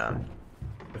can,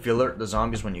 if you alert the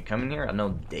zombies when you come in here, I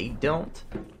know they don't.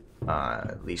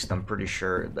 At least I'm pretty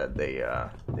sure that they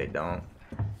don't.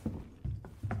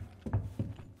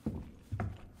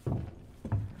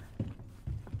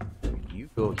 You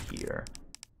go here.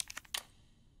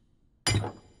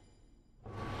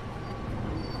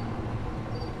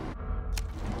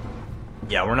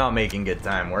 Yeah, we're not making good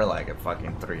time. We're like at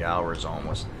fucking 3 hours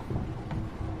almost.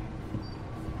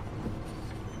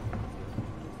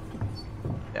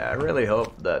 Yeah, I really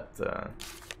hope that,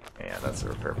 yeah, that's the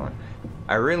repair point.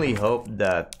 I really hope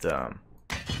that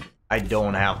I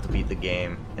don't have to beat the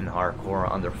game in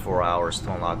hardcore under 4 hours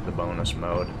to unlock the bonus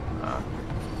mode.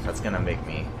 That's gonna make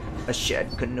me a shed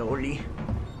cannoli.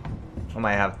 I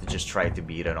might have to just try to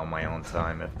beat it on my own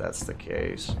time if that's the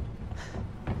case.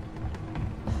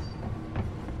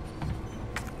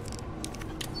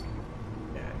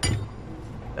 Yeah.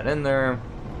 That in there.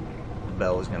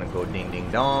 Bell is gonna go ding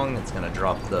ding dong. It's gonna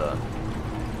drop the,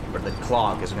 or the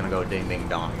clock is gonna go ding ding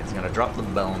dong. It's gonna drop the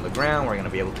bell on the ground. We're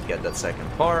gonna be able to get that second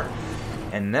part,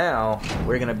 and now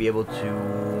we're gonna be able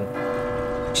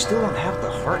to. We still don't have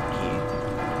the heart key.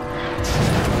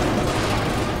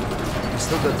 We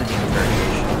still go to the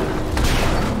interrogation.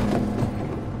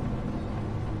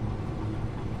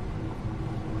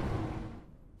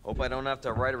 Hope I don't have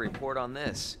to write a report on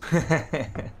this.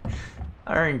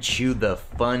 Aren't you the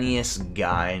funniest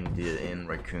guy in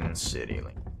Raccoon City?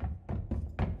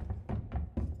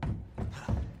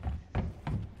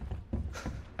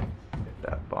 Get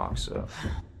that box up.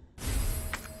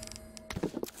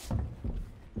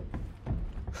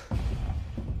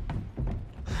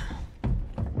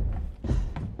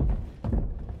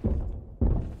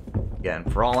 Again,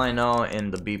 for all I know,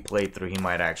 in the B playthrough, he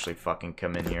might actually fucking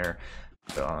come in here.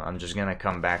 So I'm just gonna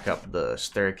come back up the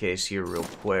staircase here real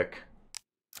quick.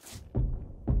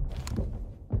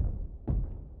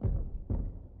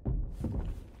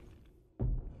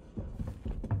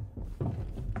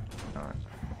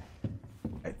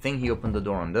 I think he opened the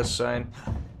door on this side,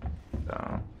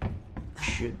 so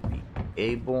should be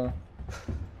able.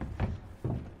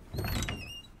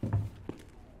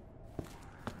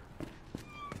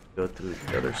 Go through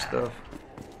the other stuff.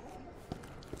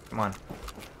 Come on.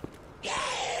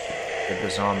 Get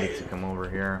the zombie to come over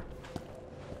here.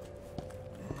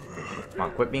 Come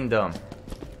on, quit being dumb.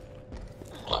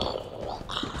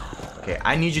 Okay,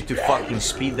 I need you to fucking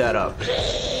speed that up.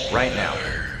 Right now.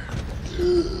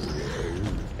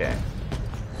 Okay.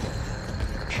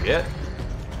 Shit.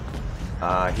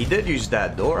 He did use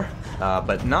that door,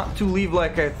 but not to leave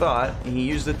like I thought. He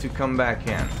used it to come back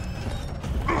in.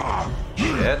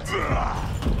 Shit.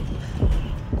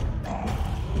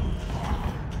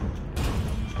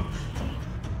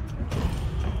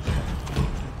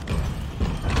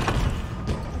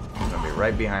 I'm gonna be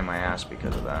right behind my ass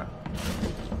because of that.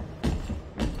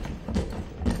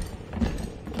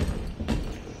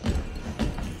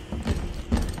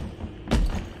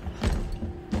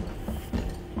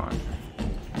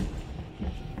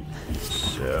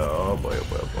 Oh boy, oh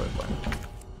boy, oh boy, oh boy.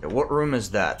 Okay, what room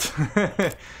is that?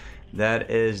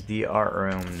 That is the art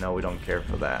room. No, we don't care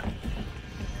for that.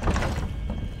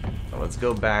 So let's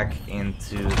go back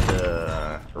into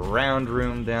the round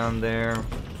room down there.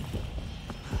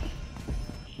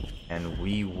 And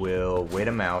we will wait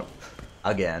him out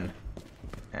again.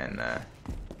 And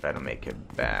try to make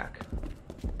it back.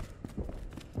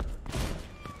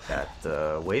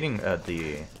 At waiting at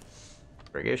the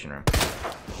interrogation room.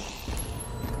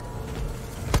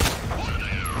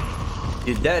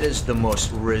 Dude, that is the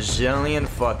most resilient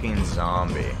fucking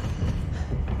zombie.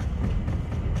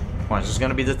 Come on, this is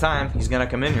gonna be the time. He's gonna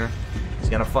come in here. He's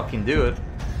gonna fucking do it.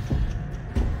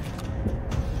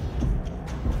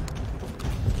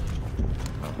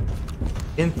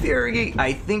 In theory,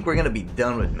 I think we're gonna be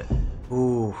done with it.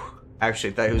 Ooh.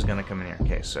 Actually, I thought he was gonna come in here.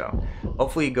 Okay, so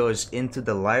hopefully he goes into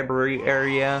the library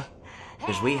area.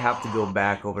 Because we have to go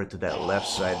back over to that left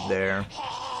side there.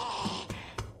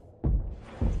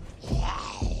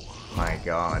 My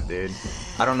god, dude.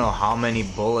 I don't know how many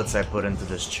bullets I put into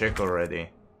this chick already.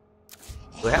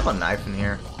 Do I have a knife in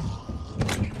here?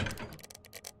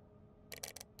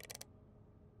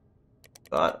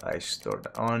 Thought I stored...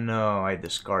 Oh no, I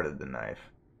discarded the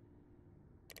knife.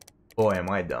 Boy,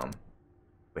 am I dumb.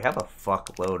 We have a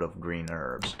fuckload of green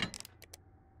herbs.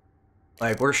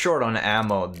 Like, we're short on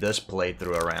ammo this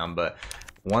playthrough around, but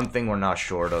one thing we're not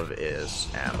short of is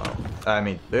ammo. I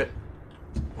mean,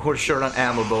 we're short on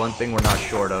ammo, but one thing we're not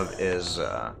short of is,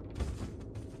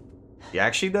 You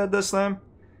actually did this time?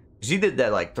 Because you did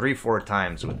that like 3-4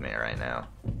 times with me right now.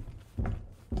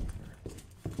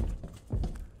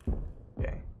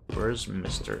 Okay, where's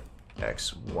Mr.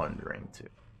 X wandering to?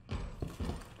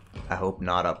 I hope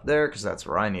not up there, because that's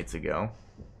where I need to go.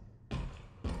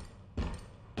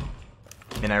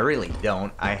 And I really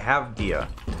don't. I have the,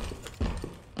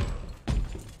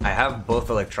 I have both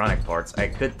electronic parts. I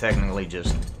could technically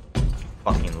just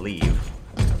fucking leave,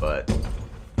 but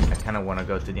I kind of want to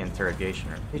go to the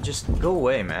interrogation room. Hey, just go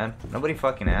away, man. Nobody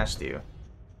fucking asked you.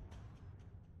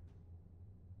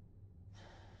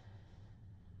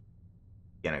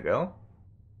 Gonna go?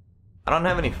 I don't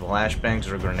have any flashbangs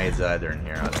or grenades either in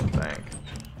here, I don't think.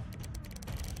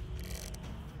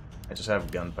 I just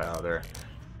have gunpowder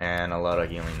and a lot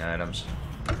of healing items.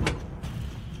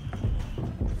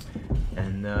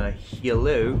 And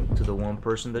hello to the one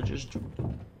person that just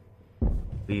joined.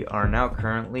 We are now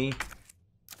currently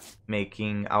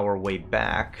making our way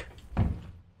back.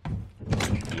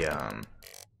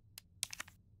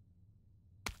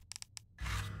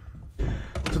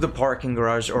 To the parking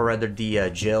garage, or rather the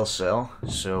jail cell,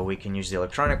 so we can use the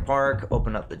electronic park,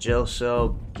 open up the jail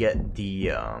cell, get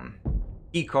the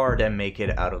key card, and make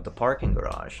it out of the parking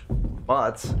garage.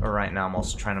 But right now I'm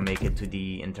also trying to make it to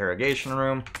the interrogation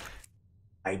room.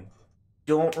 I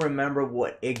don't remember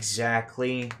what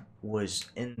exactly was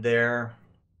in there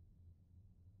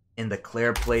in the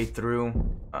Claire playthrough.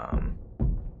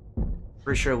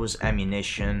 Pretty sure it was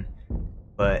ammunition,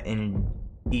 but in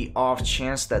the off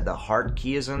chance that the heart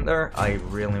key is in there, I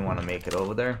really want to make it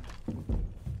over there.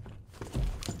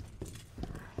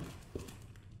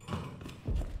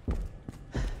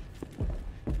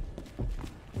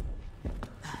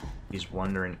 He's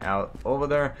wandering out over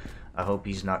there. I hope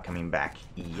he's not coming back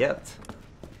yet.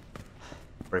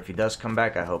 Or if he does come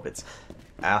back, I hope it's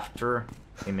after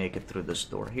we make it through this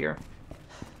door here.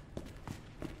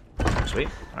 Sweet.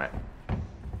 Alright.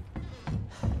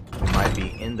 We might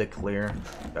be in the clear.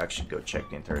 I should go check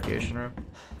the interrogation room.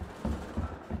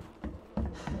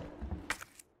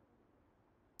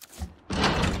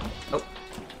 Oh,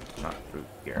 not through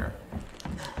here.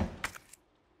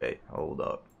 Hey, hold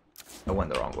up. I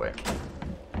went the wrong way.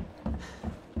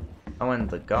 I went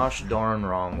the gosh darn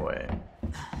wrong way.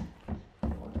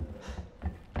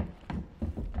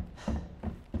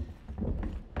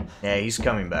 Yeah, he's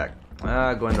coming back.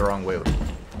 Going the wrong way.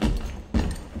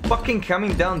 Fucking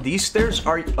coming down these stairs?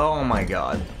 Are you? Oh my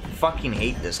god. Fucking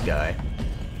hate this guy.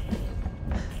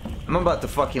 I'm about to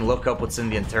fucking look up what's in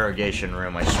the interrogation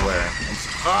room, I swear.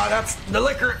 Ah, that's the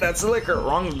liquor! That's the liquor!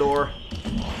 Wrong door.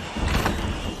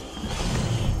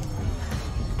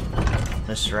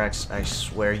 Mr. X, I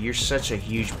swear, you're such a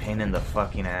huge pain in the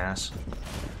fucking ass.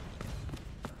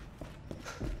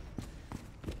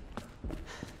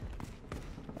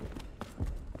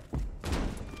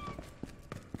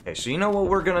 Okay, so you know what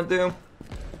we're gonna do?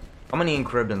 How many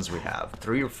ink ribbons we have?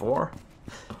 3 or 4?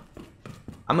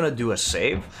 I'm gonna do a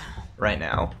save right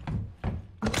now.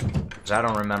 Because I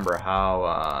don't remember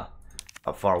how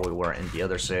far we were in the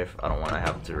other save. I don't want to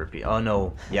have to repeat. Oh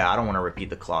no, yeah, I don't want to repeat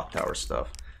the clock tower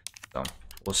stuff. So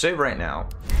we'll save right now,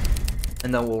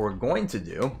 and then what we're going to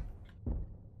do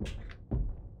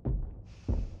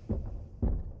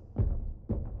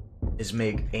is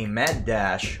make a mad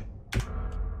dash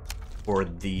for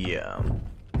the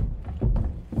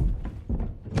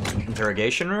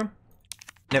interrogation room.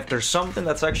 And if there's something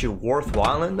that's actually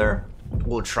worthwhile in there,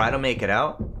 we'll try to make it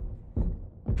out.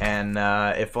 And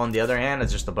if on the other hand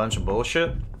it's just a bunch of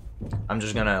bullshit, I'm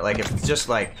just gonna, like, if it's just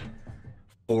like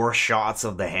 4 shots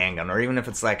of the handgun, or even if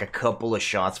it's like a couple of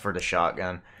shots for the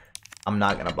shotgun, I'm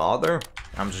not gonna bother.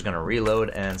 I'm just gonna reload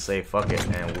and say fuck it,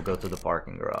 and we'll go to the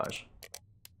parking garage.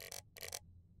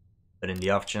 But in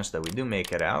the off chance that we do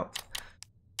make it out,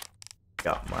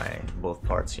 got my both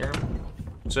parts here.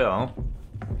 So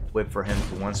wait for him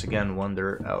to once again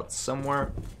wander out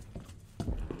somewhere.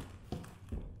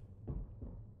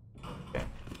 Okay.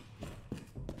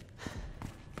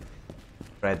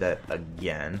 Try that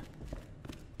again.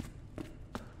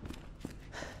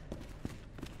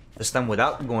 This time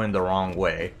without going the wrong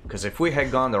way, because if we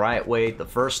had gone the right way the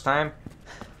first time,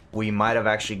 we might have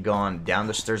actually gone down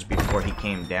the stairs before he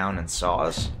came down and saw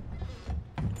us.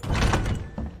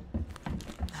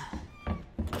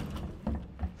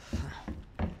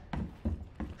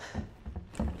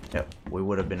 Yep, we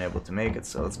would have been able to make it,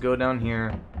 so let's go down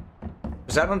here.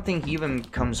 Because I don't think he even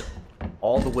comes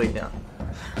all the way down.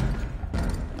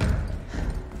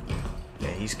 Yeah,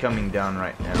 he's coming down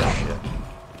right now. Shit.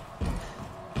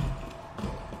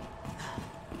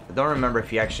 I don't remember if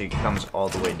he actually comes all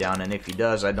the way down, and if he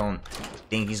does, I don't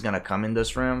think he's gonna come in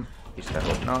this room. At least I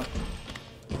hope not.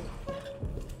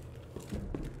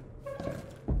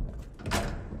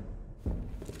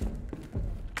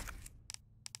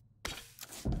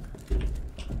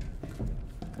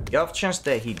 The off chance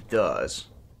that he does.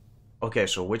 Okay,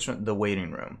 so which one? The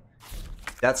waiting room.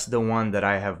 That's the one that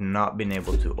I have not been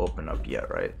able to open up yet,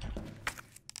 right?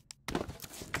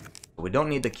 We don't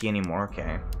need the key anymore,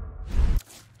 okay.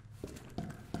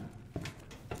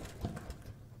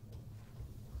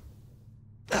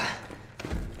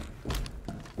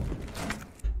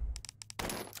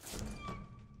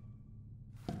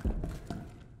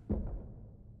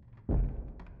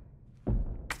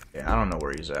 I don't know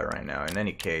where he's at right now. In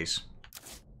any case,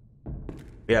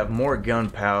 we have more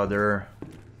gunpowder,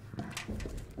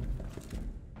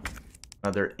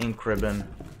 another ink ribbon.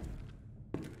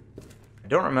 I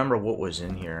don't remember what was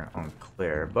in here on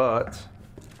Claire, but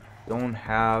don't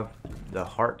have the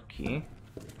heart key.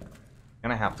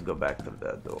 Gonna have to go back to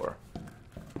that door.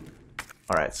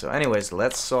 Alright, so anyways,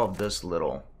 let's solve this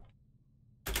little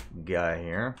guy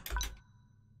here.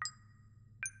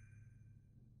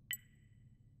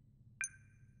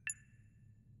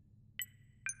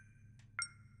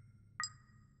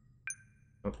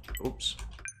 Oops.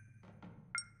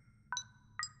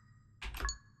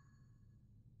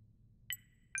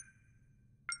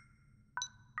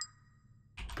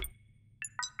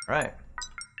 Right.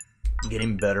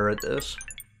 Getting better at this.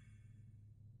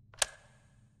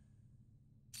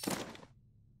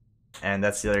 And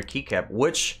that's the other keycap,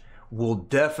 which we'll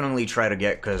definitely try to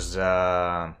get, because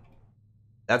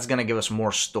that's gonna give us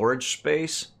more storage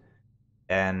space.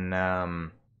 And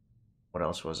what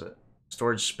else was it?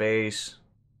 Storage space.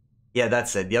 Yeah,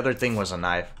 that's it. The other thing was a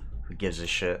knife. Who gives a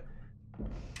shit?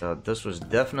 So this was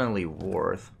definitely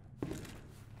worth.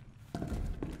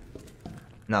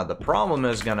 Now the problem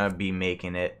is gonna be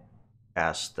making it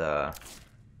past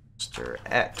Mr.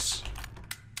 X.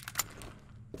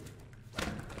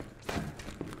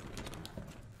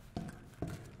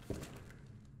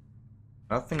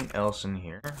 Nothing else in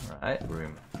here, right?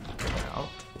 Room out.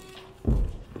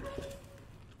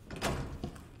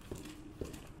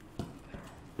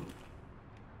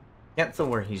 Can't tell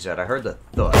where he's at. I heard the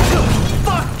thud.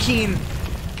 Fucking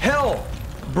hell,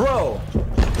 bro!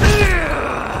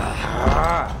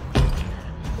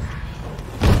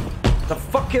 The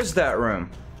fuck is that room?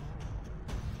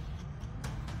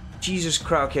 Jesus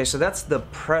Christ. Okay, so that's the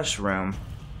press room.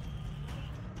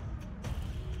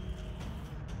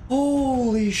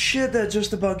 Holy shit, that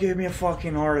just about gave me a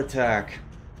fucking heart attack.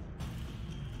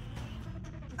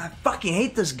 I fucking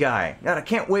hate this guy. God, I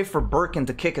can't wait for Birkin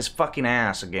to kick his fucking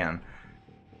ass again.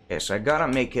 Okay, so I gotta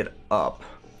make it up.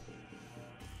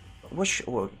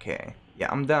 Okay. Yeah,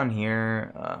 I'm down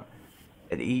here.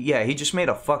 Yeah, he just made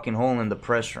a fucking hole in the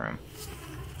press room.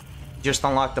 Just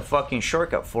unlocked the fucking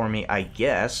shortcut for me, I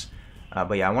guess.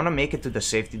 But yeah, I want to make it to the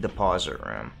safety deposit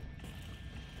room.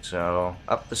 So,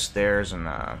 up the stairs and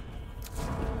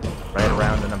right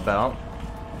around and about.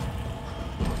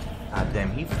 God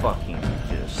damn, he fucking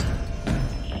just...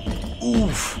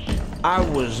 Oof! I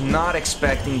was not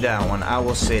expecting that one, I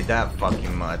will say that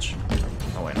fucking much.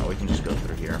 Oh wait, no, we can just go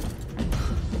through here.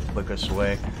 Click us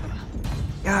away.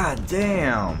 God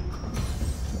damn!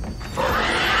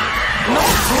 No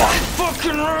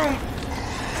fucking room!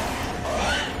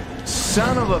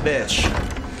 Son of a bitch!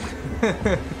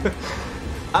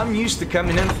 I'm used to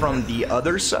coming in from the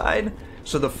other side,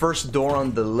 so the first door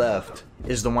on the left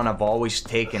is the one I've always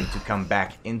taken to come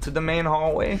back into the main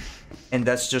hallway, and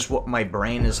that's just what my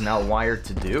brain is now wired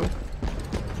to do.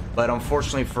 But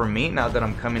unfortunately for me, now that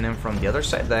I'm coming in from the other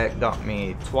side, that got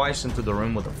me twice into the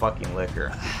room with a fucking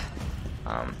liquor.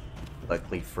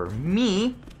 Luckily for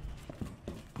me,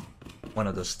 one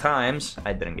of those times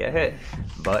I didn't get hit,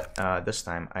 but this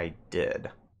time I did.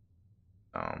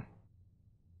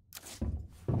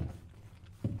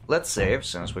 Let's save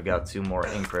since we got 2 more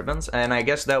ink ribbons, and I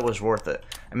guess that was worth it.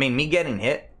 I mean, me getting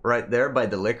hit right there by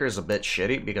the liquor is a bit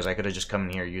shitty because I could have just come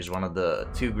in here, used one of the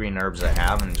 2 green herbs I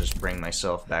have, and just bring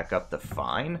myself back up to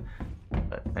fine.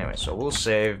 But anyway, so we'll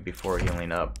save before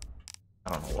healing up.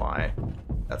 I don't know why.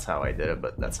 That's how I did it,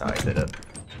 but that's how I did it.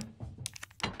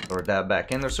 Throw that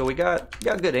back in there. So we got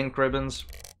good ink ribbons.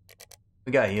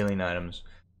 We got healing items.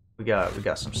 We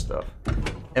got some stuff.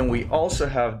 And we also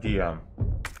have the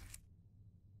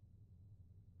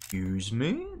excuse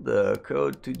me, the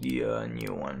code to the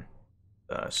new one.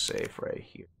 Safe right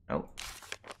here. Nope.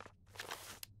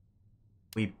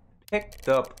 We picked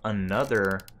up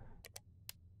another.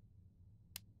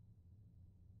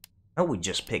 Oh, we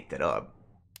just picked it up.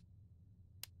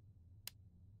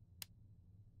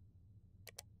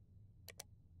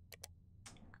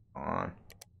 Come on.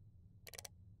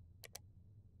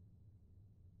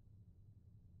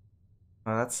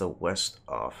 Oh, that's the west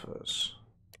office.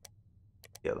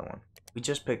 The other one. We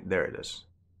just picked, there it is.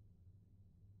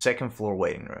 2nd floor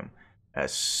waiting room. At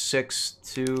 6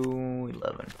 to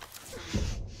 11.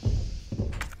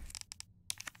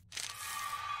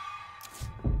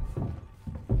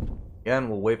 Again,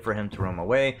 we'll wait for him to roam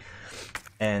away.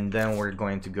 And then we're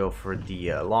going to go for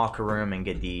the locker room and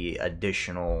get the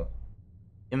additional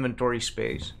inventory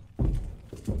space.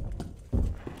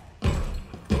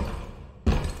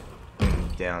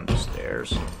 Down the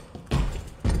stairs.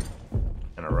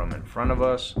 And a room in front of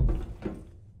us.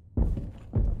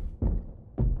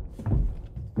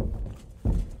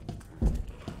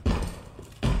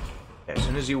 As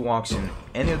soon as he walks in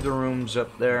any of the rooms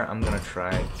up there, I'm gonna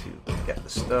try to get the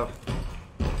stuff.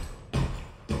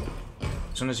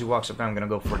 As soon as he walks up there, I'm gonna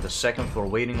go for the 2nd floor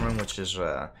waiting room, which is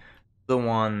the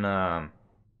one, yeah,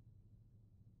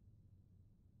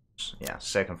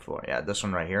 2nd floor. Yeah, this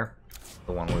one right here.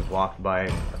 The one we've walked by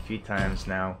a few times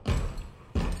now.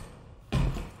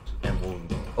 And we'll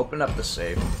open up the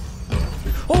safe.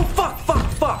 Oh,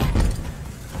 fuck!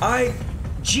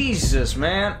 Jesus,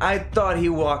 man. I thought he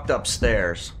walked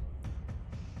upstairs.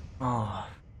 Oh.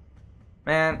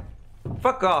 Man.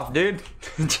 Fuck off, dude.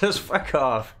 Just fuck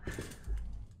off.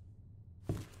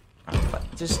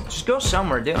 Just go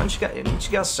somewhere, dude.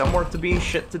 You got somewhere to be,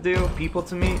 shit to do, people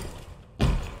to meet.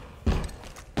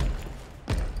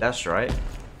 That's right.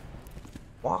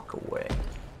 Walk away.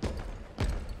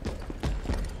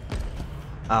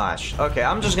 Ah, okay,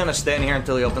 I'm just gonna stand here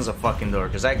until he opens a fucking door,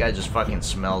 because that guy just fucking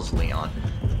smells Leon.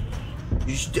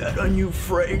 Is that a new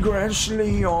fragrance,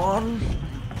 Leon?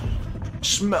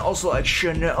 Smells like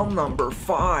Chanel number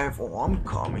 5. Oh, I'm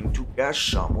coming to get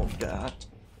some of that.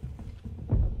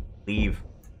 Leave.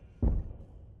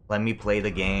 Let me play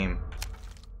the game.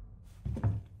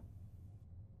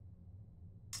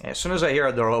 As soon as I hear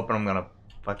a door open, I'm gonna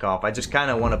fuck off. I just kind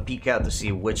of want to peek out to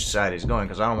see which side he's going,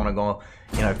 because I don't want to go,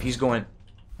 you know, if he's going...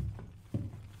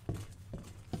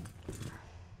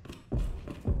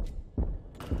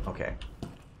 Okay.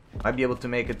 Might be able to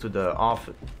make it to the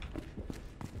office.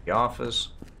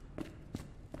 Because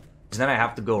then I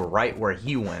have to go right where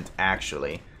he went,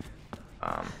 actually.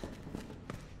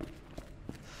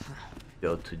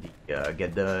 Go to the,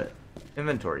 get the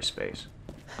inventory space.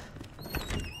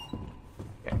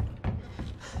 Okay.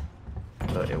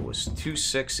 So it was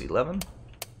 2611.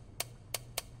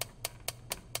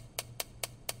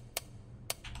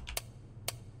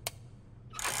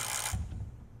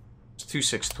 It's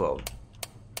 2612.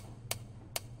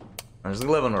 It was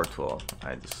 11 or 12.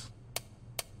 I just...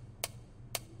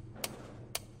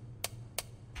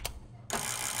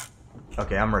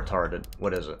 Okay, I'm retarded.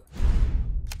 What is it?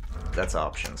 That's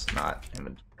options, not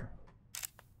inventory.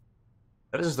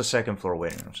 That is the 2nd floor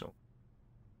waiting room, so...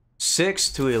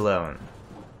 6 to 11.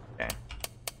 Okay.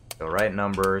 So right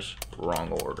numbers,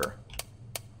 wrong order.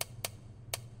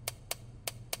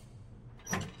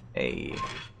 Hey,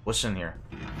 what's in here?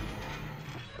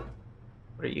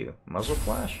 What are you? Muzzle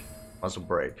flash? Muzzle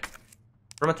brake.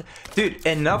 Dude,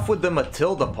 enough with the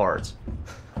Matilda parts.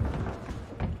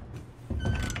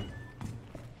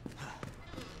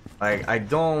 Like,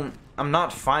 I'm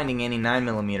not finding any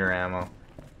 9mm ammo.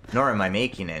 Nor am I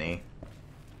making any.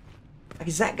 Like,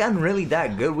 is that gun really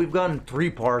that good? We've gotten 3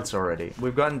 parts already.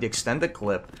 We've gotten the extended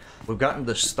clip. We've gotten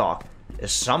the stock. It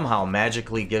somehow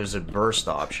magically gives a burst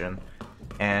option.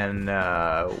 And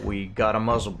we got a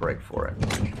muzzle brake for it.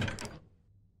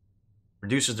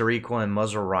 Reduces the recoil and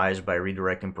muzzle rise by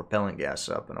redirecting propellant gas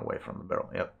up and away from the barrel.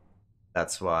 Yep.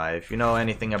 That's why, if you know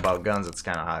anything about guns, that's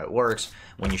kind of how it works.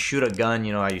 When you shoot a gun,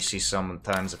 you know how you see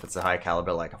sometimes if it's a high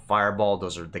caliber like a fireball,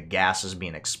 those are the gases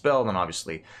being expelled, and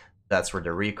obviously that's where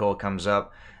the recoil comes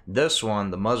up. This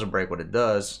one, the muzzle brake, what it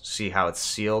does, see how it's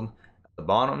sealed at the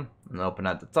bottom and open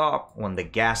at the top. When the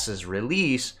gases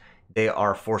release, they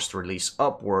are forced to release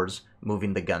upwards,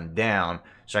 moving the gun down.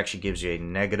 So it actually gives you a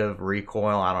negative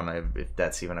recoil. I don't know if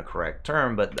that's even a correct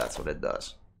term, but that's what it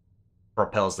does.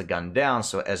 Propels the gun down,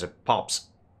 so as it pops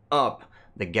up,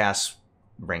 the gas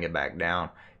bring it back down.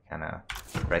 Kind of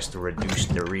tries to reduce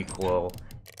the recoil in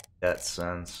that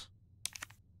sense.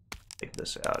 Take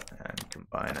this out and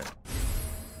combine it.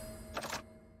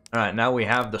 Alright, now we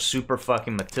have the super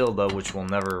fucking Matilda, which we'll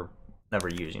never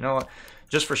use. You know what?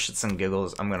 Just for shits and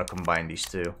giggles, I'm gonna combine these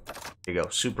two. Here you go,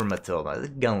 Super Matilda. This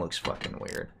gun looks fucking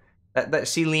weird.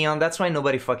 See, Leon, that's why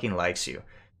nobody fucking likes you.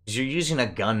 Because you're using a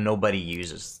gun nobody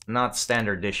uses. Not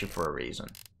standard issue for a reason.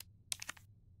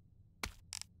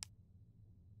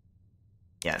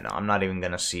 Yeah, no, I'm not even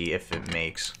gonna see if it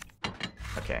makes...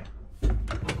 Okay.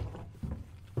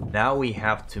 Now we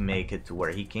have to make it to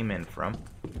where he came in from.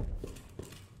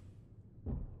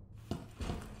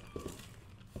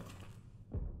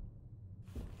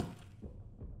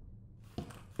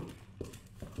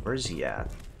 Where's he at?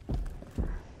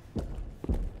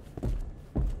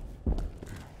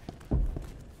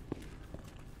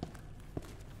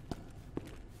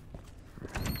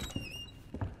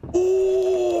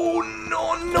 Oh,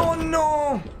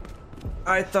 no.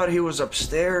 I thought he was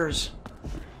upstairs.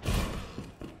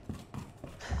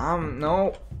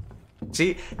 No.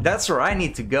 See, that's where I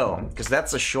need to go, because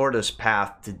that's the shortest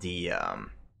path to the,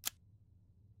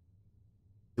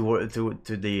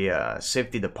 to the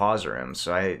safety deposit room.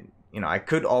 So I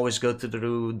could always go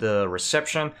through the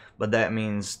reception, but that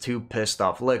means 2 pissed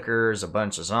off lickers, a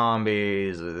bunch of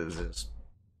zombies. It's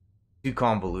too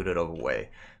convoluted of a way.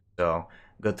 So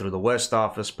go through the west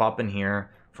office, pop in here.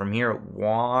 From here,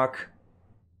 walk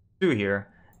through here,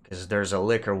 because there's a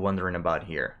licker wandering about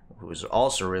here, who's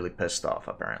also really pissed off,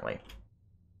 apparently.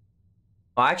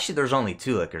 Well, actually, there's only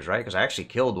 2 lickers, right? Because I actually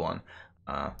killed one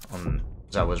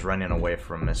as I was running away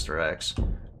from Mr. X.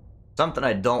 Something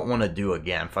I don't want to do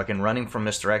again. Fucking running from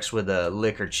Mr. X with a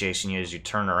licker chasing you as you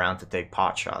turn around to take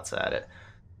pot shots at it.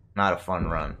 Not a fun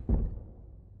run.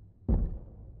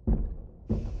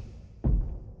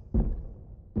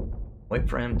 Wait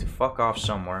for him to fuck off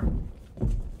somewhere.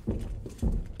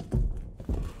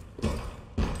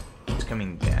 He's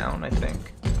coming down, I think.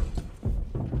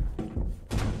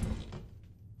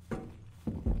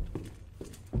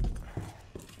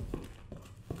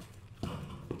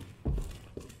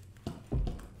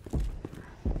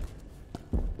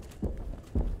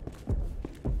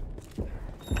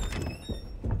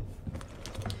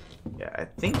 Yeah, I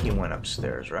think he went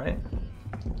upstairs, right?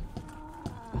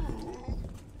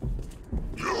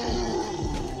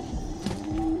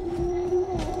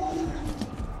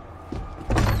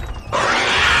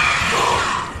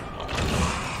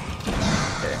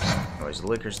 The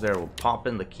liquor's there. We'll pop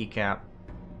in the keycap.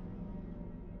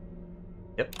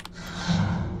 Yep.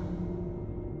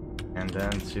 And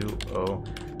then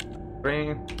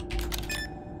 203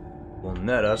 will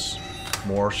net us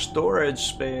more storage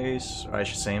space. Or I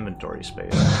should say inventory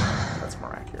space. That's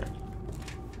more accurate.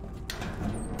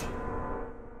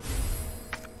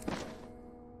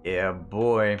 Yeah,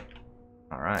 boy.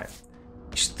 Alright.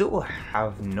 We still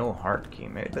have no heart key.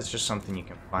 Maybe that's just something you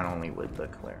can find only with the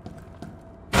clear.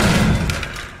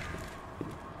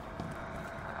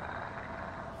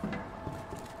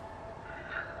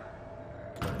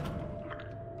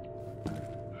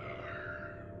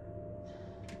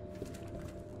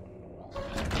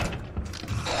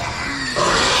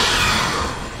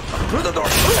 Through the door!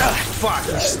 Fuck,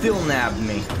 he still nabbed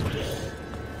me.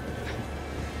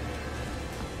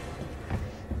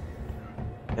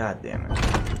 God damn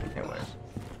it. Anyways.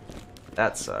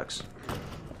 That sucks.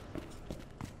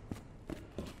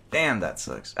 Damn, that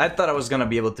sucks. I thought I was gonna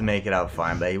be able to make it out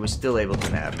fine, but he was still able to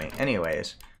nab me.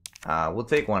 Anyways, we'll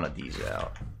take one of these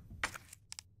out.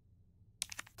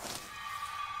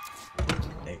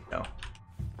 There you go.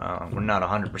 We're not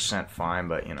 100% fine,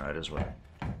 but you know, it is what.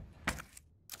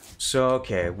 So,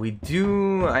 okay,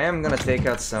 I am gonna take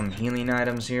out some healing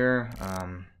items here. I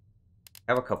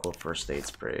have a couple of first aid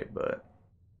spray, but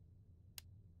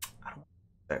I don't want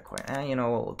that quite. You know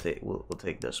what? We'll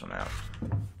take this one out.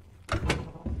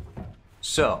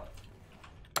 So,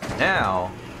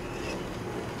 now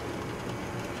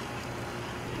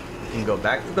we can go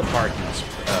back to the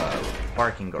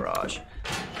parking garage.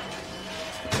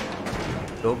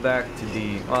 Go back to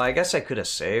the... Well, I guess I could have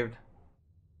saved.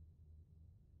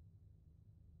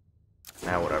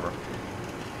 Whatever.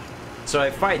 So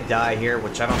if I die here,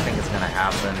 which I don't think is gonna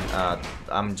happen,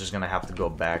 I'm just gonna have to go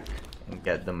back and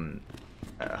get them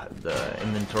the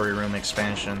inventory room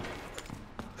expansion.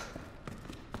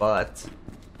 But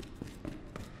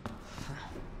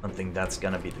I don't think that's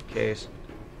gonna be the case.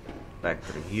 Back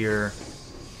through here.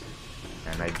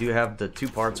 And I do have the 2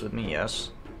 parts with me,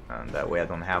 yes. And that way I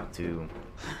don't have to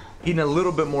be a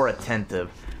little bit more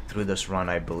attentive through this run,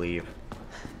 I believe.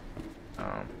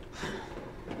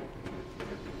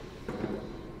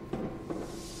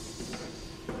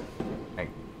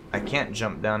 I can't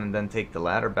jump down and then take the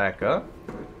ladder back up?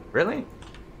 Really?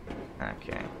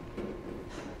 Okay.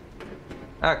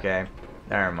 Okay,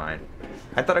 never mind.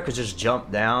 I thought I could just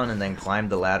jump down and then climb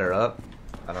the ladder up.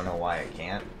 I don't know why I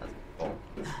can't.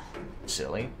 That's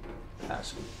silly.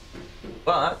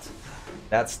 But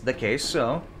that's the case,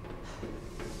 so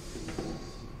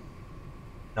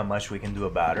not much we can do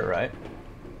about it, right?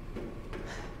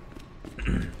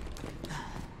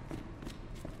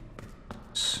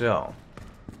 So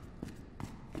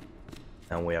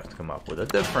now we have to come up with a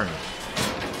different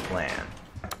plan.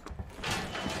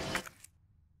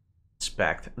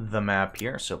 Inspect the map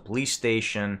here. So police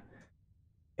station.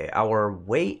 Okay, our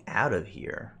way out of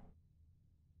here.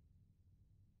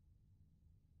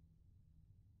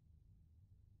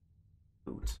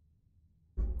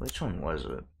 Which one was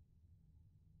it?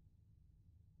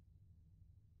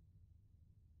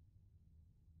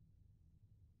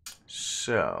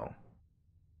 So,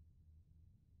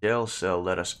 jail cell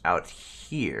let us out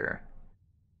here.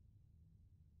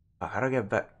 Oh, how do I get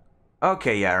back?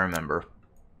 Okay, yeah, I remember.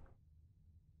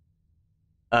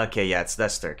 Okay, yeah, it's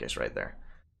that staircase right there.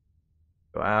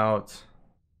 Go out.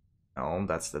 Oh,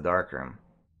 that's the dark room.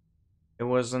 It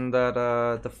wasn't that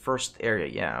the first area,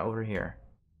 yeah, over here.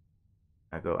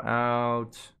 I go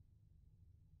out.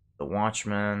 The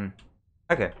watchman.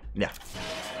 Okay, yeah.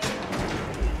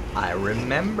 I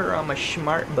remember, I'm a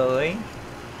smart boy.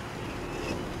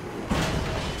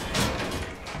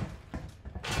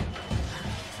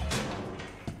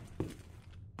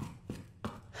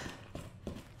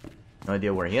 No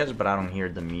idea where he is, but I don't hear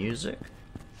the music.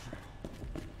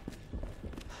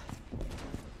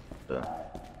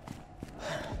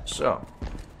 So.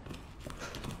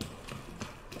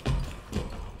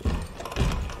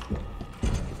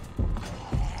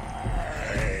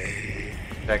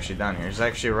 He's actually down here. He's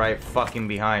actually right fucking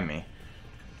behind me.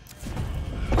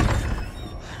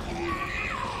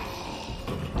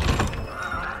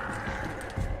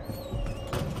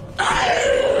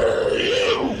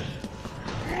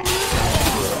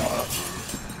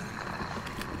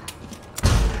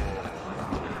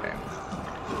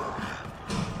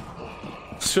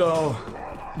 So,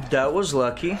 that was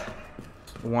lucky.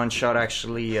 One shot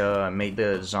actually made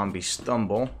the zombie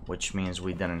stumble, which means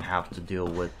we didn't have to deal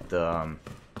with having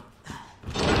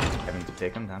to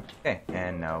take him down. Okay,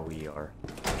 and now we are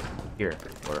here,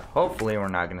 where hopefully we're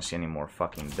not gonna see any more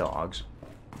fucking dogs.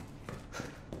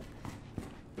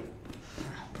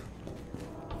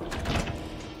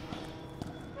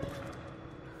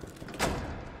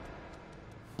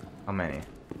 How many?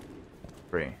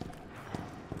 3.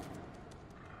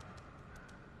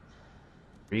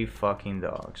 3 fucking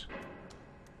dogs.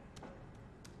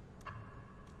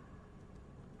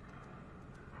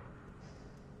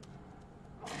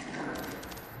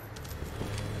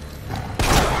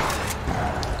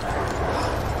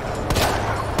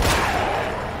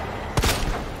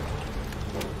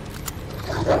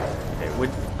 Okay,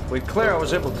 with Claire I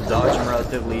was able to dodge him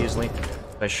relatively easily.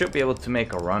 I should be able to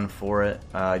make a run for it.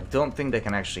 I don't think they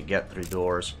can actually get through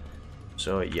doors.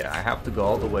 So yeah, I have to go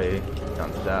all the way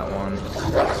down to that one.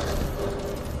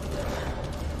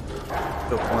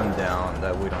 Took one down,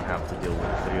 that we don't have to deal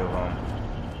with 3 of them.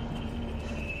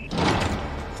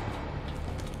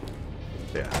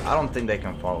 Yeah, I don't think they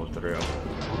can follow through.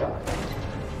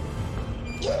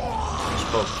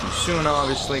 spoke too soon,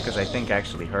 obviously, because I think I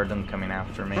actually heard them coming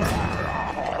after me.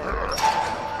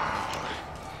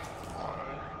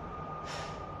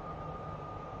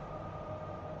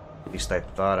 At least I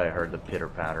thought I heard the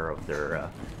pitter-patter of their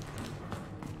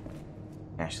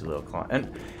nasty little claw.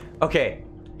 And, okay,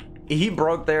 he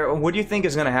broke there. What do you think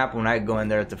is going to happen when I go in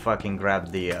there to fucking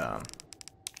grab the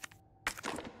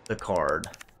card?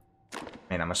 I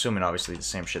mean, I'm assuming, obviously, the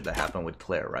same shit that happened with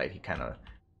Claire, right? He kind of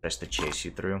tries to chase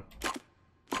you through.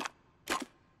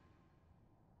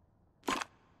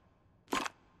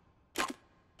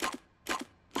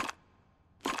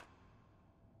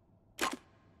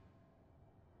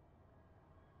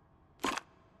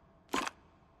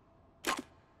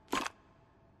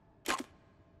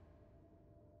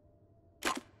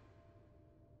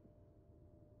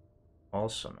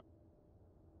 Awesome.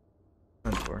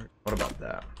 What about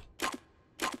that?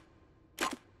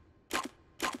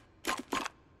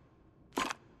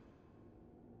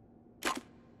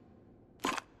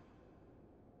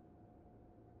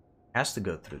 Has to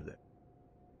go through there.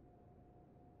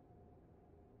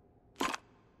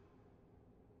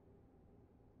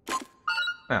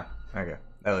 Oh, okay.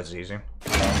 That was easy.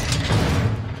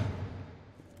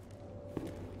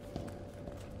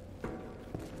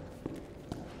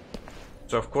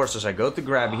 So of course, as I go to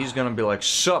grab it, he's gonna be like,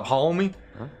 "Sup, homie?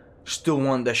 Huh? Still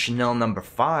want that Chanel number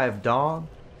 5, dog?"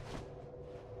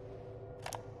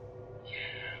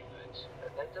 Yeah,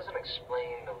 but that doesn't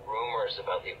explain the rumors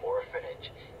about the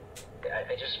orphanage.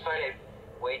 I just find it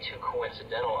way too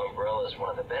coincidental Umbrella's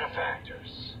one of the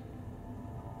benefactors.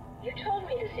 You told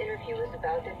me this interview was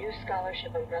about the new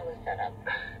scholarship Umbrella set up.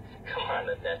 Come on,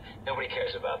 Annette. Nobody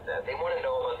cares about that. They want to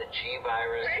know about the G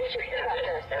virus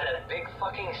and that big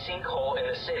fucking sinkhole in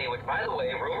the city, which, by the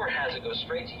way, rumor has it goes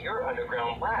straight to your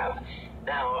underground lab.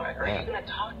 Now, are you going to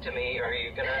talk to me, or are you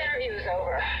going to... This interview's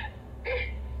over.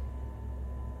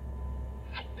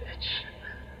 Bitch.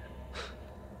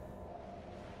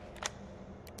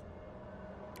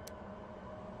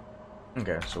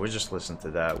 Okay, so we just listen to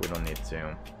that. We don't need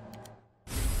to.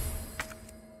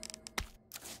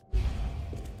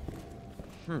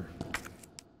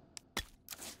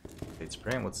 It's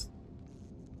brain. What's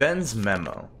Ben's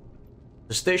memo?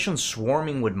 The station's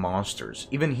swarming with monsters.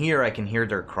 Even here I can hear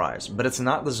their cries, but it's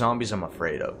not the zombies I'm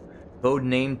afraid of.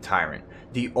 Codename Tyrant,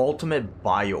 the ultimate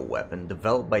bioweapon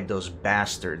developed by those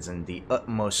bastards in the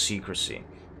utmost secrecy.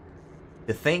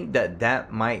 To think that that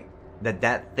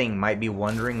thing might be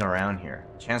wandering around here.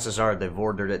 Chances are they've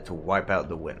ordered it to wipe out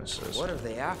the witnesses. What are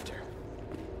they after?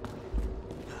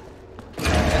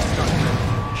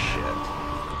 Shit.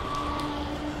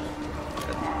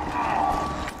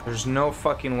 There's no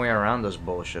fucking way around this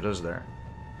bullshit, is there?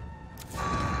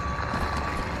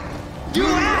 You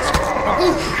asked!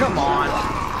 Oh, come on!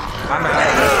 I'm out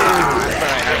of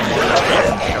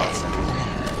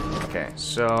this. Okay,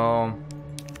 so...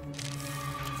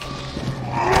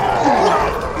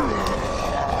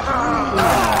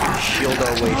 Shield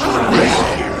our way through.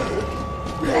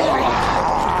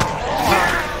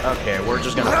 Okay, we're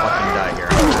just gonna fucking die here.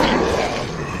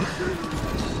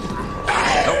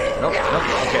 Nope,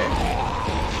 okay.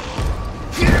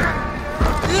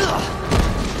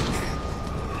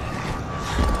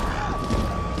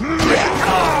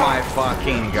 Oh my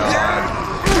fucking god.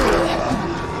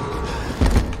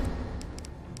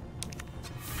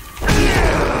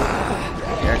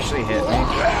 He actually hit me.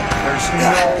 There's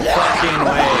no fucking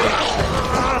way.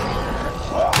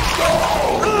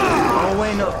 Oh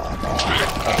wait, no.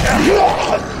 Okay.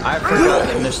 I forgot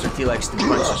that Mr. T likes to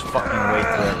punch his fucking way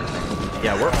through everything.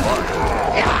 Yeah, we're fucked.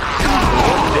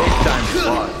 We're big time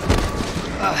fucked.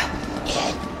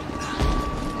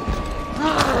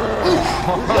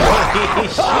 Holy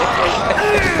shit.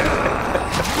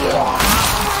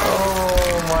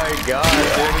 Oh my god,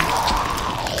 dude.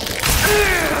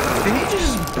 Did he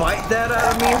just bite that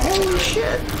out of me? Holy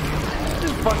shit.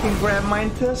 Just fucking grabbed my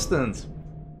intestines.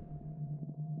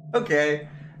 Okay,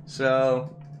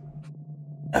 so...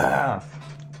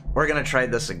 we're gonna try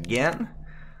this again.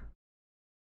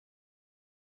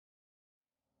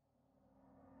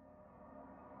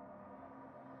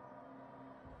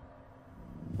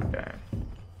 Okay,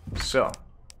 so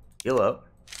heal up.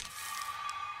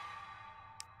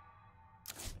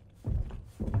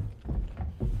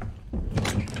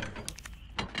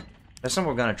 This time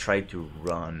we're gonna try to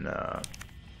run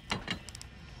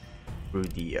through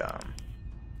the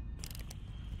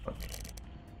okay.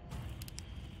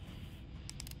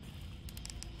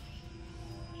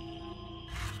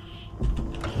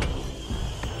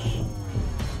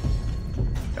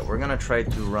 Yeah, we're gonna try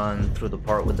to run through the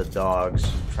part with the dogs.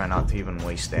 Try not to even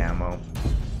waste ammo.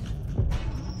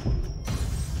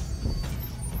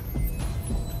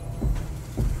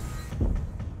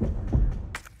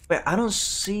 But I don't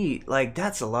see, like,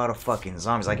 that's a lot of fucking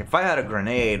zombies. Like, if I had a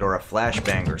grenade or a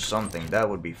flashbang or something, that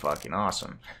would be fucking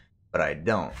awesome. But I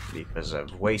don't, because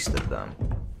I've wasted them.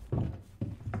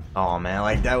 Oh, man,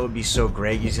 like, that would be so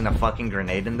great, using a fucking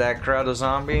grenade in that crowd of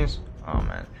zombies. Oh,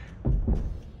 man.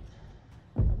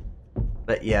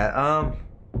 But, yeah,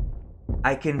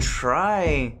 I can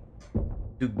try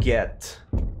to get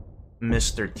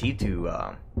Mr. T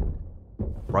to,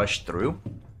 rush through.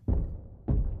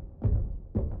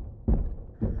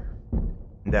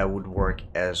 That would work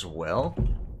as well,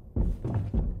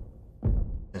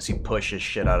 since he pushes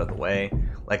shit out of the way.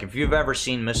 Like, if you've ever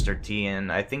seen Mr. T, and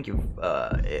I think you've,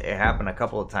 it happened a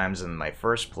couple of times in my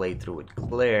first playthrough with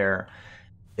Claire,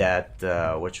 that,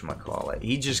 whatchamacallit,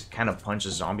 he just kind of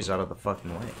punches zombies out of the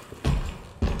fucking way.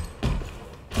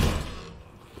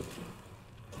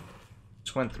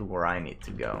 Just went through where I need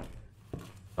to go.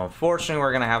 So unfortunately,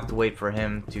 we're gonna have to wait for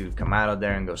him to come out of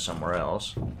there and go somewhere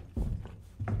else.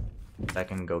 I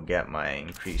can go get my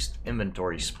increased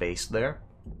inventory space there.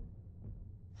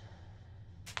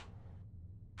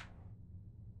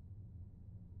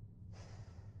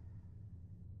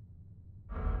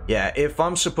 Yeah, if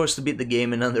I'm supposed to beat the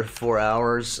game in under 4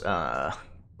 hours, to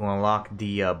unlock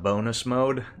the bonus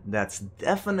mode, that's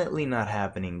definitely not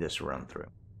happening this run through.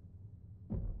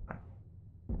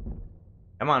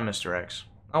 Come on, Mr. X.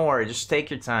 Don't worry, just take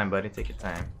your time, buddy. Take your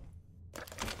time.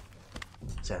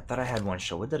 See, I thought I had one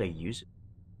shot. What did I use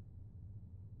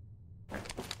it?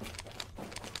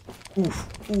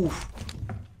 Oof, oof.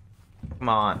 Come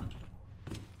on.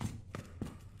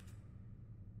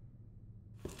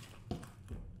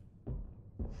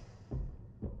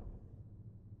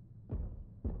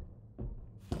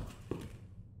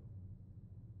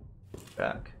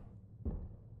 Back.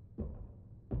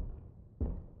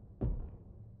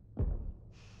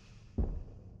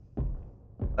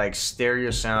 Like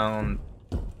stereo sound,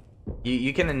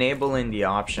 you can enable in the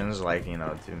options, like, you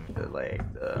know, to like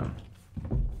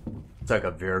it's like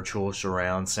a virtual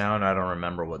surround sound. I don't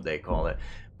remember what they call it,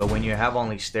 but when you have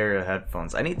only stereo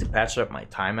headphones, I need to patch up my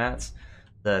tie mats.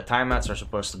 The tie mats are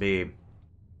supposed to be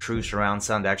true surround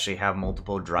sound, to actually have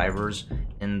multiple drivers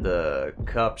in the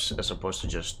cups as opposed to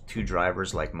just 2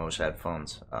 drivers like most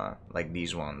headphones, like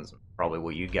these ones, probably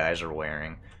what you guys are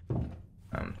wearing.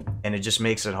 And it just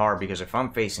makes it hard, because if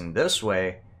I'm facing this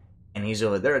way and he's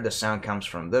over there, the sound comes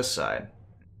from this side.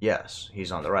 Yes,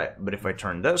 he's on the right. But if I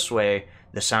turn this way,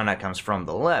 the sound that comes from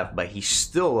the left, but he's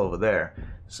still over there.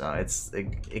 So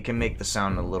it can make the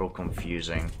sound a little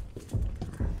confusing.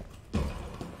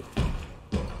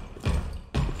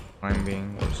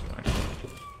 Climbing, what's going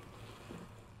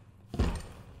on?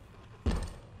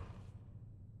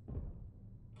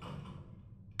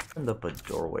 Opened up a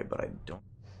doorway, but I don't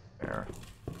care.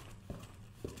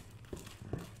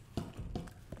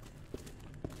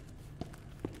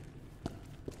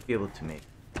 Be able to make.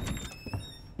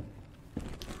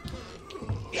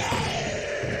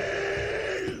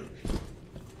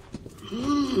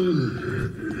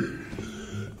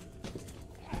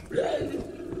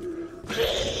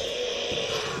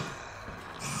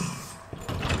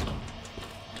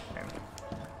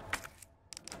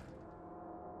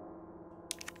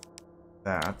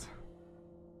 That.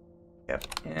 Yep,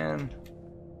 and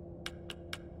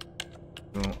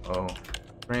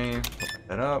 203, open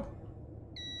that up.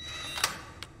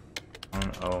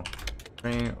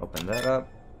 103, open that up.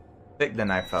 Take the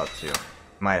knife out too.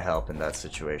 Might help in that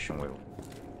situation. Alright.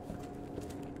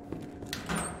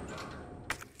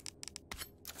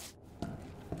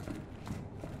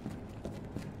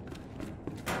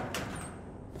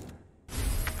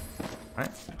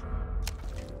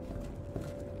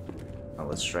 Now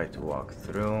let's try to walk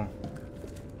through.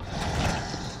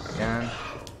 Again.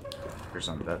 Here's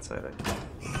on that side, I think.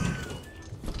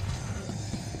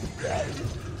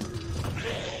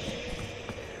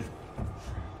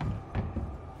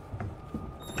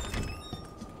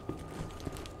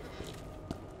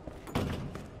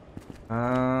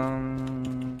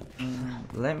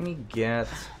 Let me get...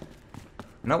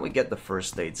 No, we get the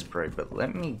first aid spray, but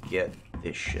let me get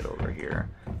this shit over here.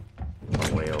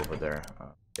 Way over there.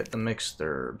 Get the mixed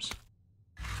herbs.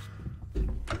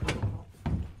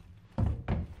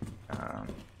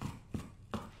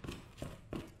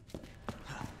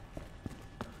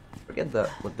 Forget that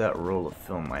what that roll of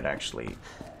film might actually...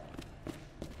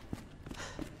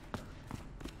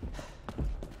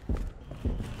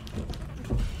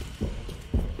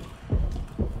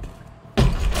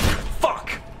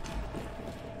 Fuck!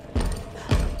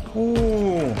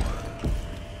 Ooh.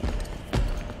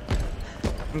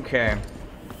 Okay.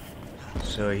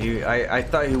 So I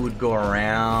thought he would go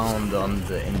around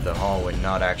in the hallway,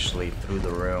 not actually through the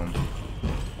room.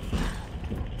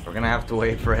 We're gonna have to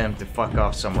wait for him to fuck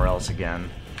off somewhere else again.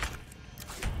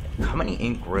 How many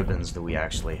ink ribbons do we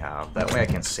actually have? That way I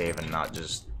can save and not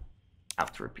just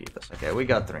have to repeat this. Okay, we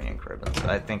got 3 ink ribbons.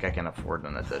 I think I can afford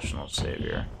an additional save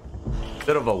here.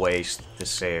 Bit of a waste to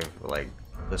save, like,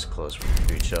 this close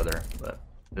to each other, but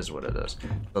it is what it is.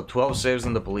 So 12 saves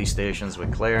in the police stations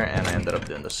with Claire, and I ended up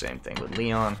doing the same thing with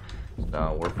Leon.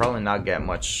 So we're probably not getting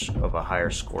much of a higher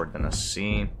score than a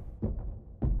C.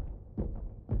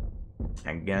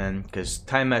 Again, because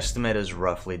time estimate is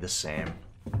roughly the same,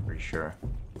 pretty sure.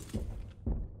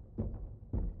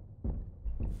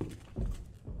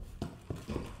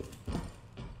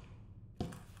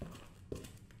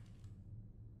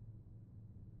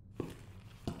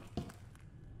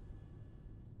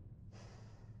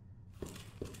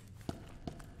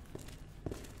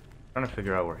 Trying to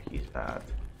figure out where he's at.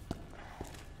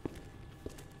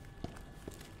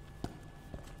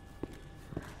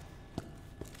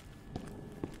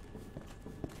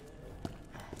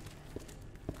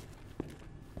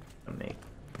 Me.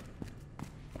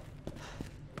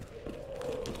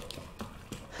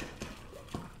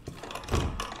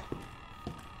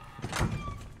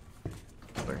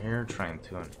 We're here trying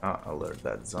to alert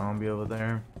that zombie over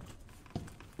there.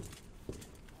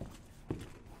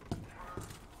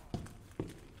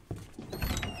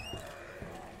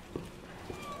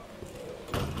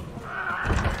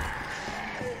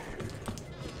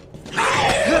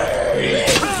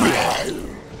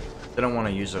 Didn't want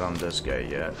to use it on this guy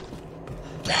yet.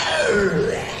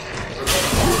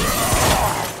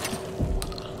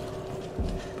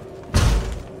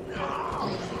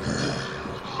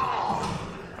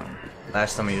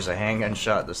 Last time I used a handgun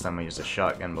shot, this time I used a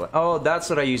shotgun bullet. Oh, that's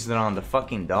what I used it on, the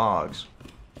fucking dogs.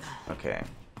 Okay.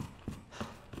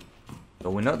 So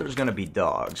we know there's gonna be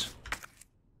dogs.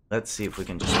 Let's see if we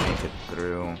can just make it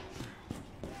through.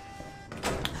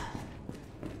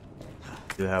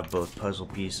 Do have both puzzle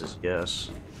pieces, yes.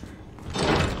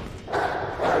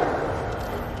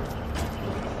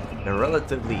 They're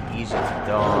relatively easy to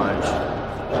dodge.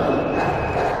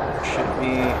 Should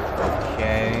be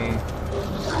okay.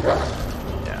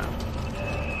 Yeah.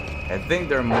 I think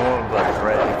they're more of a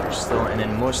threat if you're still, and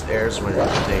in most areas where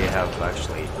they have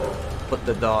actually put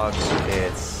the dogs,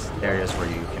 it's areas where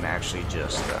you can actually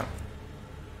just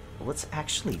what's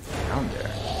actually down there?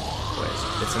 Anyways,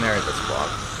 it's an area that's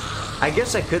blocked. I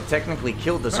guess I could technically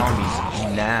kill the zombies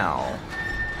now,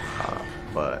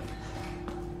 but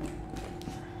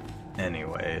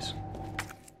anyways,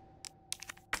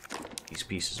 these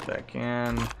pieces back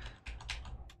in.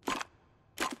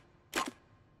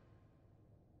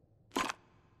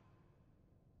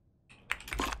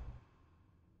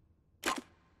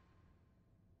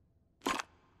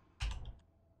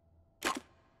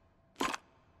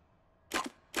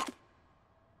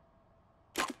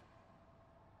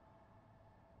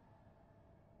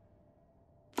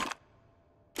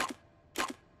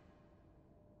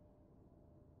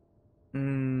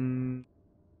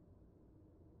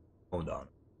 Hold on.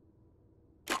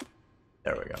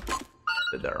 There we go.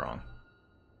 Did that wrong.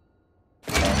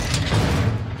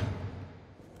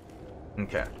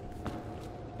 Okay.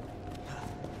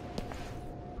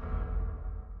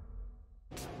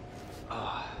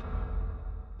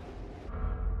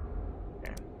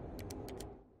 Okay.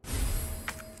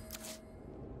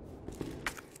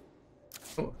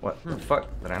 Oh, what the fuck?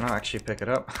 Did I not actually pick it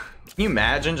up? Can you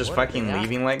imagine just fucking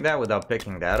leaving like that without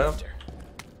picking that up?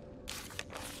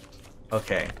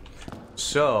 Okay,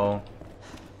 so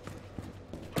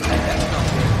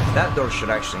that door should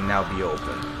actually now be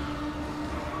open.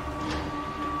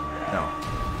 No,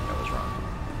 that was wrong.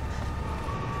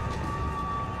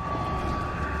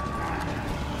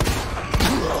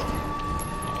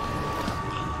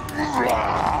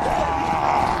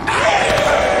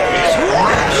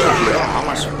 How am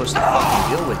I supposed to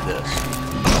fucking deal with this?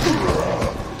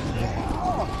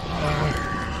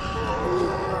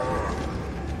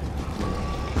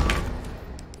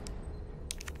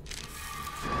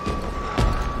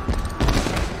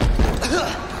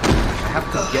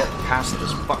 Past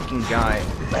this fucking guy.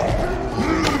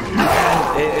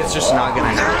 It's just not gonna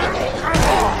happen.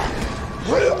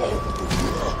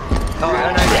 Oh,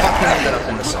 and I fucking ended up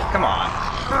in the cell. Come on.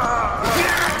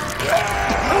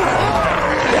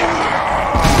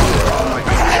 Oh my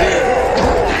god.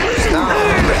 Stop.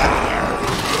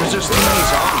 There's just too many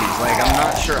zombies. Like, I'm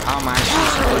not sure how I'm actually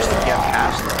supposed to get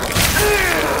past them.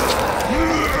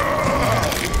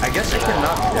 I guess I can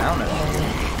knock down it.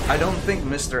 I don't think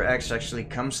Mr. X actually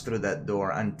comes through that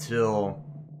door until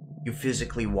you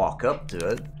physically walk up to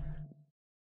it.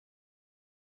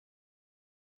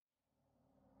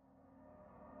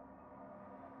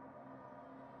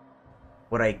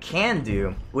 what I can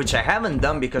do, which I haven't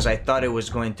done because I thought it was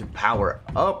going to power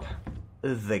up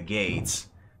the gates.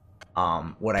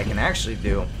 What I can actually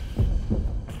do...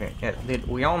 Okay, yeah, dude,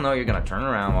 we all know you're gonna turn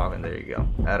around, walk in. There you go.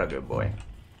 That a good boy.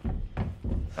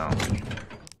 Oh.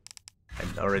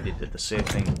 I already did the save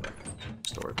thing, but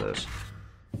store this.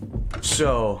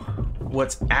 So,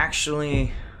 what's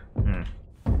actually...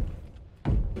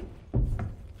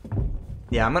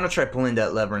 Yeah, I'm gonna try pulling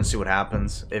that lever and see what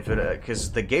happens. If it,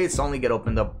 because the gates only get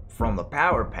opened up from the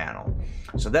power panel.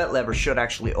 So that lever should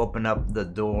actually open up the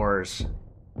doors,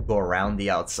 go around the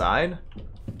outside.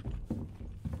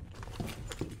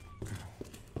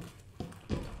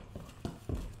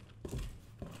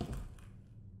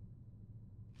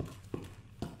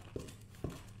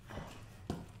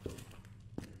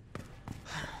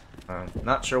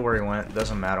 Not sure where he went.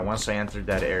 Doesn't matter. Once I entered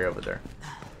that area over there.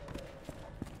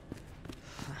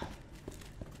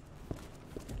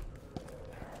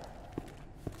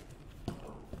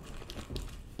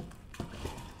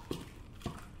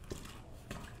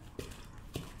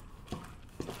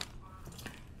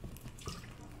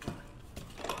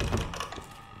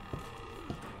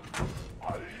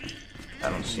 I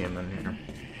don't see him in here.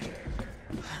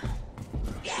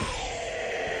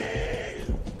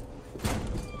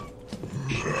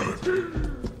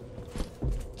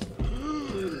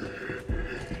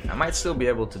 I might still be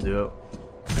able to do it.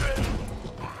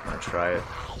 I'm gonna try it.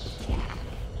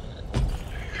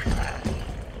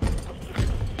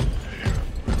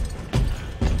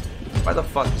 Why the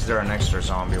fuck is there an extra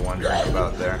zombie wondering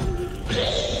about there?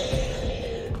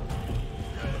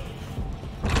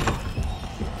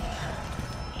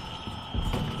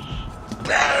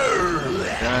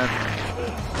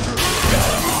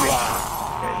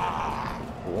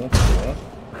 Cool, cool.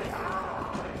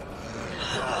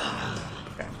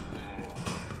 Okay.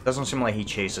 Doesn't seem like he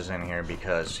chases in here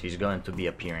because he's going to be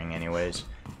appearing anyways.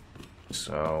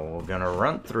 So we're gonna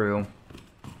run through.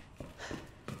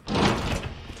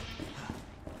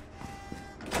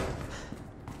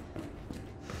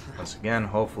 Once again,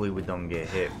 hopefully we don't get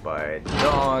hit by the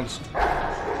dogs.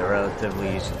 They're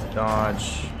relatively easy to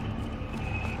dodge.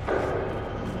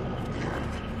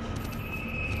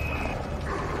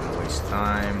 Waste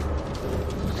time.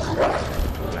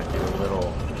 Gonna do a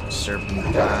little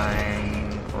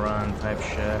serpentine run type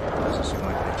shit. Doesn't seem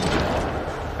like they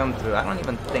can come through. I don't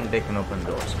even think they can open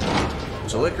doors.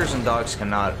 So lickers and dogs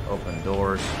cannot open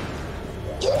doors.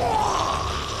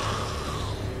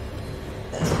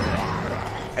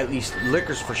 At least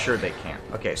lickers for sure they can't.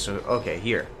 Okay, so okay,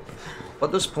 here.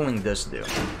 What does pulling this do?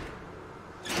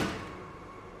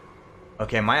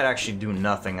 Okay, might actually do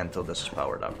nothing until this is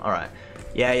powered up. Alright.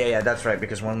 Yeah, that's right,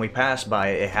 because when we passed by,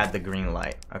 it had the green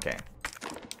light. Okay.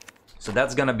 So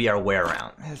that's gonna be our way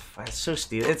around. It's so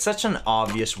stupid. It's such an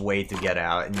obvious way to get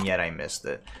out, and yet I missed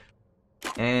it.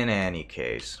 In any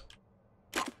case.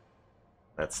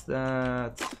 That's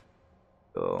that.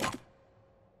 Go.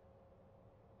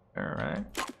 Alright.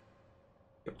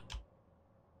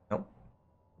 Nope.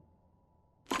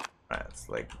 Alright, it's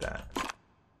like that.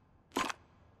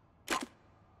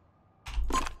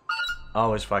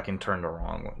 Always fucking turn the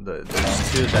wrong one. There's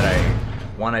two that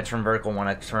one I turn vertical, one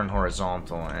I turn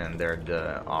horizontal, and they're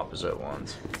the opposite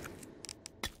ones.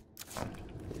 Oh,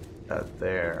 that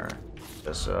there.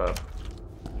 This up.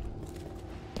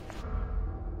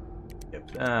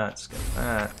 Skip that, skip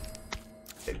that.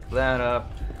 Pick that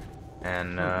up.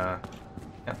 And, yeah.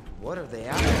 What are they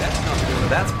after? That's not good. So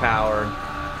that's powered.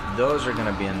 Those are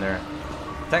gonna be in there.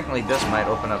 Technically, this might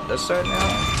open up this side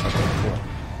now. Okay, cool.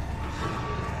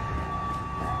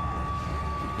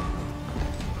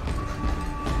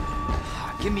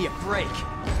 Give me a break.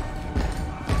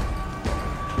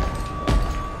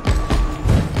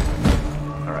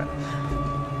 Alright.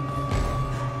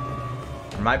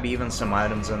 There might be even some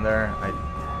items in there. I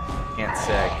can't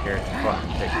say I care to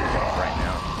fucking take a look right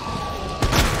now.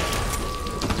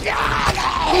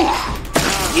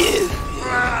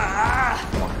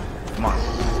 Come on.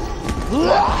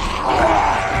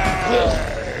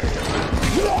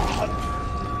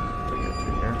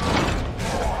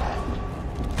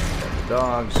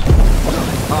 Dogs.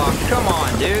 Oh, come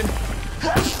on, dude.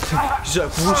 He's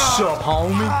like, what's up,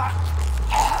 homie?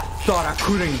 Thought I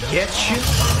couldn't get you?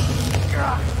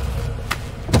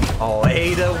 Oh,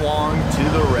 Ada Wong to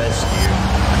the rescue.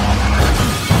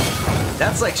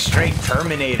 That's like straight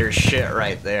Terminator shit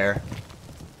right there.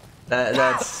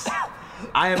 That's...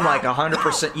 I am like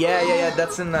 100%... Yeah,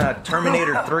 that's in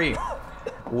Terminator 3.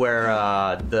 Where,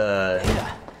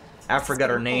 I forgot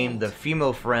her name, the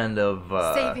female friend of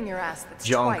Saving your ass, that's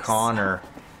John twice. Connor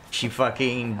She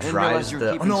fucking didn't drives realize you were the.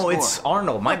 Oh keeping no, score. it's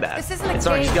Arnold. My Look, bad. this isn't a It's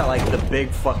Arnold. He's game. got like the big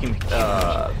fucking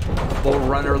bull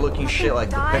runner looking shit, like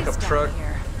the dies pickup down truck,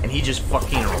 here. and he just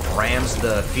fucking rams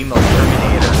the female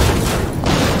Terminator.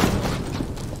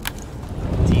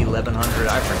 T1100.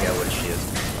 I forget what she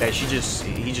is. Yeah,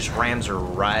 he just rams her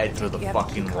right through the You have a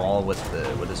fucking key wall with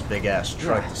his big ass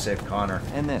truck to save Connor.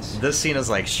 And this. This scene is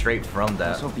like straight from I was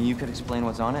that. hoping you could explain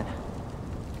what's on it.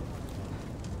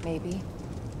 Maybe.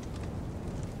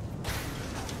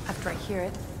 After I hear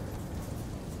it.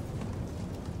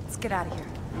 Let's get out of here.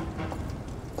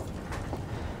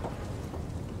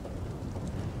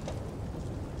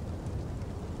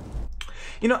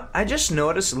 You know, I just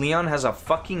noticed Leon has a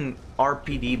fucking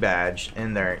RPD badge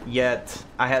in there, yet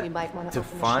I We had might wanna to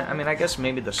open the find. shop. I mean, I guess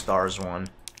maybe the stars one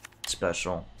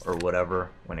special or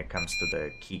whatever when it comes to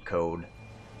the key code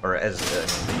or as the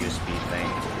USB thing.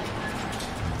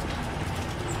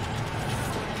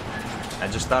 I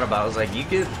just thought about it, I was like, you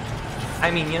could.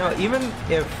 I mean, you know, even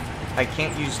if I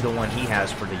can't use the one he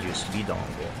has for the USB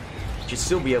dongle, you should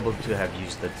still be able to have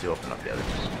used it to open up the other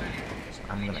one. So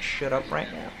I'm gonna shut up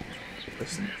right now.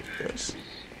 Listen to this.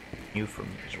 New for me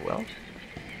as well.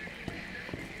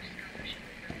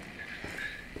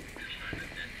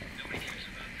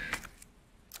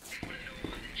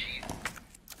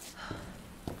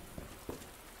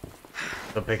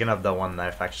 So picking up the one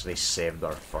knife actually saved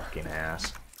our fucking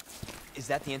ass. Is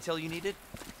that the intel you needed?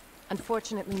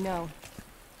 Unfortunately, no.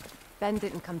 Ben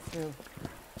didn't come through.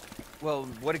 Well,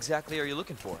 what exactly are you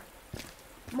looking for?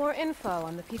 More info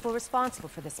on the people responsible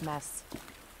for this mess.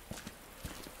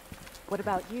 What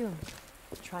about you?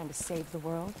 Trying to save the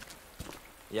world?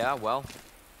 Yeah, well,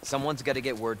 someone's got to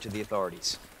get word to the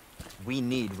authorities. We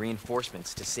need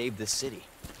reinforcements to save this city.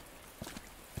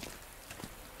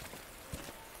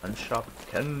 Unshop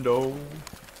Kendo.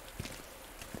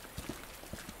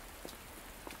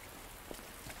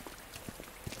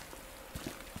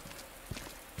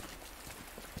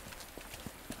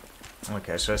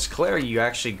 Okay, so it's clear you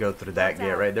actually go through that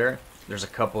gate right there. There's a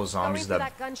couple of zombies Going for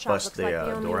that gun shop bust looks the like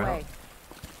only door out. way.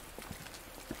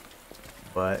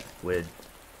 But with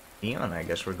Leon, I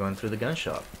guess we're going through the gun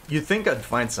shop. You'd think I'd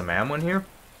find some ammo in here.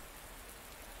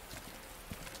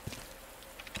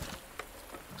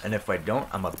 And if I don't,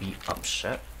 I'ma be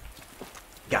upset.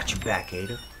 Got you back,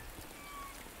 Ada.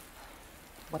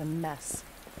 What a mess.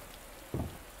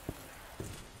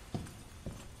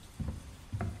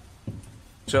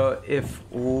 So if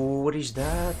what is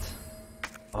that?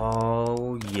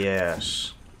 Oh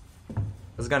yes,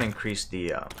 it's gonna increase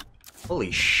the.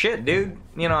 Holy shit, dude!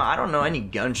 You know, I don't know any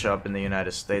gun shop in the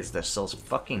United States that sells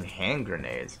fucking hand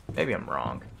grenades. Maybe I'm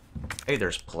wrong. Maybe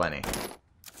there's plenty.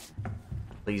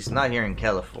 At least not here in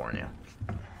California.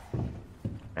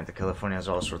 And the California has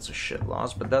all sorts of shit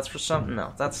laws, but that's for something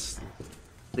else. That's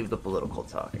leave the political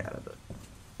talk out of it.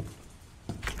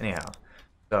 Anyhow.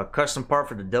 A custom part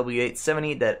for the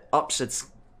W870 that ups its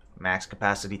max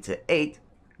capacity to 8.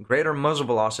 Greater muzzle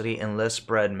velocity and less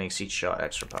spread makes each shot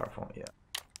extra powerful. Yeah.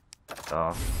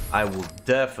 So I will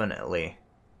definitely.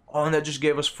 Oh, and that just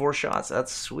gave us 4 shots.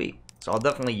 That's sweet. So I'll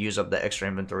definitely use up the extra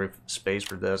inventory space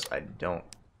for this. I don't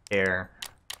care.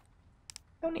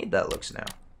 Don't need that looks now.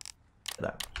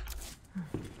 That.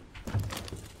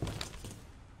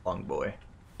 Long boy.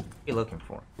 What are you looking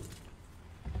for?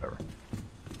 Whatever.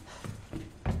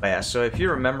 But yeah, so if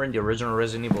you remember in the original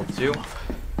Resident Evil 2,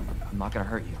 I'm not gonna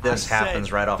hurt you. this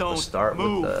happens right off the don't start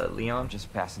move. with Leon. I'm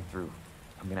just passing through.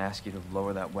 I'm gonna ask you to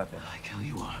lower that weapon. Like hell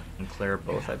you are. And Claire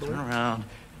both, I believe. Turn around,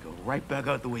 go right back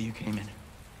out the way you came in.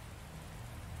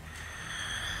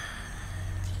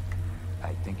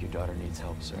 I think your daughter needs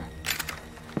help, sir.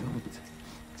 Don't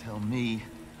tell me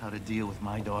how to deal with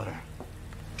my daughter.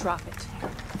 Drop it.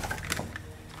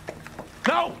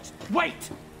 No! Wait!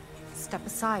 Step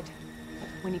aside.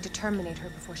 We need to terminate her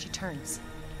before she turns.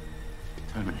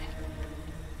 Terminate.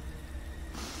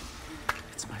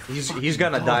 It's my He's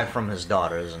gonna die from his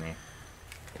daughter, isn't he?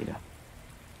 Ada.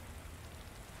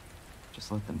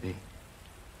 Just let them be.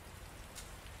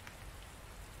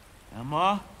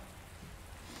 Emma?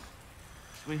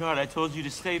 Sweetheart, I told you to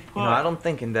stay put. You know, I don't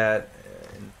think in that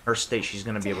in her state she's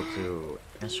gonna be able to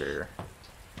answer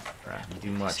or do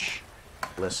much.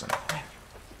 Listen.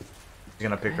 He's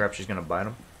gonna pick her up, she's gonna bite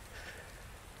him.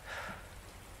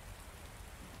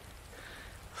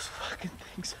 Those fucking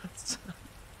things outside.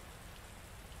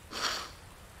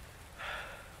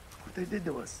 What they did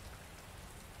to us.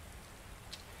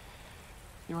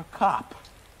 You're a cop.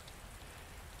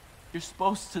 You're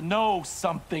supposed to know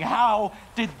something. How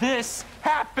did this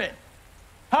happen?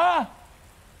 Huh?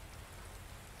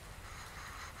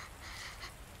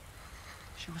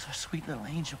 She was our sweet little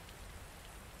angel.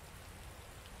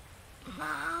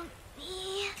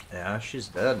 Mommy. Yeah, she's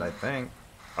dead, I think.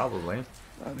 Probably.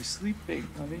 I was sleeping,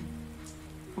 honey.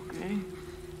 Okay?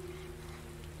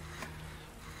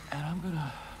 And I'm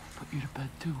gonna put you to bed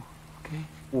too, okay?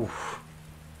 Oof.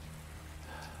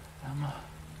 Emma.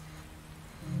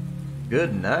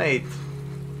 Good night.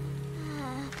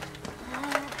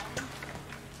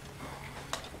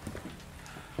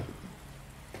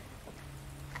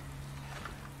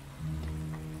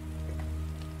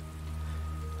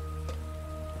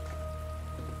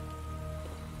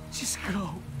 Just go.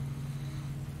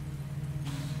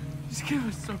 Just give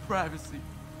us some privacy.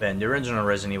 Ben, the original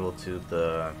Resident Evil 2,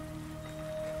 the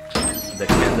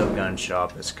Kendo gun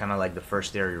shop is kind of like the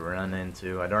first area you run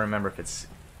into. I don't remember if it's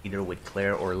either with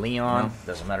Claire or Leon. No.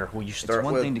 Doesn't matter who you start It's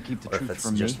one with, thing to keep the or if truth it's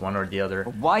from just me. one or the other.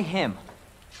 But why him?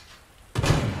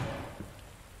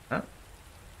 Huh?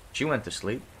 She went to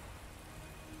sleep.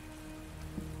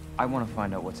 I want to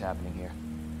find out what's happening here.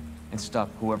 And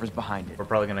stop whoever's behind it. We're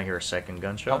probably gonna hear a second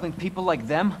gunshot. Helping people like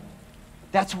them?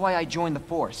 That's why I joined the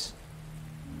force.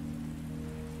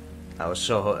 I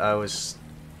was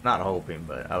not hoping,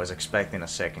 but I was expecting a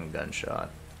second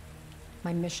gunshot.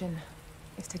 My mission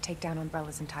is to take down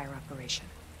Umbrella's entire operation.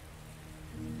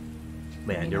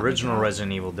 Man, the not original make it out.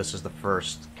 Resident Evil, this is the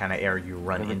first kind of area you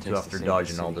run Whatever it into takes to after save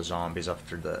dodging the all city. the zombies,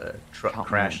 after the truck Count me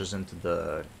crashes into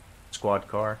the squad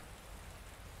car.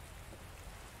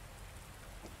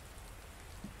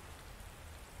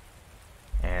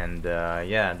 And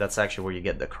yeah, that's actually where you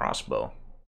get the crossbow.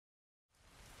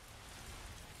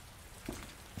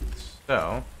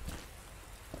 So,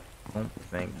 I don't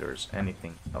think there's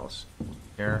anything else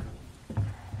here.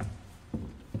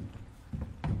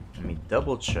 Let me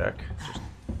double check. Just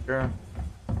sure.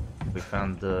 We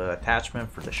found the attachment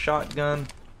for the shotgun.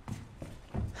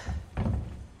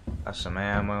 Got some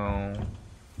ammo.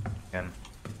 And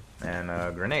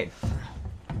a grenade.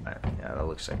 Yeah, that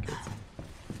looks like it.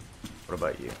 What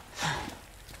about you?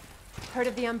 Heard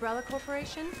of the Umbrella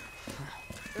Corporation?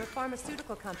 They're a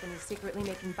pharmaceutical company secretly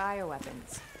making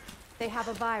bioweapons. They have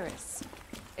a virus.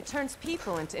 It turns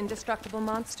people into indestructible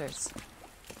monsters.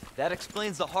 That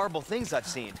explains the horrible things I've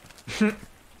seen.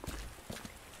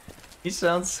 He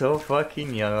sounds so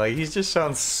fucking young. Like, he just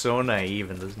sounds so naive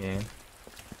in this game.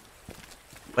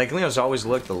 Like, Leo's always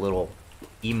looked a little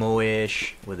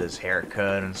emo-ish with his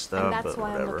haircut and stuff, And that's but why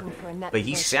I'm whatever. looking for a net But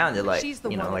he person. sounded like, She's the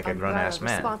you know, one like a Umbrella grown-ass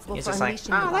man. responsible He's for just like,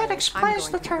 unleashing the oh, that virus. I'm explains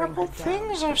going the to bring her terrible down."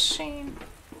 things I've seen.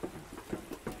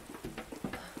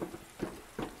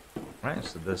 Right,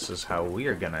 so this is how we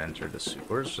are gonna enter the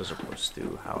sewers, as opposed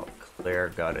to how Claire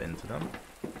got into them.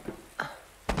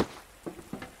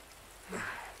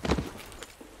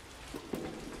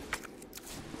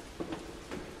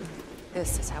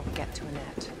 This is how we get to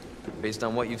Annette. Based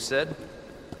on what you've said,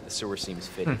 the sewer seems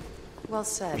fitting. Well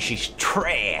said. She's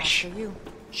trash! After you.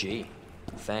 Gee,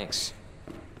 thanks.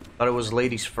 Thought it was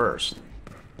ladies first.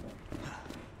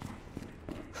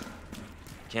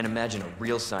 Can't imagine a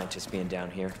real scientist being down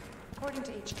here. According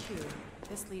to HQ,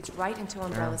 this leads right into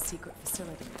Umbrella's secret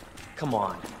facility. Come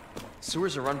on.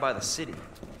 Sewers are run by the city.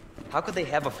 How could they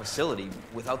have a facility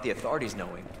without the authorities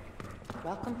knowing?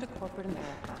 Welcome to corporate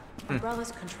America.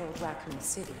 Umbrella's controlled Raccoon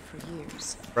City for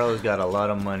years. Bro's got a lot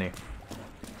of money.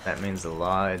 That means a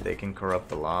lot. They can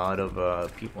corrupt a lot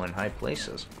of people in high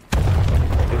places. Do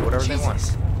whatever they want.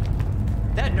 Jesus.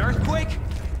 That an earthquake?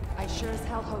 I sure as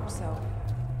hell hope so.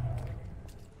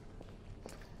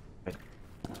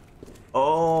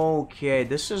 Okay,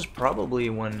 this is probably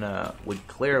when with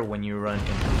Claire when you run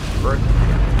into Burke.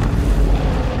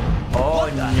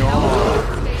 Oh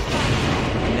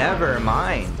no! Never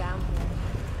mind. Down here.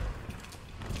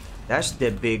 That's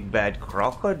the big bad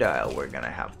crocodile we're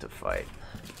gonna have to fight.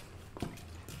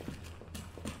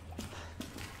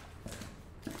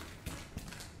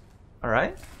 All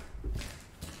right.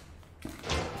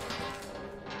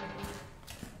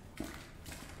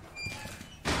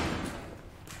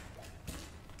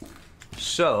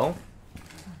 So,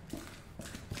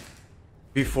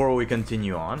 before we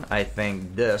continue on, I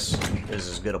think this is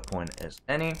as good a point as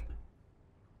any.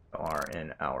 We are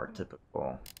in our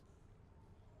typical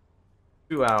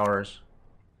 2 hours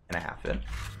and a half in.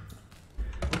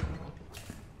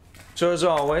 So as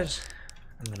always,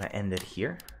 I'm gonna end it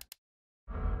here.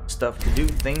 Stuff to do,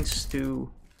 things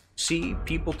to see,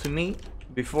 people to meet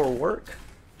before work.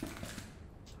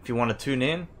 If you want to tune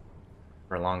in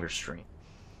for a longer stream.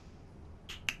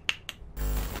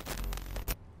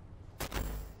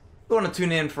 If you want to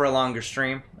tune in for a longer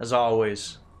stream, as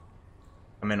always,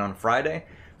 I'm in on Friday.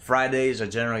 Fridays I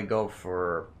generally go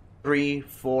for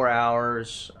 3-4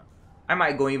 hours. I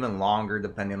might go even longer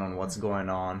depending on what's going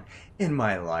on in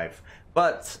my life.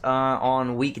 But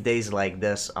on weekdays like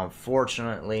this,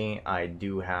 unfortunately, I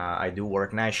do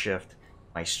work night shift.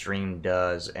 My stream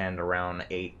does end around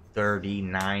 8:30,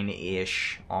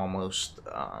 9-ish, almost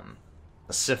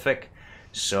Pacific.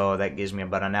 So that gives me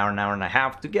about an hour and a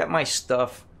half to get my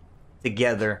stuff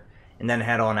together and then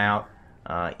head on out,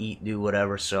 eat, do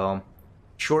whatever. So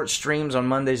short streams on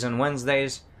Mondays and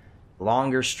Wednesdays,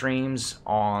 longer streams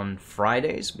on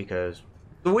Fridays because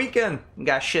the weekend,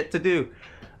 got shit to do.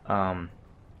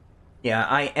 Yeah,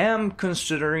 I am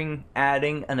considering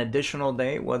adding an additional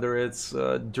day, whether it's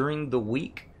during the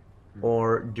week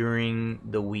or during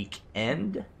the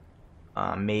weekend.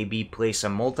 Maybe play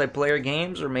some multiplayer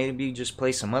games, or maybe just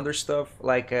play some other stuff.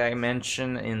 Like I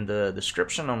mentioned in the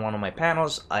description on one of my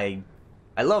panels, I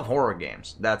love horror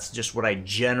games. That's just what I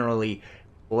generally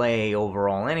play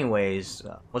overall anyways.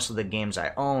 Most of the games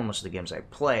I own, most of the games I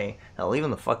play, hell, even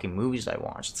the fucking movies I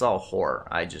watch, it's all horror.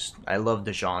 I love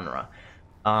the genre.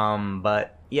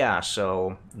 But yeah,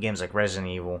 so games like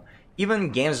Resident Evil, even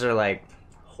games that are like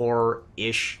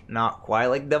horror-ish, not quite,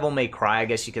 like Devil May Cry, I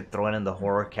guess you could throw it in the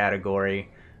horror category.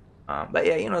 But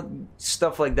yeah, you know,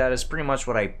 stuff like that is pretty much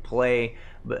what I play.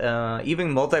 But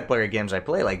even multiplayer games I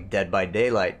play, like Dead by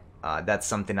Daylight, that's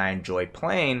something I enjoy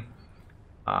playing.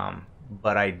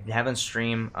 But I haven't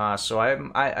streamed, so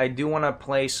I do want to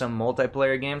play some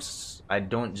multiplayer games. I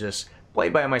don't just play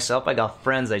by myself. I got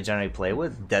friends I generally play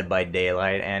with. Dead by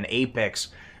Daylight and Apex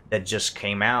that just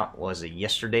came out. Was it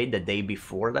yesterday? The day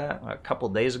before that? A couple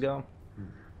days ago?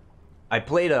 I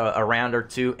played a round or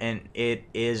two, and it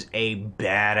is a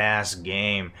badass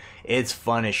game. It's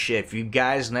fun as shit. If you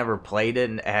guys never played it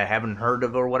and haven't heard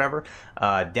of it or whatever,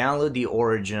 download the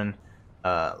Origin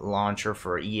launcher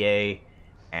for EA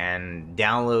and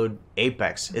download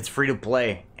Apex. It's free to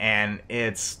play, and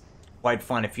it's quite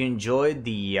fun. If you enjoyed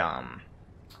the,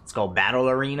 it's called Battle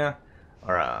Arena,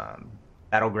 or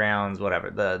Battlegrounds, whatever,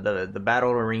 the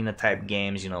Battle Arena type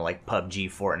games, you know, like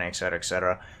PUBG, Fortnite, etc.,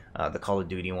 etc., the Call of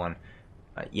Duty one.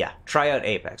 Yeah, try out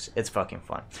Apex. It's fucking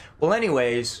fun. Well,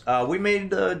 anyways, we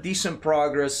made decent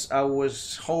progress. I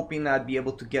was hoping I'd be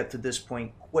able to get to this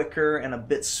point quicker and a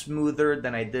bit smoother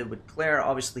than I did with Claire.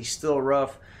 Obviously, still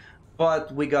rough,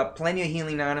 but we got plenty of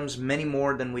healing items, many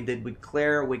more than we did with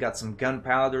Claire. We got some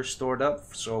gunpowder stored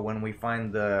up, so when we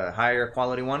find the higher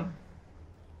quality one,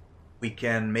 we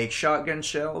can make shotgun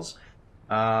shells.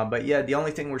 But yeah, the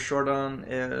only thing we're short on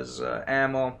is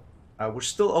ammo. We're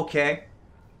still okay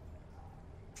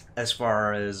as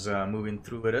far as moving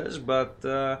through it is, but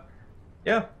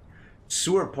yeah,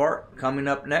 sewer part coming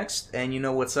up next, and you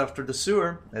know what's after the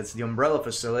sewer? That's the Umbrella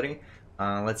facility.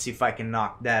 Let's see if I can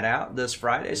knock that out this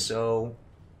Friday. So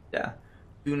yeah,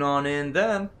 tune on in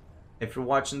then. If you're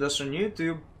watching this on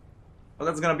YouTube, well,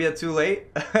 that's gonna be too late.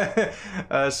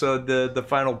 So the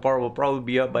final part will probably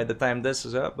be up by the time this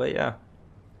is up. But yeah,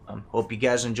 hope you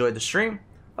guys enjoyed the stream.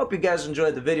 Hope you guys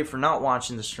enjoyed the video for not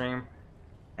watching the stream.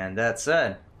 And that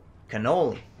said,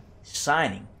 Cannoli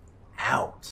signing out.